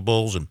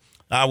vegetables. And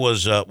I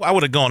would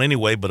have gone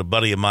anyway, but a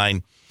buddy of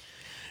mine,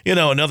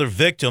 another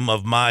victim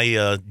of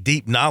my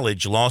deep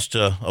knowledge, lost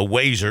a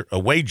wager,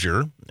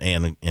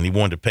 and he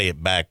wanted to pay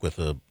it back with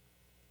a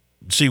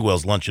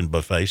Seawells luncheon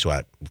buffet. So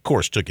I, of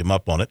course, took him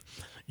up on it.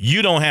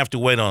 You don't have to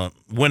wait on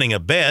winning a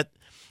bet.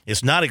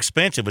 It's not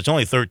expensive. It's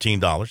only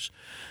 $13.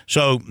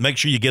 So make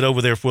sure you get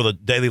over there for the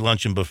daily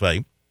luncheon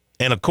buffet.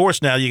 And, of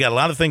course, now you got a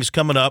lot of things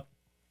coming up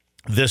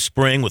this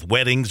spring with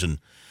weddings and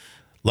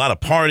a lot of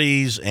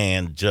parties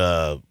and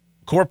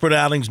corporate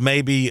outings,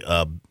 maybe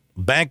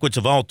banquets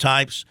of all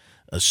types.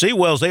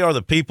 Seawells, they are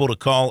the people to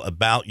call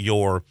about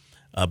your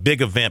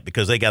big event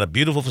because they got a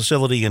beautiful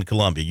facility in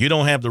Columbia. You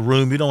don't have the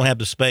room. You don't have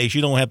the space.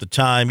 You don't have the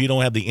time. You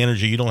don't have the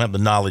energy. You don't have the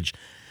knowledge.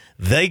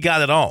 They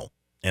got it all,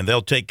 and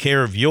they'll take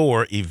care of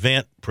your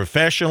event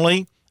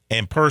professionally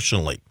and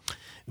personally.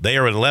 They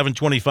are at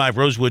 1125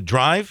 Rosewood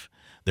Drive.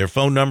 Their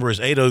phone number is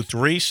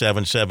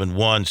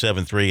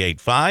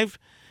 803-771-7385,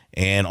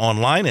 and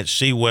online at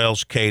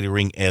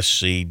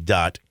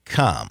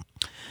SeawellsCateringSC.com.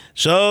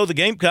 So the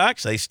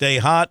Gamecocks, they stay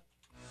hot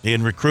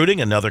in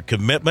recruiting. Another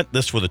commitment.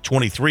 This for the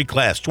 23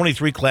 class.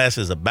 23 class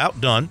is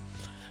about done.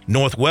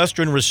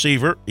 Northwestern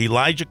receiver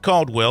Elijah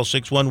Caldwell,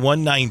 6'1",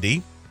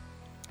 190.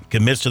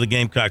 Commits to the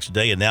Gamecocks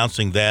today,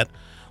 announcing that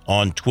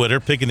on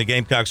Twitter, picking the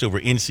Gamecocks over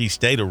NC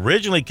State.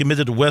 Originally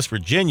committed to West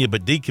Virginia,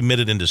 but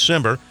decommitted in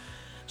December.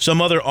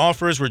 Some other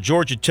offers were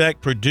Georgia Tech,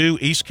 Purdue,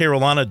 East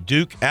Carolina,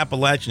 Duke,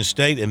 Appalachian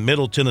State, and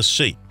Middle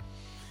Tennessee.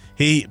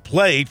 He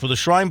played for the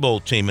Shrine Bowl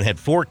team and had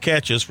 4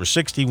 catches for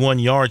 61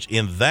 yards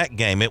in that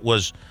game. It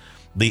was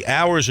the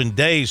hours and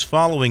days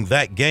following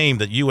that game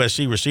that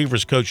USC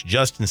receivers coach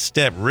Justin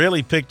Stepp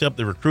really picked up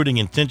the recruiting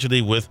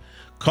intensity with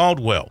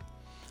Caldwell,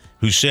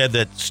 who said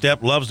that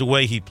Stepp loves the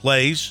way he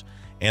plays,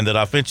 and that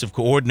offensive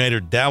coordinator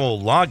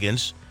Dowell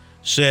Loggins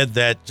said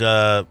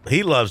that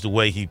he loves the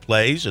way he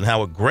plays and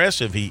how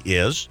aggressive he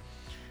is.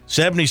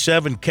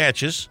 77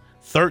 catches,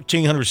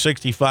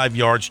 1,365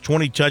 yards,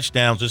 20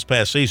 touchdowns this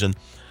past season.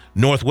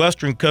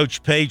 Northwestern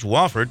coach Paige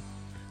Wofford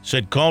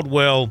said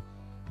Caldwell,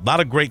 a lot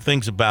of great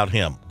things about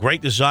him.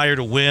 Great desire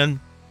to win,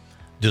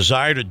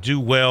 desire to do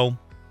well,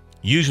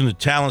 using the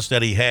talents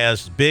that he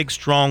has. Big,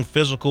 strong,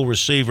 physical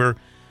receiver.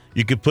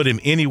 You could put him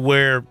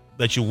anywhere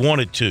that you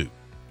wanted to,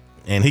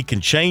 and he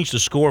can change the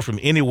score from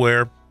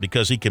anywhere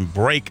because he can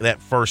break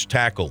that first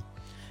tackle,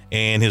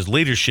 and his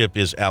leadership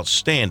is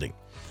outstanding.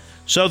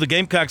 So the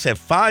Gamecocks have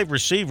 5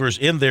 receivers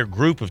in their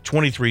group of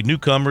 23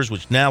 newcomers,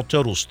 which now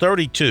totals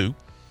 32.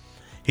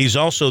 He's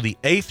also the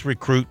 8th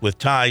recruit with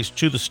ties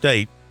to the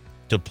state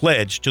to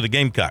pledge to the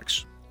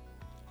Gamecocks.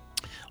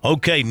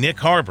 Okay, Nick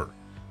Harbor.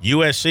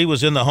 USC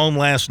was in the home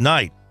last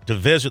night to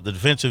visit the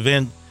defensive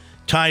end,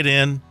 tight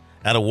end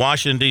out of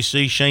Washington,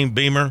 D.C., Shane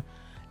Beamer,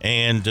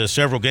 and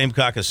several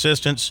Gamecock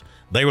assistants.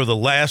 They were the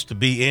last to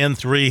be in.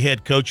 3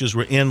 head coaches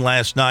were in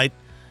last night.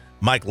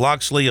 Mike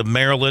Loxley of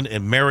Maryland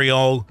and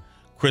Mario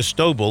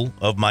Cristobal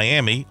of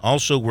Miami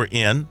also were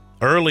in.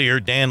 Earlier,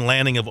 Dan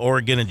Lanning of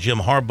Oregon and Jim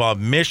Harbaugh of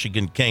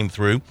Michigan came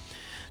through.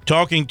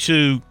 Talking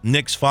to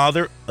Nick's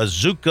father,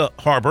 Azuka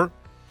Harbor,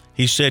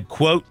 he said,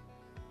 quote,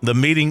 "The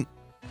meeting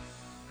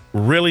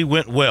really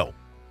went well.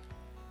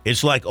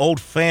 It's like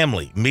old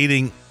family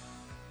meeting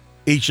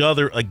each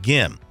other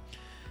again.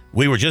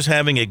 We were just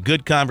having a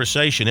good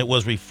conversation. It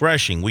was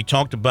refreshing. We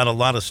talked about a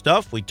lot of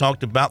stuff. We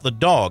talked about the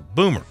dog,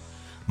 Boomer.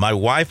 My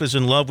wife is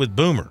in love with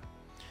Boomer.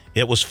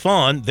 It was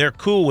fun. They're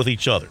cool with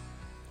each other.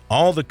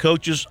 All the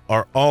coaches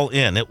are all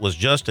in. It was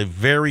just a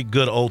very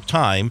good old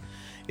time.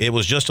 It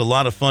was just a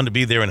lot of fun to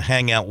be there and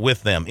hang out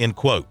with them, end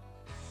quote.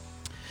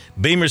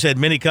 Beamer's had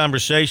many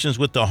conversations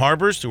with the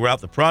Harbors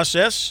throughout the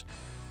process.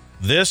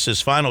 This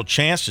his final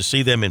chance to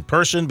see them in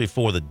person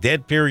before the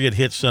dead period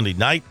hit Sunday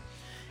night.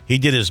 He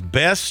did his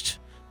best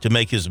to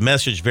make his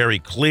message very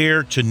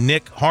clear to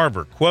Nick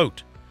Harbor,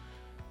 quote,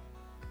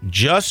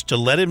 just to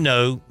let him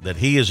know that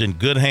he is in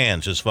good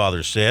hands, his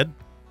father said.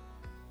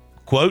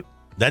 Quote,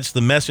 that's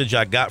the message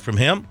I got from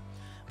him,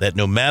 that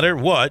no matter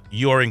what,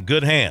 you are in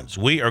good hands.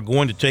 We are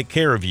going to take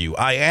care of you.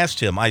 I asked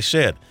him, I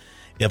said,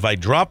 if I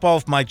drop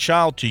off my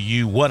child to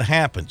you, what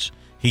happens?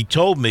 He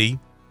told me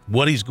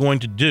what he's going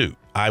to do.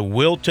 I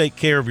will take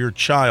care of your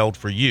child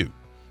for you.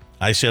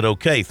 I said,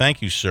 okay,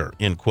 thank you, sir,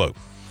 end quote.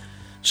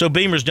 So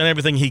Beamer's done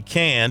everything he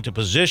can to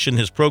position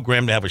his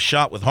program to have a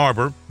shot with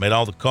Harbor, made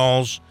all the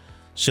calls,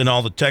 sent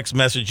all the text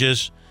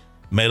messages,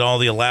 made all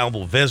the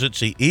allowable visits.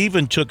 He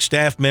even took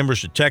staff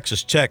members to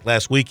Texas Tech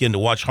last weekend to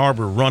watch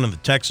Harbor run in the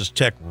Texas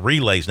Tech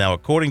relays. Now,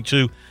 according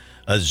to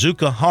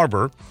Azuka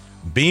Harbor,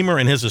 Beamer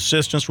and his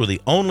assistants were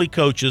the only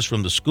coaches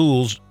from the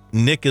schools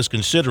Nick is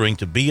considering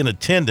to be in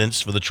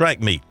attendance for the track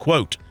meet.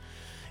 Quote,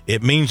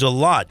 it means a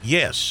lot,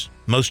 yes,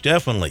 most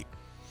definitely.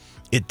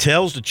 It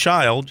tells the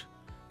child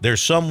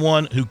there's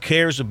someone who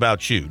cares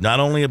about you,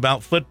 not only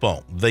about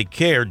football. They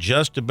care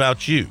just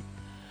about you,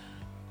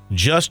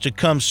 just to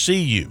come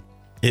see you.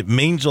 It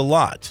means a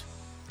lot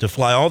to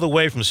fly all the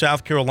way from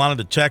South Carolina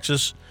to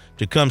Texas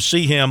to come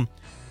see him.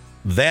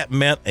 That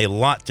meant a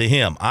lot to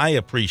him. I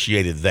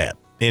appreciated that,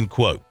 end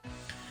quote.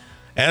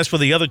 As for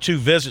the other two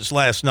visits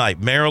last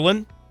night,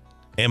 Maryland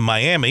and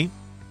Miami,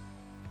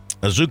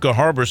 Azuka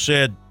Harbor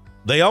said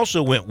they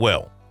also went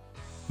well.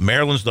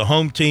 Maryland's the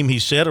home team, he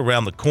said,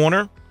 around the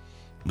corner.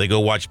 They go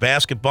watch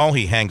basketball.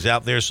 He hangs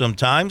out there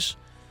sometimes.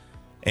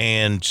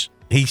 And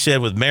he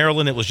said with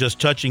Maryland, it was just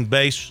touching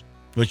base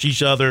with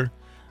each other,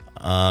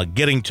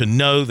 getting to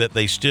know that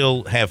they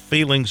still have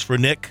feelings for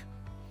Nick.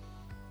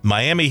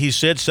 Miami, he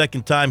said,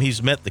 second time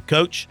he's met the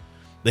coach.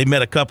 They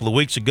met a couple of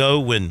weeks ago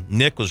when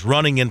Nick was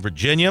running in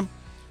Virginia,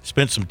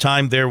 spent some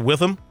time there with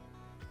him,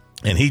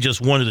 and he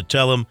just wanted to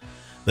tell him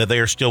that they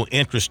are still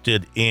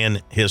interested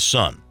in his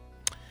son.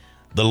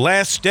 The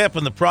last step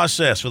in the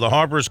process for the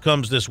Harbors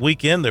comes this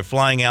weekend. They're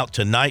flying out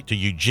tonight to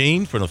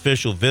Eugene for an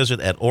official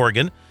visit at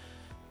Oregon.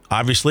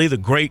 Obviously, the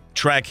great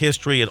track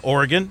history at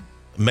Oregon,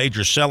 a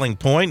major selling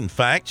point. In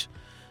fact,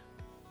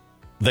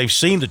 they've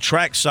seen the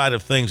track side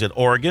of things at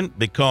Oregon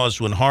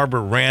because when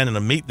Harbor ran in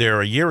a meet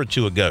there a year or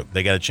two ago,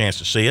 they got a chance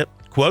to see it.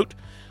 Quote,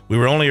 we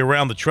were only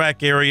around the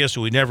track area,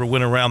 so we never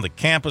went around the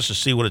campus to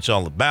see what it's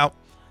all about.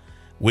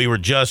 We were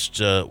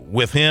just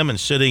with him and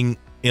sitting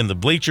in the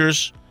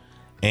bleachers.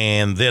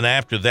 And then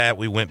after that,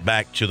 we went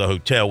back to the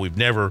hotel. We've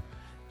never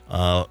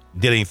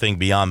did anything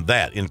beyond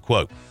that, end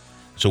quote.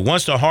 So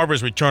once the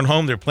Harbors return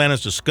home, their plan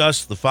is to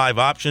discuss the 5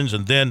 options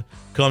and then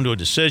come to a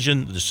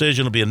decision. The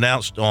decision will be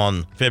announced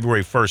on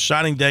February 1st,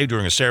 signing day,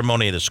 during a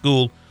ceremony at a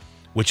school,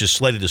 which is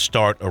slated to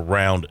start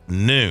around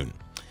noon.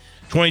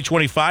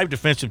 2025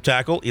 defensive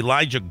tackle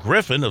Elijah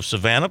Griffin of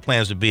Savannah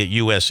plans to be at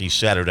USC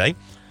Saturday.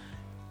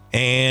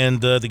 And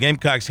the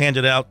Gamecocks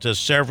handed out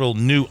several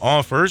new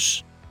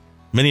offers.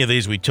 Many of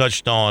these we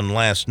touched on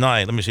last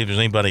night. Let me see if there's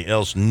anybody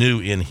else new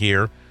in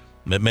here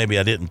that maybe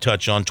I didn't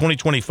touch on.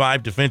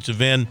 2025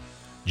 defensive end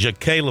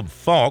Jacaleb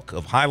Falk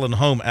of Highland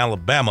Home,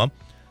 Alabama,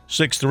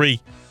 6'3",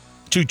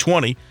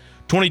 220.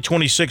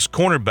 2026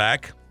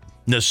 cornerback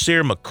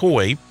Nasir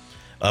McCoy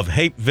of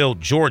Hapeville,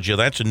 Georgia.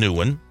 That's a new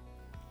one.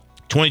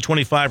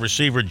 2025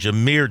 receiver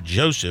Jameer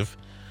Joseph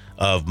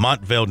of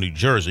Montvale, New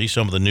Jersey.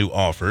 Some of the new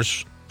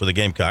offers for the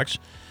Gamecocks.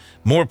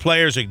 More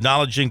players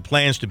acknowledging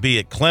plans to be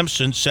at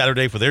Clemson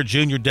Saturday for their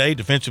junior day.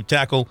 Defensive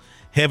tackle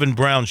Heaven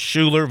Brown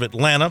Schuler of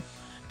Atlanta.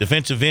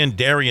 Defensive end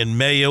Darian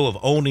Mayo of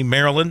Olney,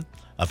 Maryland.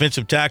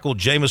 Offensive tackle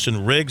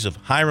Jamison Riggs of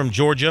Hiram,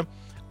 Georgia.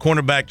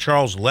 Cornerback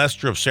Charles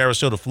Lester of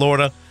Sarasota,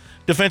 Florida.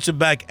 Defensive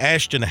back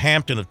Ashton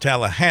Hampton of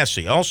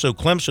Tallahassee. Also,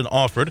 Clemson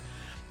offered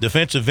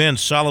defensive end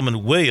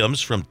Solomon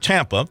Williams from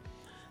Tampa.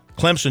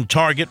 Clemson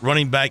target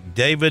running back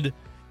David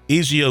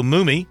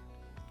Eziomumi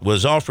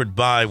was offered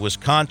by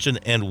Wisconsin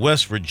and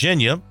West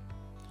Virginia.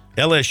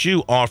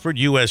 LSU offered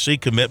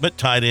USC commitment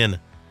tight end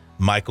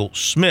Michael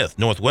Smith.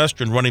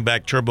 Northwestern running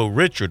back Turbo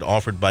Richard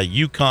offered by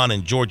UConn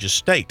and Georgia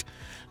State.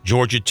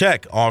 Georgia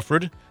Tech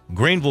offered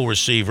Greenville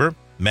receiver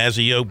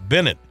Mazio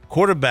Bennett.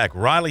 Quarterback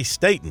Riley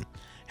Staten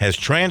has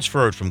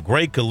transferred from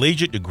Gray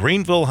Collegiate to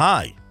Greenville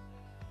High.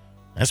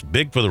 That's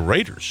big for the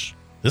Raiders.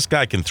 This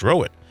guy can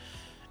throw it.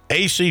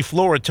 AC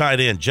Flora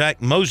tight end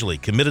Jack Mosley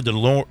committed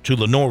to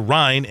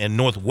Lenoir-Rhyne, and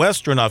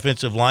Northwestern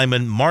offensive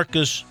lineman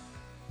Marcus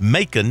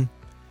Macon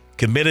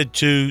committed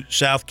to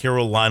South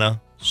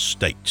Carolina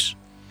State.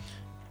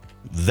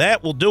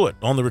 That will do it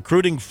on the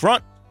recruiting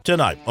front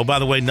tonight. Oh, by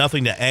the way,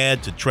 nothing to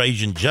add to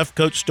Trajan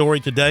Jeffcoat's story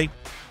today.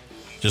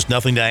 Just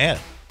nothing to add.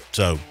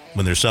 So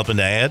when there's something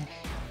to add,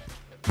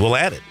 we'll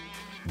add it.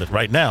 But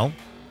right now,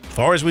 as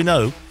far as we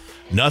know,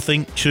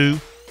 nothing to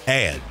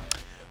add.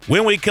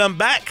 When we come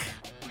back,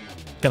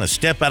 kind of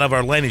step out of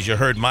our lane, as you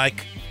heard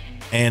Mike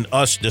and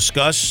us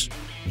discuss.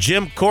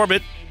 Jim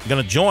Corbett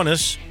going to join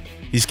us.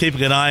 He's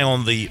keeping an eye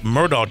on the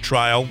Murdaugh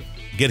trial.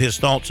 Get his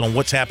thoughts on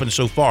what's happened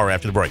so far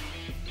after the break.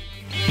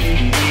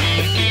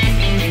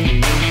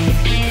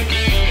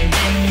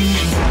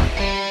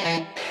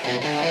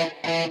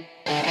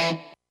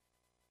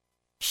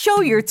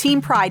 Show your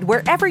team pride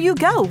wherever you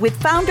go with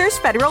Founders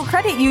Federal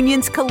Credit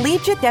Union's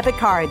collegiate debit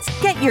cards.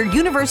 Get your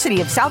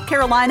University of South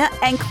Carolina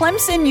and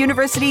Clemson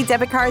University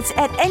debit cards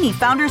at any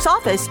Founders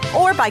office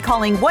or by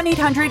calling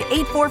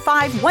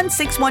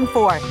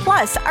 1-800-845-1614.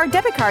 Plus, our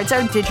debit cards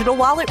are digital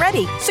wallet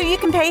ready, so you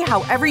can pay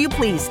however you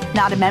please.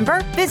 Not a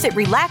member? Visit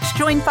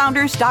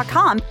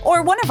RelaxJoinFounders.com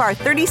or one of our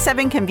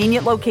 37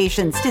 convenient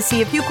locations to see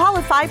if you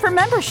qualify for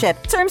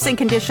membership. Terms and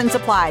conditions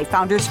apply.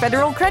 Founders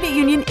Federal Credit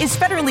Union is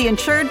federally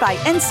insured by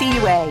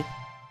NCUA.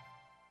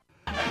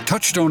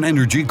 Touchstone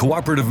Energy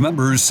Cooperative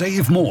members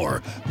save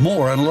more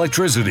on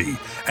electricity,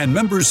 and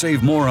members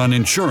save more on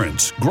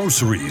insurance,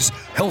 groceries,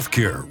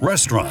 healthcare,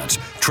 restaurants,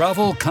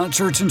 travel,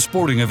 concerts, and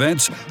sporting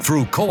events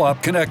through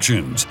Co-op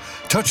Connections.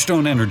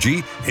 Touchstone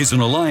Energy is an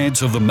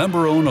alliance of the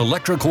member-owned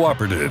electric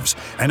cooperatives,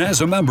 and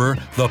as a member,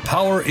 the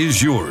power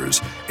is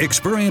yours.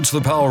 Experience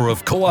the power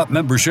of co-op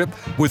membership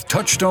with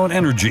Touchstone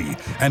Energy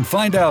and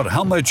find out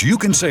how much you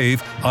can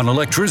save on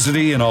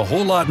electricity and a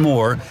whole lot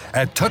more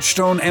at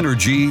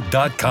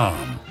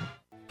touchstoneenergy.com.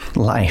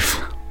 Life.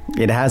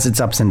 It has its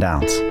ups and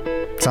downs.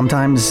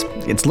 Sometimes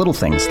it's little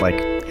things like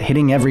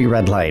hitting every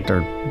red light or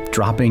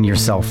dropping your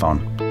cell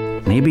phone.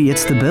 Maybe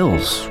it's the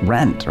bills,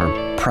 rent,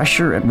 or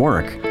pressure at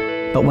work.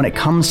 But when it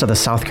comes to the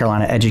South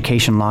Carolina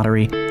Education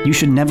Lottery, you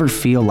should never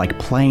feel like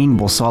playing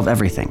will solve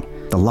everything.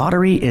 The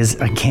lottery is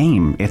a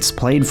game. It's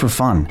played for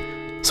fun.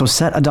 So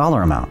set a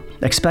dollar amount.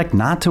 Expect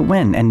not to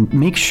win and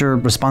make sure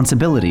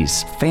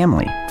responsibilities,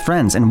 family,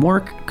 friends, and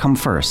work come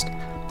first.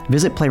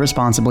 Visit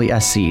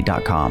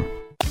PlayResponsiblySC.com.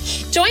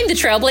 Join the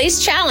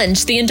Trailblaze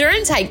Challenge, the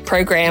endurance hike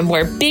program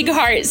where big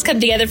hearts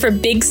come together for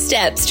big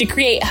steps to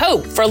create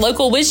hope for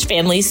local Wish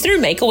families through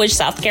Make-A-Wish,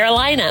 South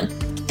Carolina.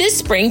 This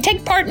spring,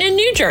 take part in a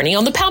new journey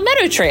on the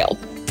Palmetto Trail.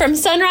 From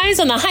sunrise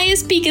on the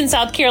highest peak in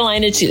South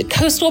Carolina to the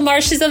coastal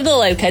marshes of the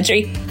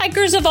Lowcountry,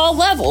 hikers of all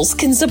levels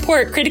can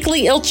support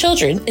critically ill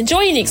children,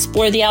 enjoy and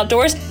explore the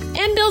outdoors,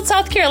 and build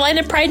South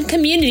Carolina pride and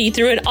community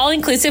through an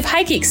all-inclusive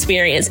hike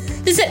experience.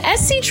 Visit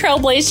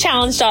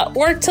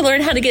sctrailblazechallenge.org to learn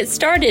how to get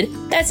started.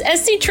 That's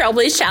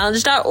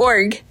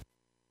sctrailblazechallenge.org.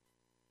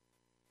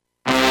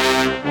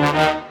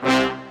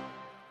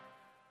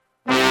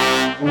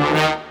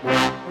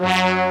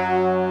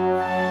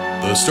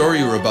 The story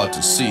you're about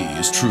to see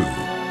is true.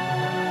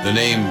 The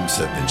names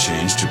have been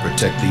changed to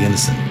protect the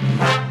innocent.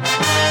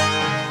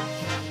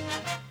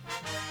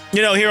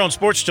 You know, here on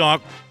Sports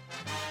Talk,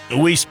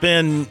 we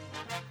spend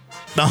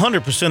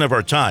 100% of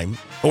our time,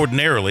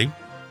 ordinarily,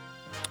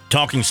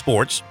 talking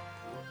sports,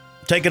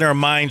 taking our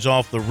minds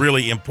off the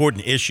really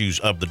important issues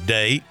of the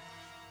day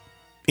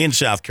in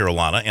South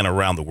Carolina and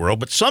around the world.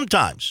 But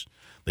sometimes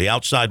the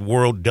outside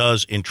world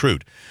does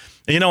intrude.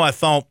 And, you know, I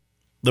thought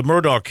the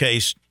Murdaugh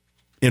case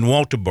in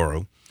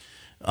Walterboro,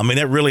 I mean,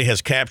 that really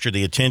has captured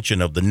the attention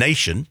of the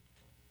nation.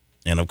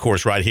 And, of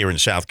course, right here in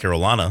South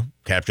Carolina,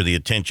 captured the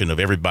attention of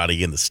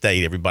everybody in the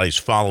state. Everybody's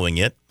following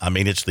it. I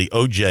mean, it's the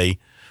O.J.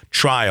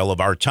 trial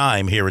of our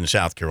time here in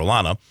South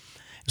Carolina.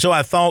 So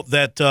I thought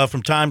that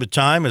from time to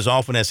time, as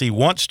often as he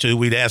wants to,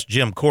 we'd ask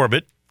Jim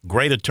Corbett,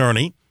 great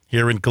attorney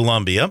here in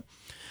Columbia,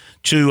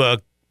 to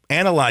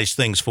analyze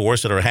things for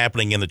us that are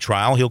happening in the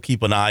trial. He'll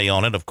keep an eye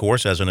on it, of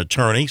course, as an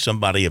attorney,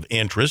 somebody of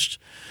interest,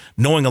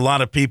 knowing a lot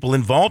of people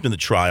involved in the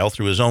trial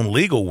through his own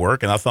legal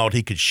work, and I thought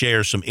he could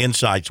share some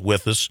insights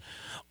with us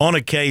on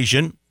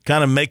occasion,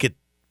 kind of make it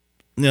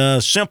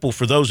simple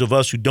for those of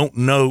us who don't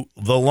know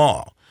the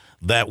law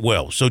that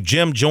well. So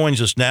Jim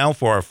joins us now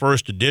for our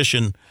first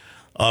edition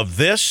of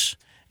this,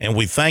 and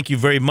we thank you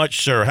very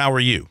much, sir. How are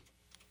you?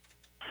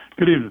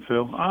 Good evening,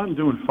 Phil. I'm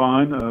doing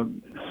fine.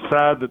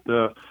 Sad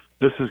that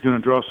this is going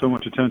to draw so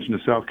much attention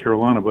to South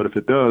Carolina, but if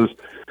it does,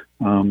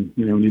 we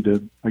need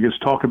to, I guess,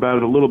 talk about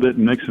it a little bit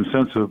and make some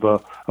sense of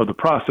the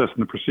process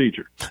and the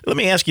procedure. Let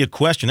me ask you a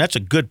question. That's a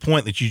good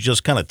point that you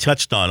just kind of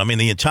touched on. I mean,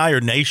 the entire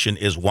nation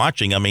is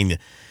watching. I mean,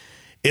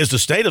 is the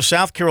state of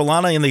South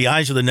Carolina, in the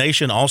eyes of the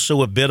nation,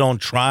 also a bit on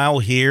trial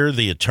here?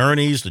 The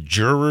attorneys, the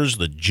jurors,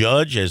 the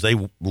judge, as they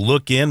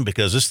look in,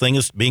 because this thing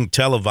is being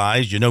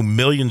televised. You know,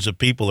 millions of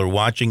people are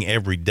watching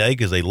every day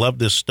because they love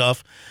this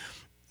stuff.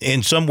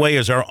 In some way,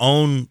 is our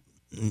own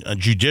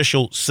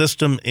judicial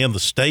system in the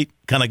state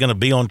kind of going to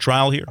be on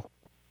trial here?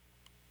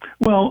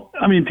 Well,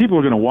 I mean, people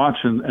are going to watch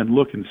and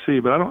look and see,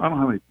 but I don't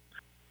have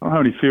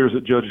any fears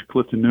that Judge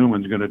Clifton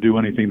Newman is going to do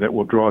anything that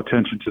will draw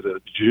attention to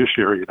the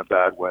judiciary in a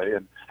bad way.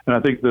 And I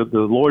think the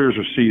lawyers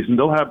are seasoned.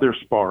 They'll have their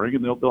sparring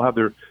and they'll have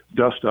their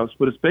dust-ups,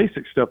 but it's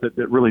basic stuff that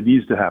really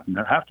needs to happen.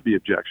 There have to be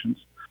objections.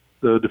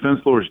 The defense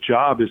lawyer's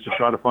job is to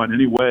try to find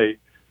any way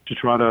to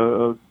try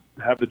to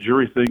have the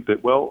jury think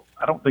that, well,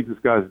 I don't think this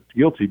guy's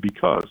guilty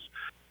because,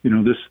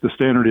 the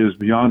standard is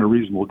beyond a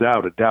reasonable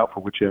doubt, a doubt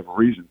for whichever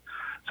reason.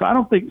 So I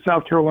don't think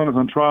South Carolina's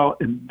on trial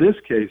in this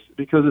case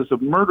because it's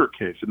a murder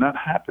case, and that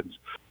happens.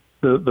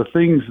 The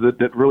things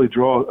that really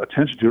draw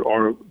attention to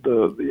are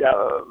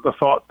the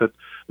thought that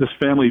this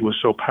family was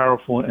so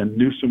powerful and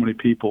knew so many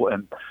people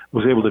and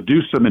was able to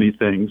do so many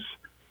things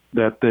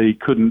that they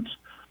couldn't,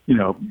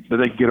 that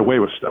they could get away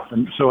with stuff.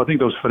 And so I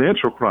think those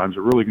financial crimes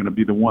are really going to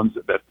be the ones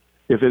that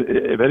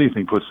if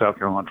anything puts South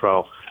Carolina on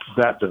trial,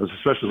 that does,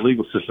 especially the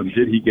legal system.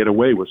 Did he get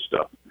away with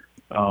stuff?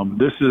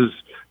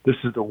 This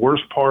is the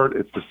worst part.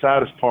 It's the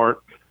saddest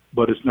part,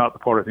 but it's not the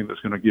part I think that's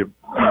going to give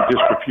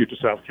disrepute to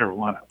South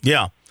Carolina.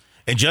 Yeah,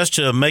 and just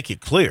to make it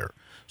clear,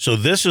 so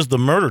this is the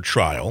murder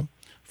trial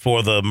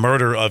for the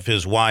murder of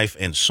his wife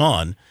and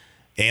son,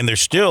 and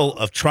there's still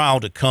a trial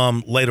to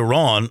come later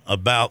on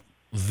about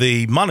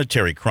the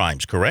monetary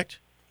crimes, correct?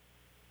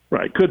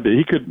 Right, could be.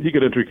 He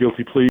could enter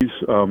guilty pleas.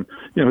 His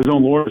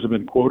own lawyers have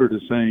been quoted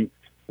as saying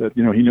that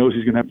he knows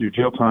he's going to have to do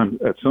jail time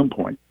at some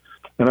point.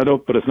 And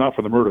but it's not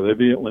for the murder. They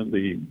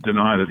vehemently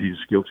deny that he's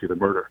guilty of the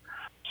murder.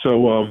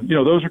 So,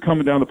 those are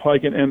coming down the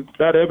pike, and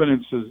that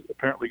evidence is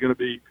apparently going to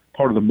be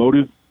part of the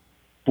motive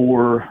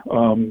for,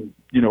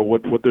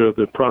 what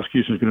the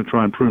prosecution is going to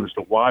try and prove as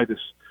to why this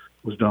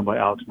was done by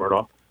Alex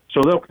Murdaugh.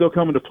 So they'll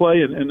come into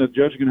play, and the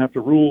judge is going to have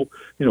to rule,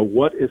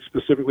 what it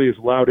specifically is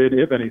allowed in,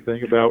 if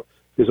anything, about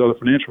his other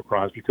financial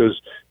crimes,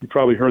 because you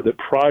probably heard that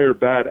prior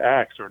bad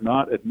acts are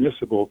not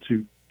admissible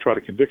to try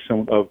to convict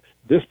someone of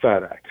this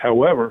bad act.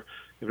 However,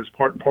 if it's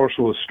part and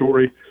parcel of the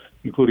story,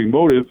 including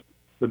motive,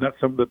 then that's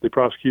something that the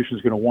prosecution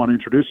is going to want to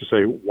introduce to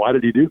say, why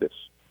did he do this?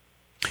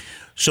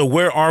 So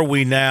where are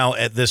we now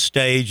at this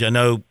stage? I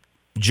know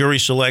jury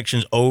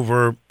selection's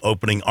over,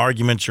 opening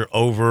arguments are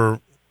over,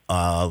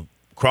 not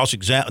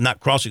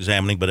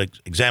cross-examining, but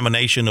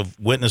examination of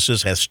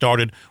witnesses has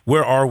started.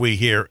 Where are we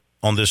here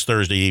on this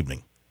Thursday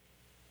evening?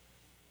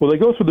 Well, they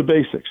go through the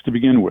basics to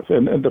begin with.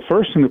 And the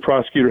first thing the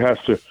prosecutor has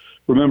to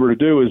remember to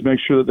do is make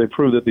sure that they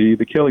prove that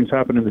the killings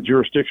happened in the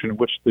jurisdiction in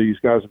which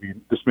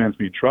this man's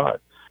being tried.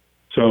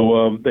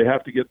 So they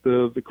have to get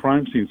the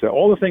crime scene set.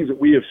 All the things that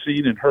we have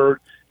seen and heard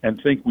and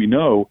think we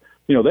know,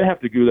 they have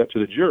to do that to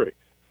the jury.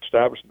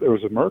 Establish that there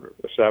was a murder,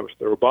 establish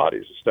there were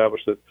bodies,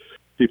 establish that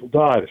people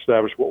died,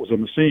 establish what was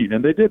on the scene.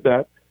 And they did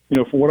that.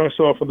 From what I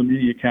saw from the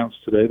media accounts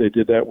today, they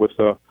did that with,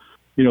 the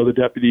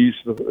deputies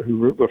who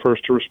were the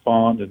first to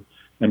respond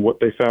and what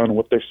they found and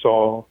what they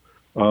saw.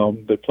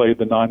 They played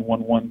the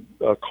 911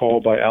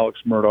 call by Alex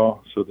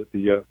Murdaugh so that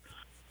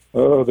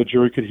the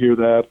jury could hear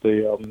that.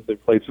 They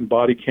played some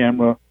body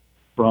camera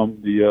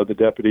from the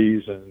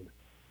deputies, and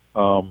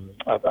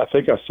I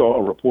think I saw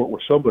a report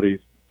where somebody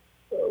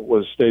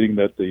was stating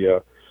that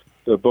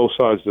both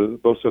sets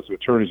of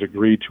attorneys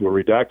agreed to a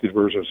redacted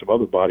version of some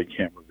other body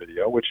camera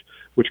video, which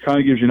kind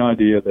of gives you an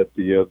idea that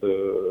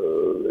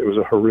it was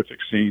a horrific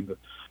scene.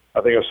 I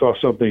think I saw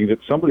something that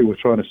somebody was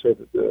trying to say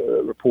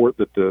that report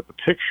that the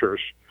pictures,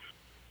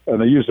 and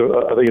they used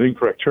I think an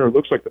incorrect term. It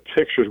looks like the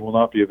pictures will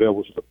not be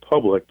available to the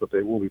public, but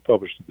they will be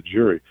published to the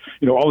jury.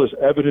 All this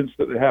evidence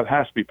that they have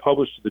has to be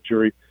published to the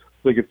jury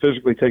so they can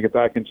physically take it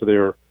back into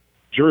their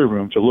jury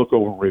room to look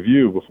over and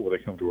review before they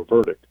come to a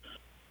verdict.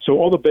 So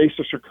all the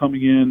basics are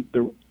coming in.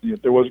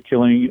 There was a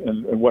killing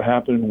and what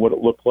happened and what it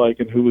looked like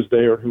and who was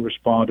there and who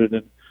responded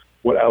and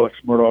what Alex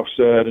Murdaugh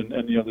said. And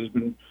there's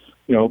been,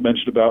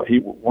 mentioned about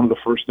one of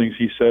the first things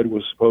he said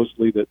was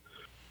supposedly that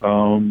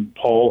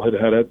Paul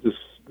had this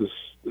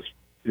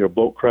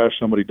boat crash,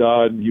 somebody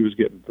died, and he was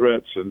getting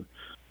threats. And,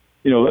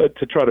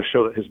 to try to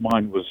show that his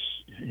mind was,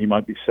 he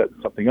might be setting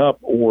something up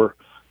or,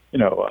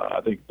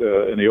 I think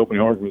in the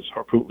opening arguments,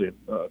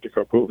 Dick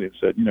Harpootlian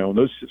said, in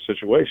those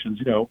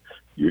situations,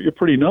 you're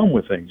pretty numb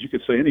with things. You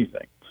could say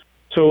anything.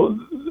 So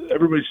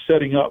everybody's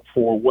setting up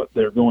for what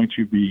they're going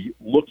to be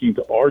looking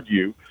to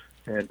argue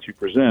and to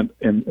present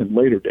in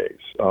later days.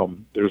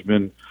 There's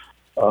been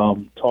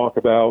talk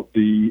about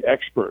the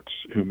experts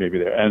who may be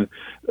there. And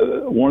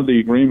one of the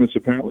agreements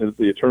apparently that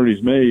the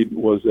attorneys made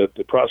was that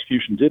the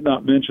prosecution did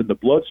not mention the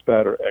blood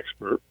spatter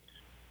expert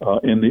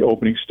in the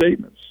opening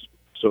statements.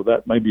 So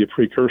that might be a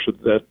precursor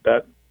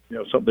that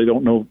something they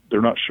don't know, they're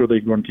not sure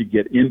they're going to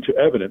get into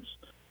evidence.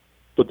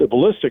 But the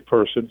ballistic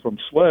person from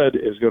SLED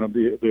is going to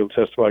be able to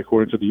testify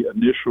according to the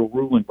initial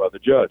ruling by the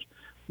judge.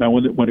 Now,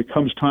 when it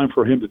comes time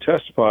for him to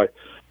testify,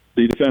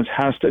 the defense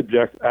has to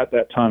object at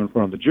that time in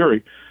front of the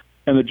jury,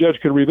 and the judge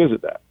can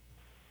revisit that.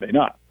 May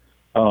not.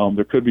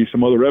 There could be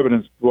some other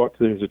evidence brought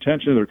to his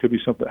attention. There could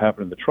be something that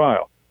happened in the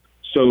trial.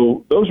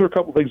 So those are a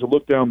couple of things to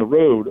look down the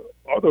road.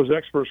 Are those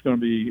experts going to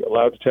be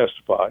allowed to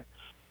testify?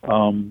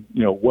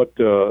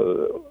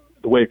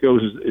 The way it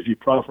goes is if you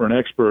proffer an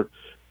expert,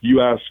 you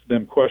ask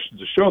them questions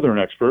to show they're an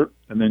expert,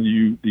 and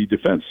then the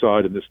defense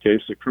side, in this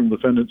case, the criminal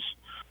defendants,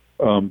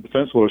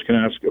 defense lawyers can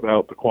ask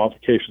about the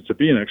qualifications to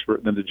be an expert,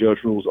 and then the judge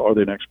rules, are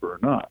they an expert or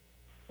not,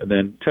 and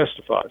then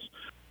testifies.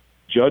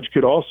 Judge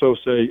could also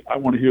say, I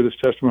want to hear this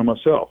testimony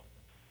myself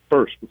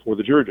first before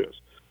the jury does.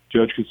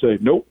 Judge could say,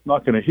 nope,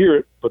 not going to hear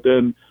it, but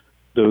then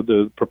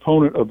the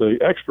proponent of the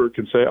expert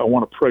can say, I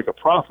want to break a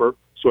proffer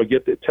so I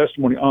get the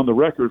testimony on the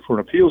record for an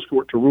appeals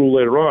court to rule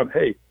later on,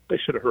 hey, they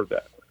should have heard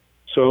that.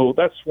 So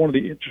that's one of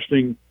the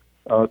interesting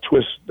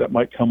twists that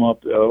might come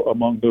up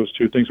among those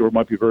two things, or it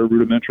might be very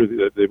rudimentary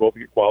that they both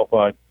get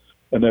qualified,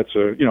 and that's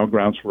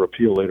grounds for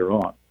appeal later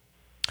on.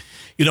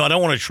 I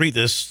don't want to treat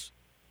this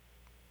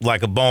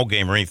like a ball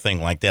game or anything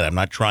like that. I'm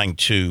not trying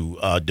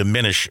to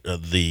diminish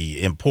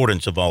the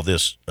importance of all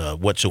this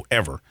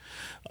whatsoever.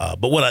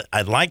 But what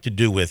I'd like to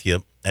do with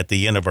you at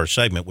the end of our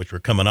segment, which we're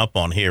coming up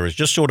on here, is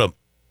just sort of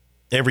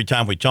every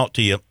time we talk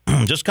to you,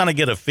 just kind of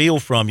get a feel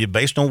from you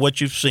based on what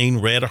you've seen,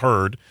 read,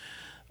 heard,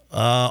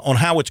 on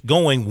how it's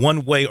going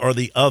one way or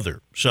the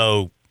other.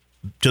 So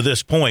to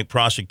this point,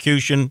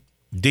 prosecution,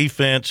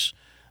 defense,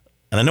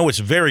 and I know it's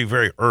very,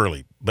 very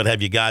early, but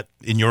have you got,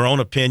 in your own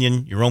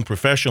opinion, your own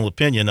professional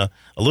opinion, a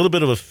little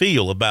bit of a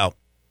feel about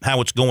how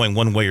it's going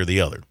one way or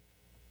the other?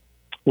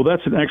 Well,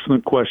 that's an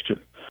excellent question,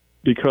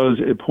 because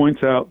it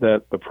points out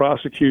that the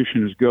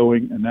prosecution is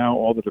going, and now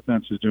all the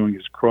defense is doing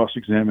is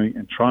cross-examining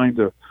and trying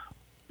to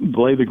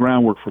lay the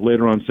groundwork for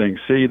later on saying,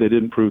 see, they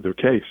didn't prove their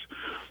case.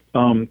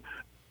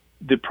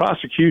 The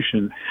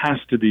prosecution has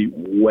to be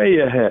way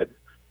ahead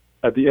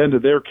at the end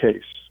of their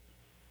case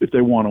if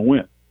they want to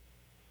win.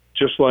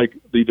 Just like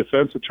the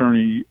defense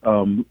attorney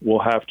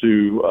will have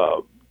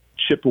to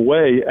chip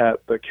away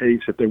at the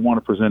case if they want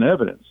to present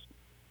evidence.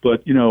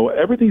 But,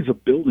 everything's a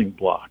building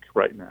block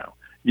right now.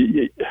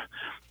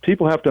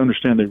 People have to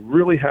understand they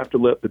really have to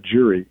let the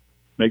jury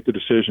make the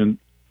decision,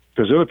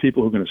 because there are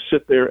people who are going to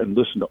sit there and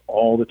listen to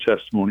all the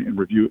testimony and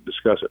review it,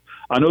 discuss it.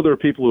 I know there are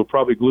people who are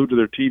probably glued to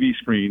their TV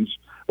screens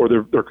or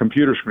their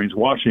computer screens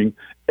watching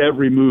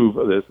every move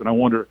of this, and I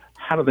wonder,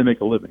 how do they make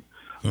a living?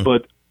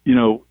 But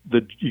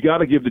you got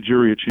to give the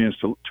jury a chance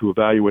to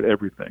evaluate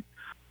everything.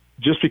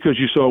 Just because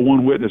you saw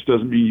one witness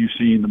doesn't mean you've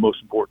seen the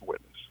most important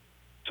witness.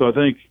 So I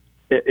think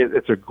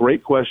it's a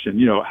great question.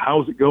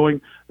 How's it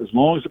going? As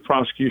long as the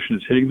prosecution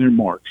is hitting their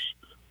marks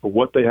for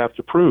what they have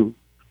to prove,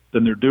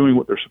 then they're doing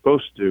what they're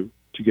supposed to do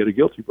to get a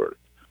guilty verdict.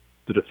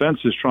 The defense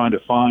is trying to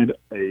find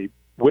a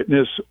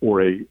witness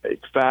or a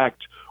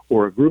fact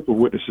or a group of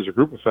witnesses, a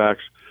group of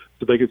facts,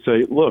 so they could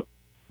say, look,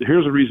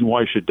 here's a reason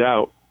why you should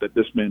doubt that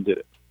this man did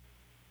it.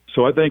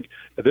 So I think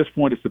at this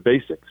point it's the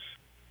basics.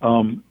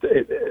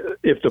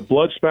 If the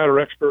blood spatter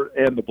expert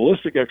and the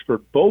ballistic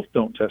expert both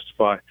don't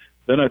testify,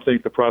 then I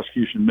think the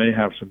prosecution may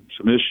have some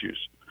issues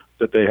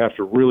that they have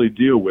to really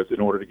deal with in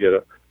order to get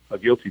a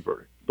guilty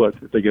verdict. But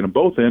if they get them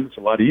both in, it's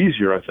a lot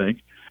easier, I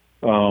think.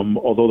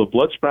 Although the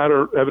blood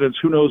spatter evidence,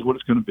 who knows what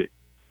it's going to be.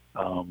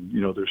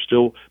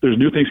 There's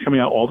new things coming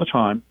out all the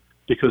time,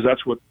 because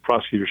that's what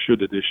prosecutors should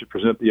do. They should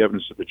present the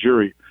evidence to the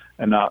jury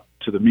and not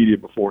to the media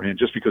beforehand,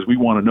 just because we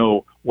want to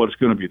know what's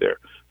going to be there.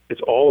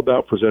 It's all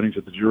about presenting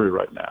to the jury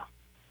right now.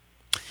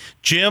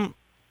 Jim,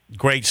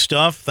 great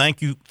stuff.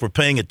 Thank you for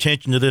paying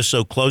attention to this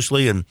so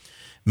closely and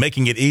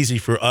making it easy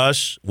for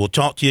us. We'll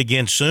talk to you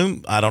again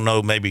soon. I don't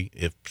know, maybe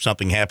if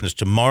something happens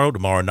tomorrow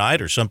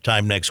night, or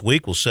sometime next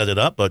week, we'll set it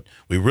up. But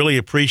we really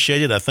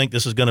appreciate it. I think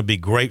this is going to be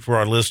great for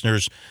our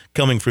listeners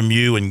coming from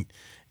you, and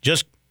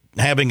just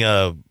having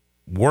a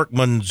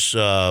workman's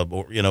a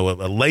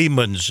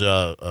layman's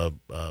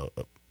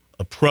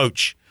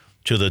approach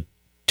to the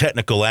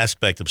technical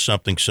aspect of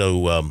something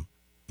so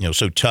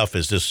so tough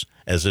as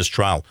this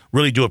trial.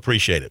 Really do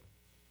appreciate it.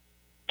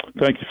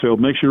 Thank you, Phil.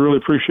 Makes you really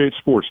appreciate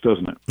sports,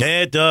 doesn't it?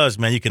 Yeah, it does,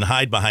 man. You can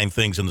hide behind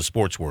things in the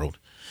sports world.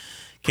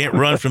 Can't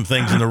run from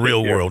things in the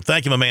real world.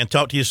 Thank you, my man.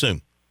 Talk to you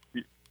soon.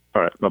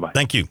 All right, bye-bye.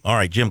 Thank you. All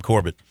right, Jim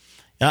Corbett.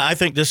 I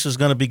think this is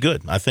going to be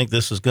good. I think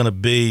this is going to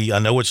be – I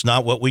know it's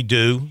not what we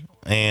do,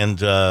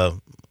 and,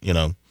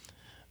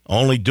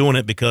 only doing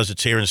it because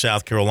it's here in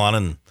South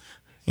Carolina.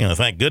 And,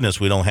 thank goodness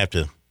we don't have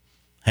to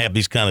have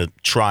these kind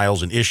of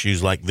trials and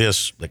issues like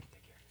this that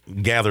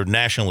gather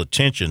national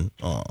attention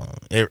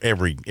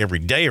every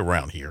day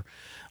around here.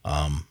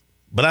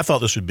 But I thought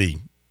this would be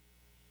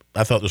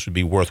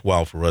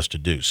worthwhile for us to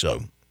do.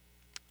 So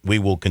we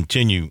will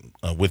continue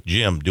with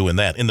Jim doing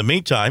that. In the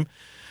meantime,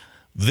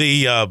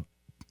 the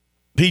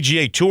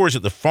PGA Tours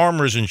at the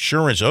Farmers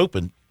Insurance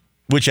Open,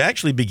 which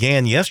actually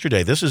began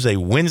yesterday. This is a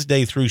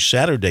Wednesday through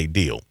Saturday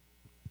deal.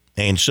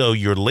 And so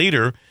your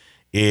leader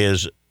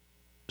is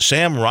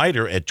Sam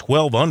Ryder at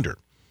 12 under.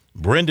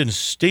 Brendan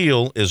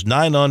Steele is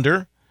 9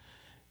 under.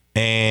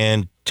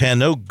 And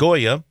Tano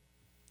Goya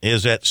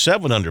is at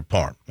 7 under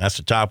par. That's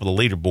the top of the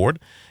leaderboard.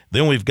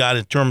 Then we've got,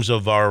 in terms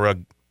of our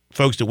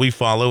folks that we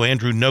follow,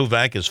 Andrew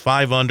Novak is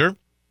 5 under.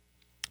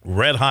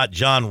 Red Hot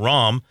John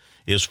Rahm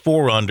is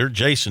 4 under.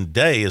 Jason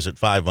Day is at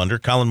 5 under.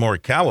 Colin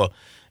Morikawa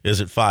is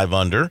at 5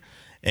 under.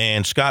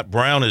 And Scott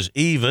Brown is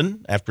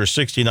even after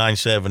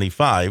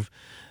 69.75.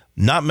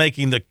 Not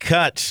making the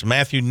cut,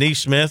 Matthew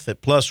Neesmith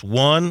at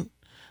 +1.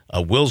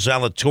 Will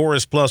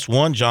Zalatoris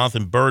 +1.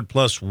 Jonathan Bird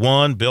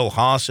 +1. Bill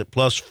Haas at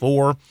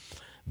 +4.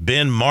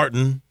 Ben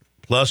Martin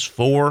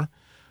 +4.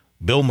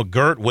 William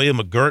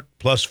McGirt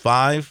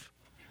 +5.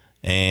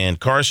 And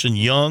Carson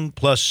Young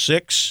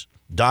 +6.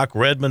 Doc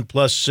Redman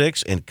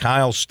 +6. And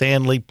Kyle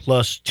Stanley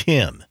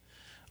 +10.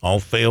 All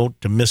failed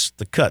to miss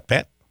the cut.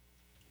 Pat?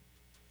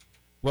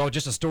 Well,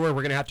 just a story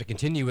we're going to have to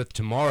continue with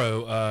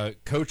tomorrow.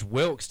 Coach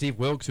Wilkes, Steve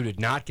Wilkes, who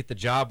did not get the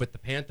job with the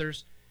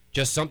Panthers,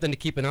 just something to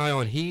keep an eye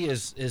on. He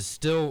is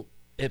still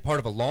part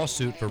of a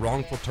lawsuit for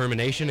wrongful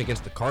termination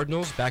against the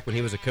Cardinals back when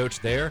he was a coach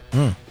there.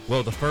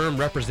 Well, the firm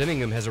representing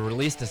him has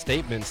released a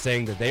statement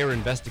saying that they are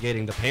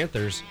investigating the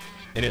Panthers,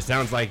 and it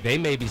sounds like they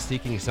may be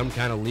seeking some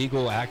kind of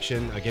legal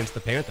action against the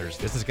Panthers.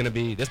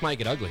 This might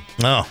get ugly.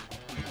 Oh,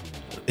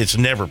 it's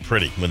never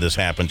pretty when this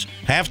happens.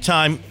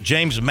 Halftime,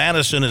 James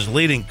Madison is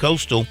leading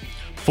Coastal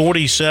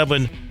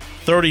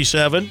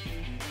 47-37,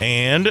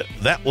 and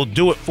that will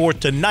do it for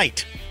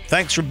tonight.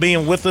 Thanks for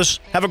being with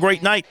us. Have a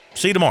great night.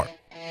 See you tomorrow.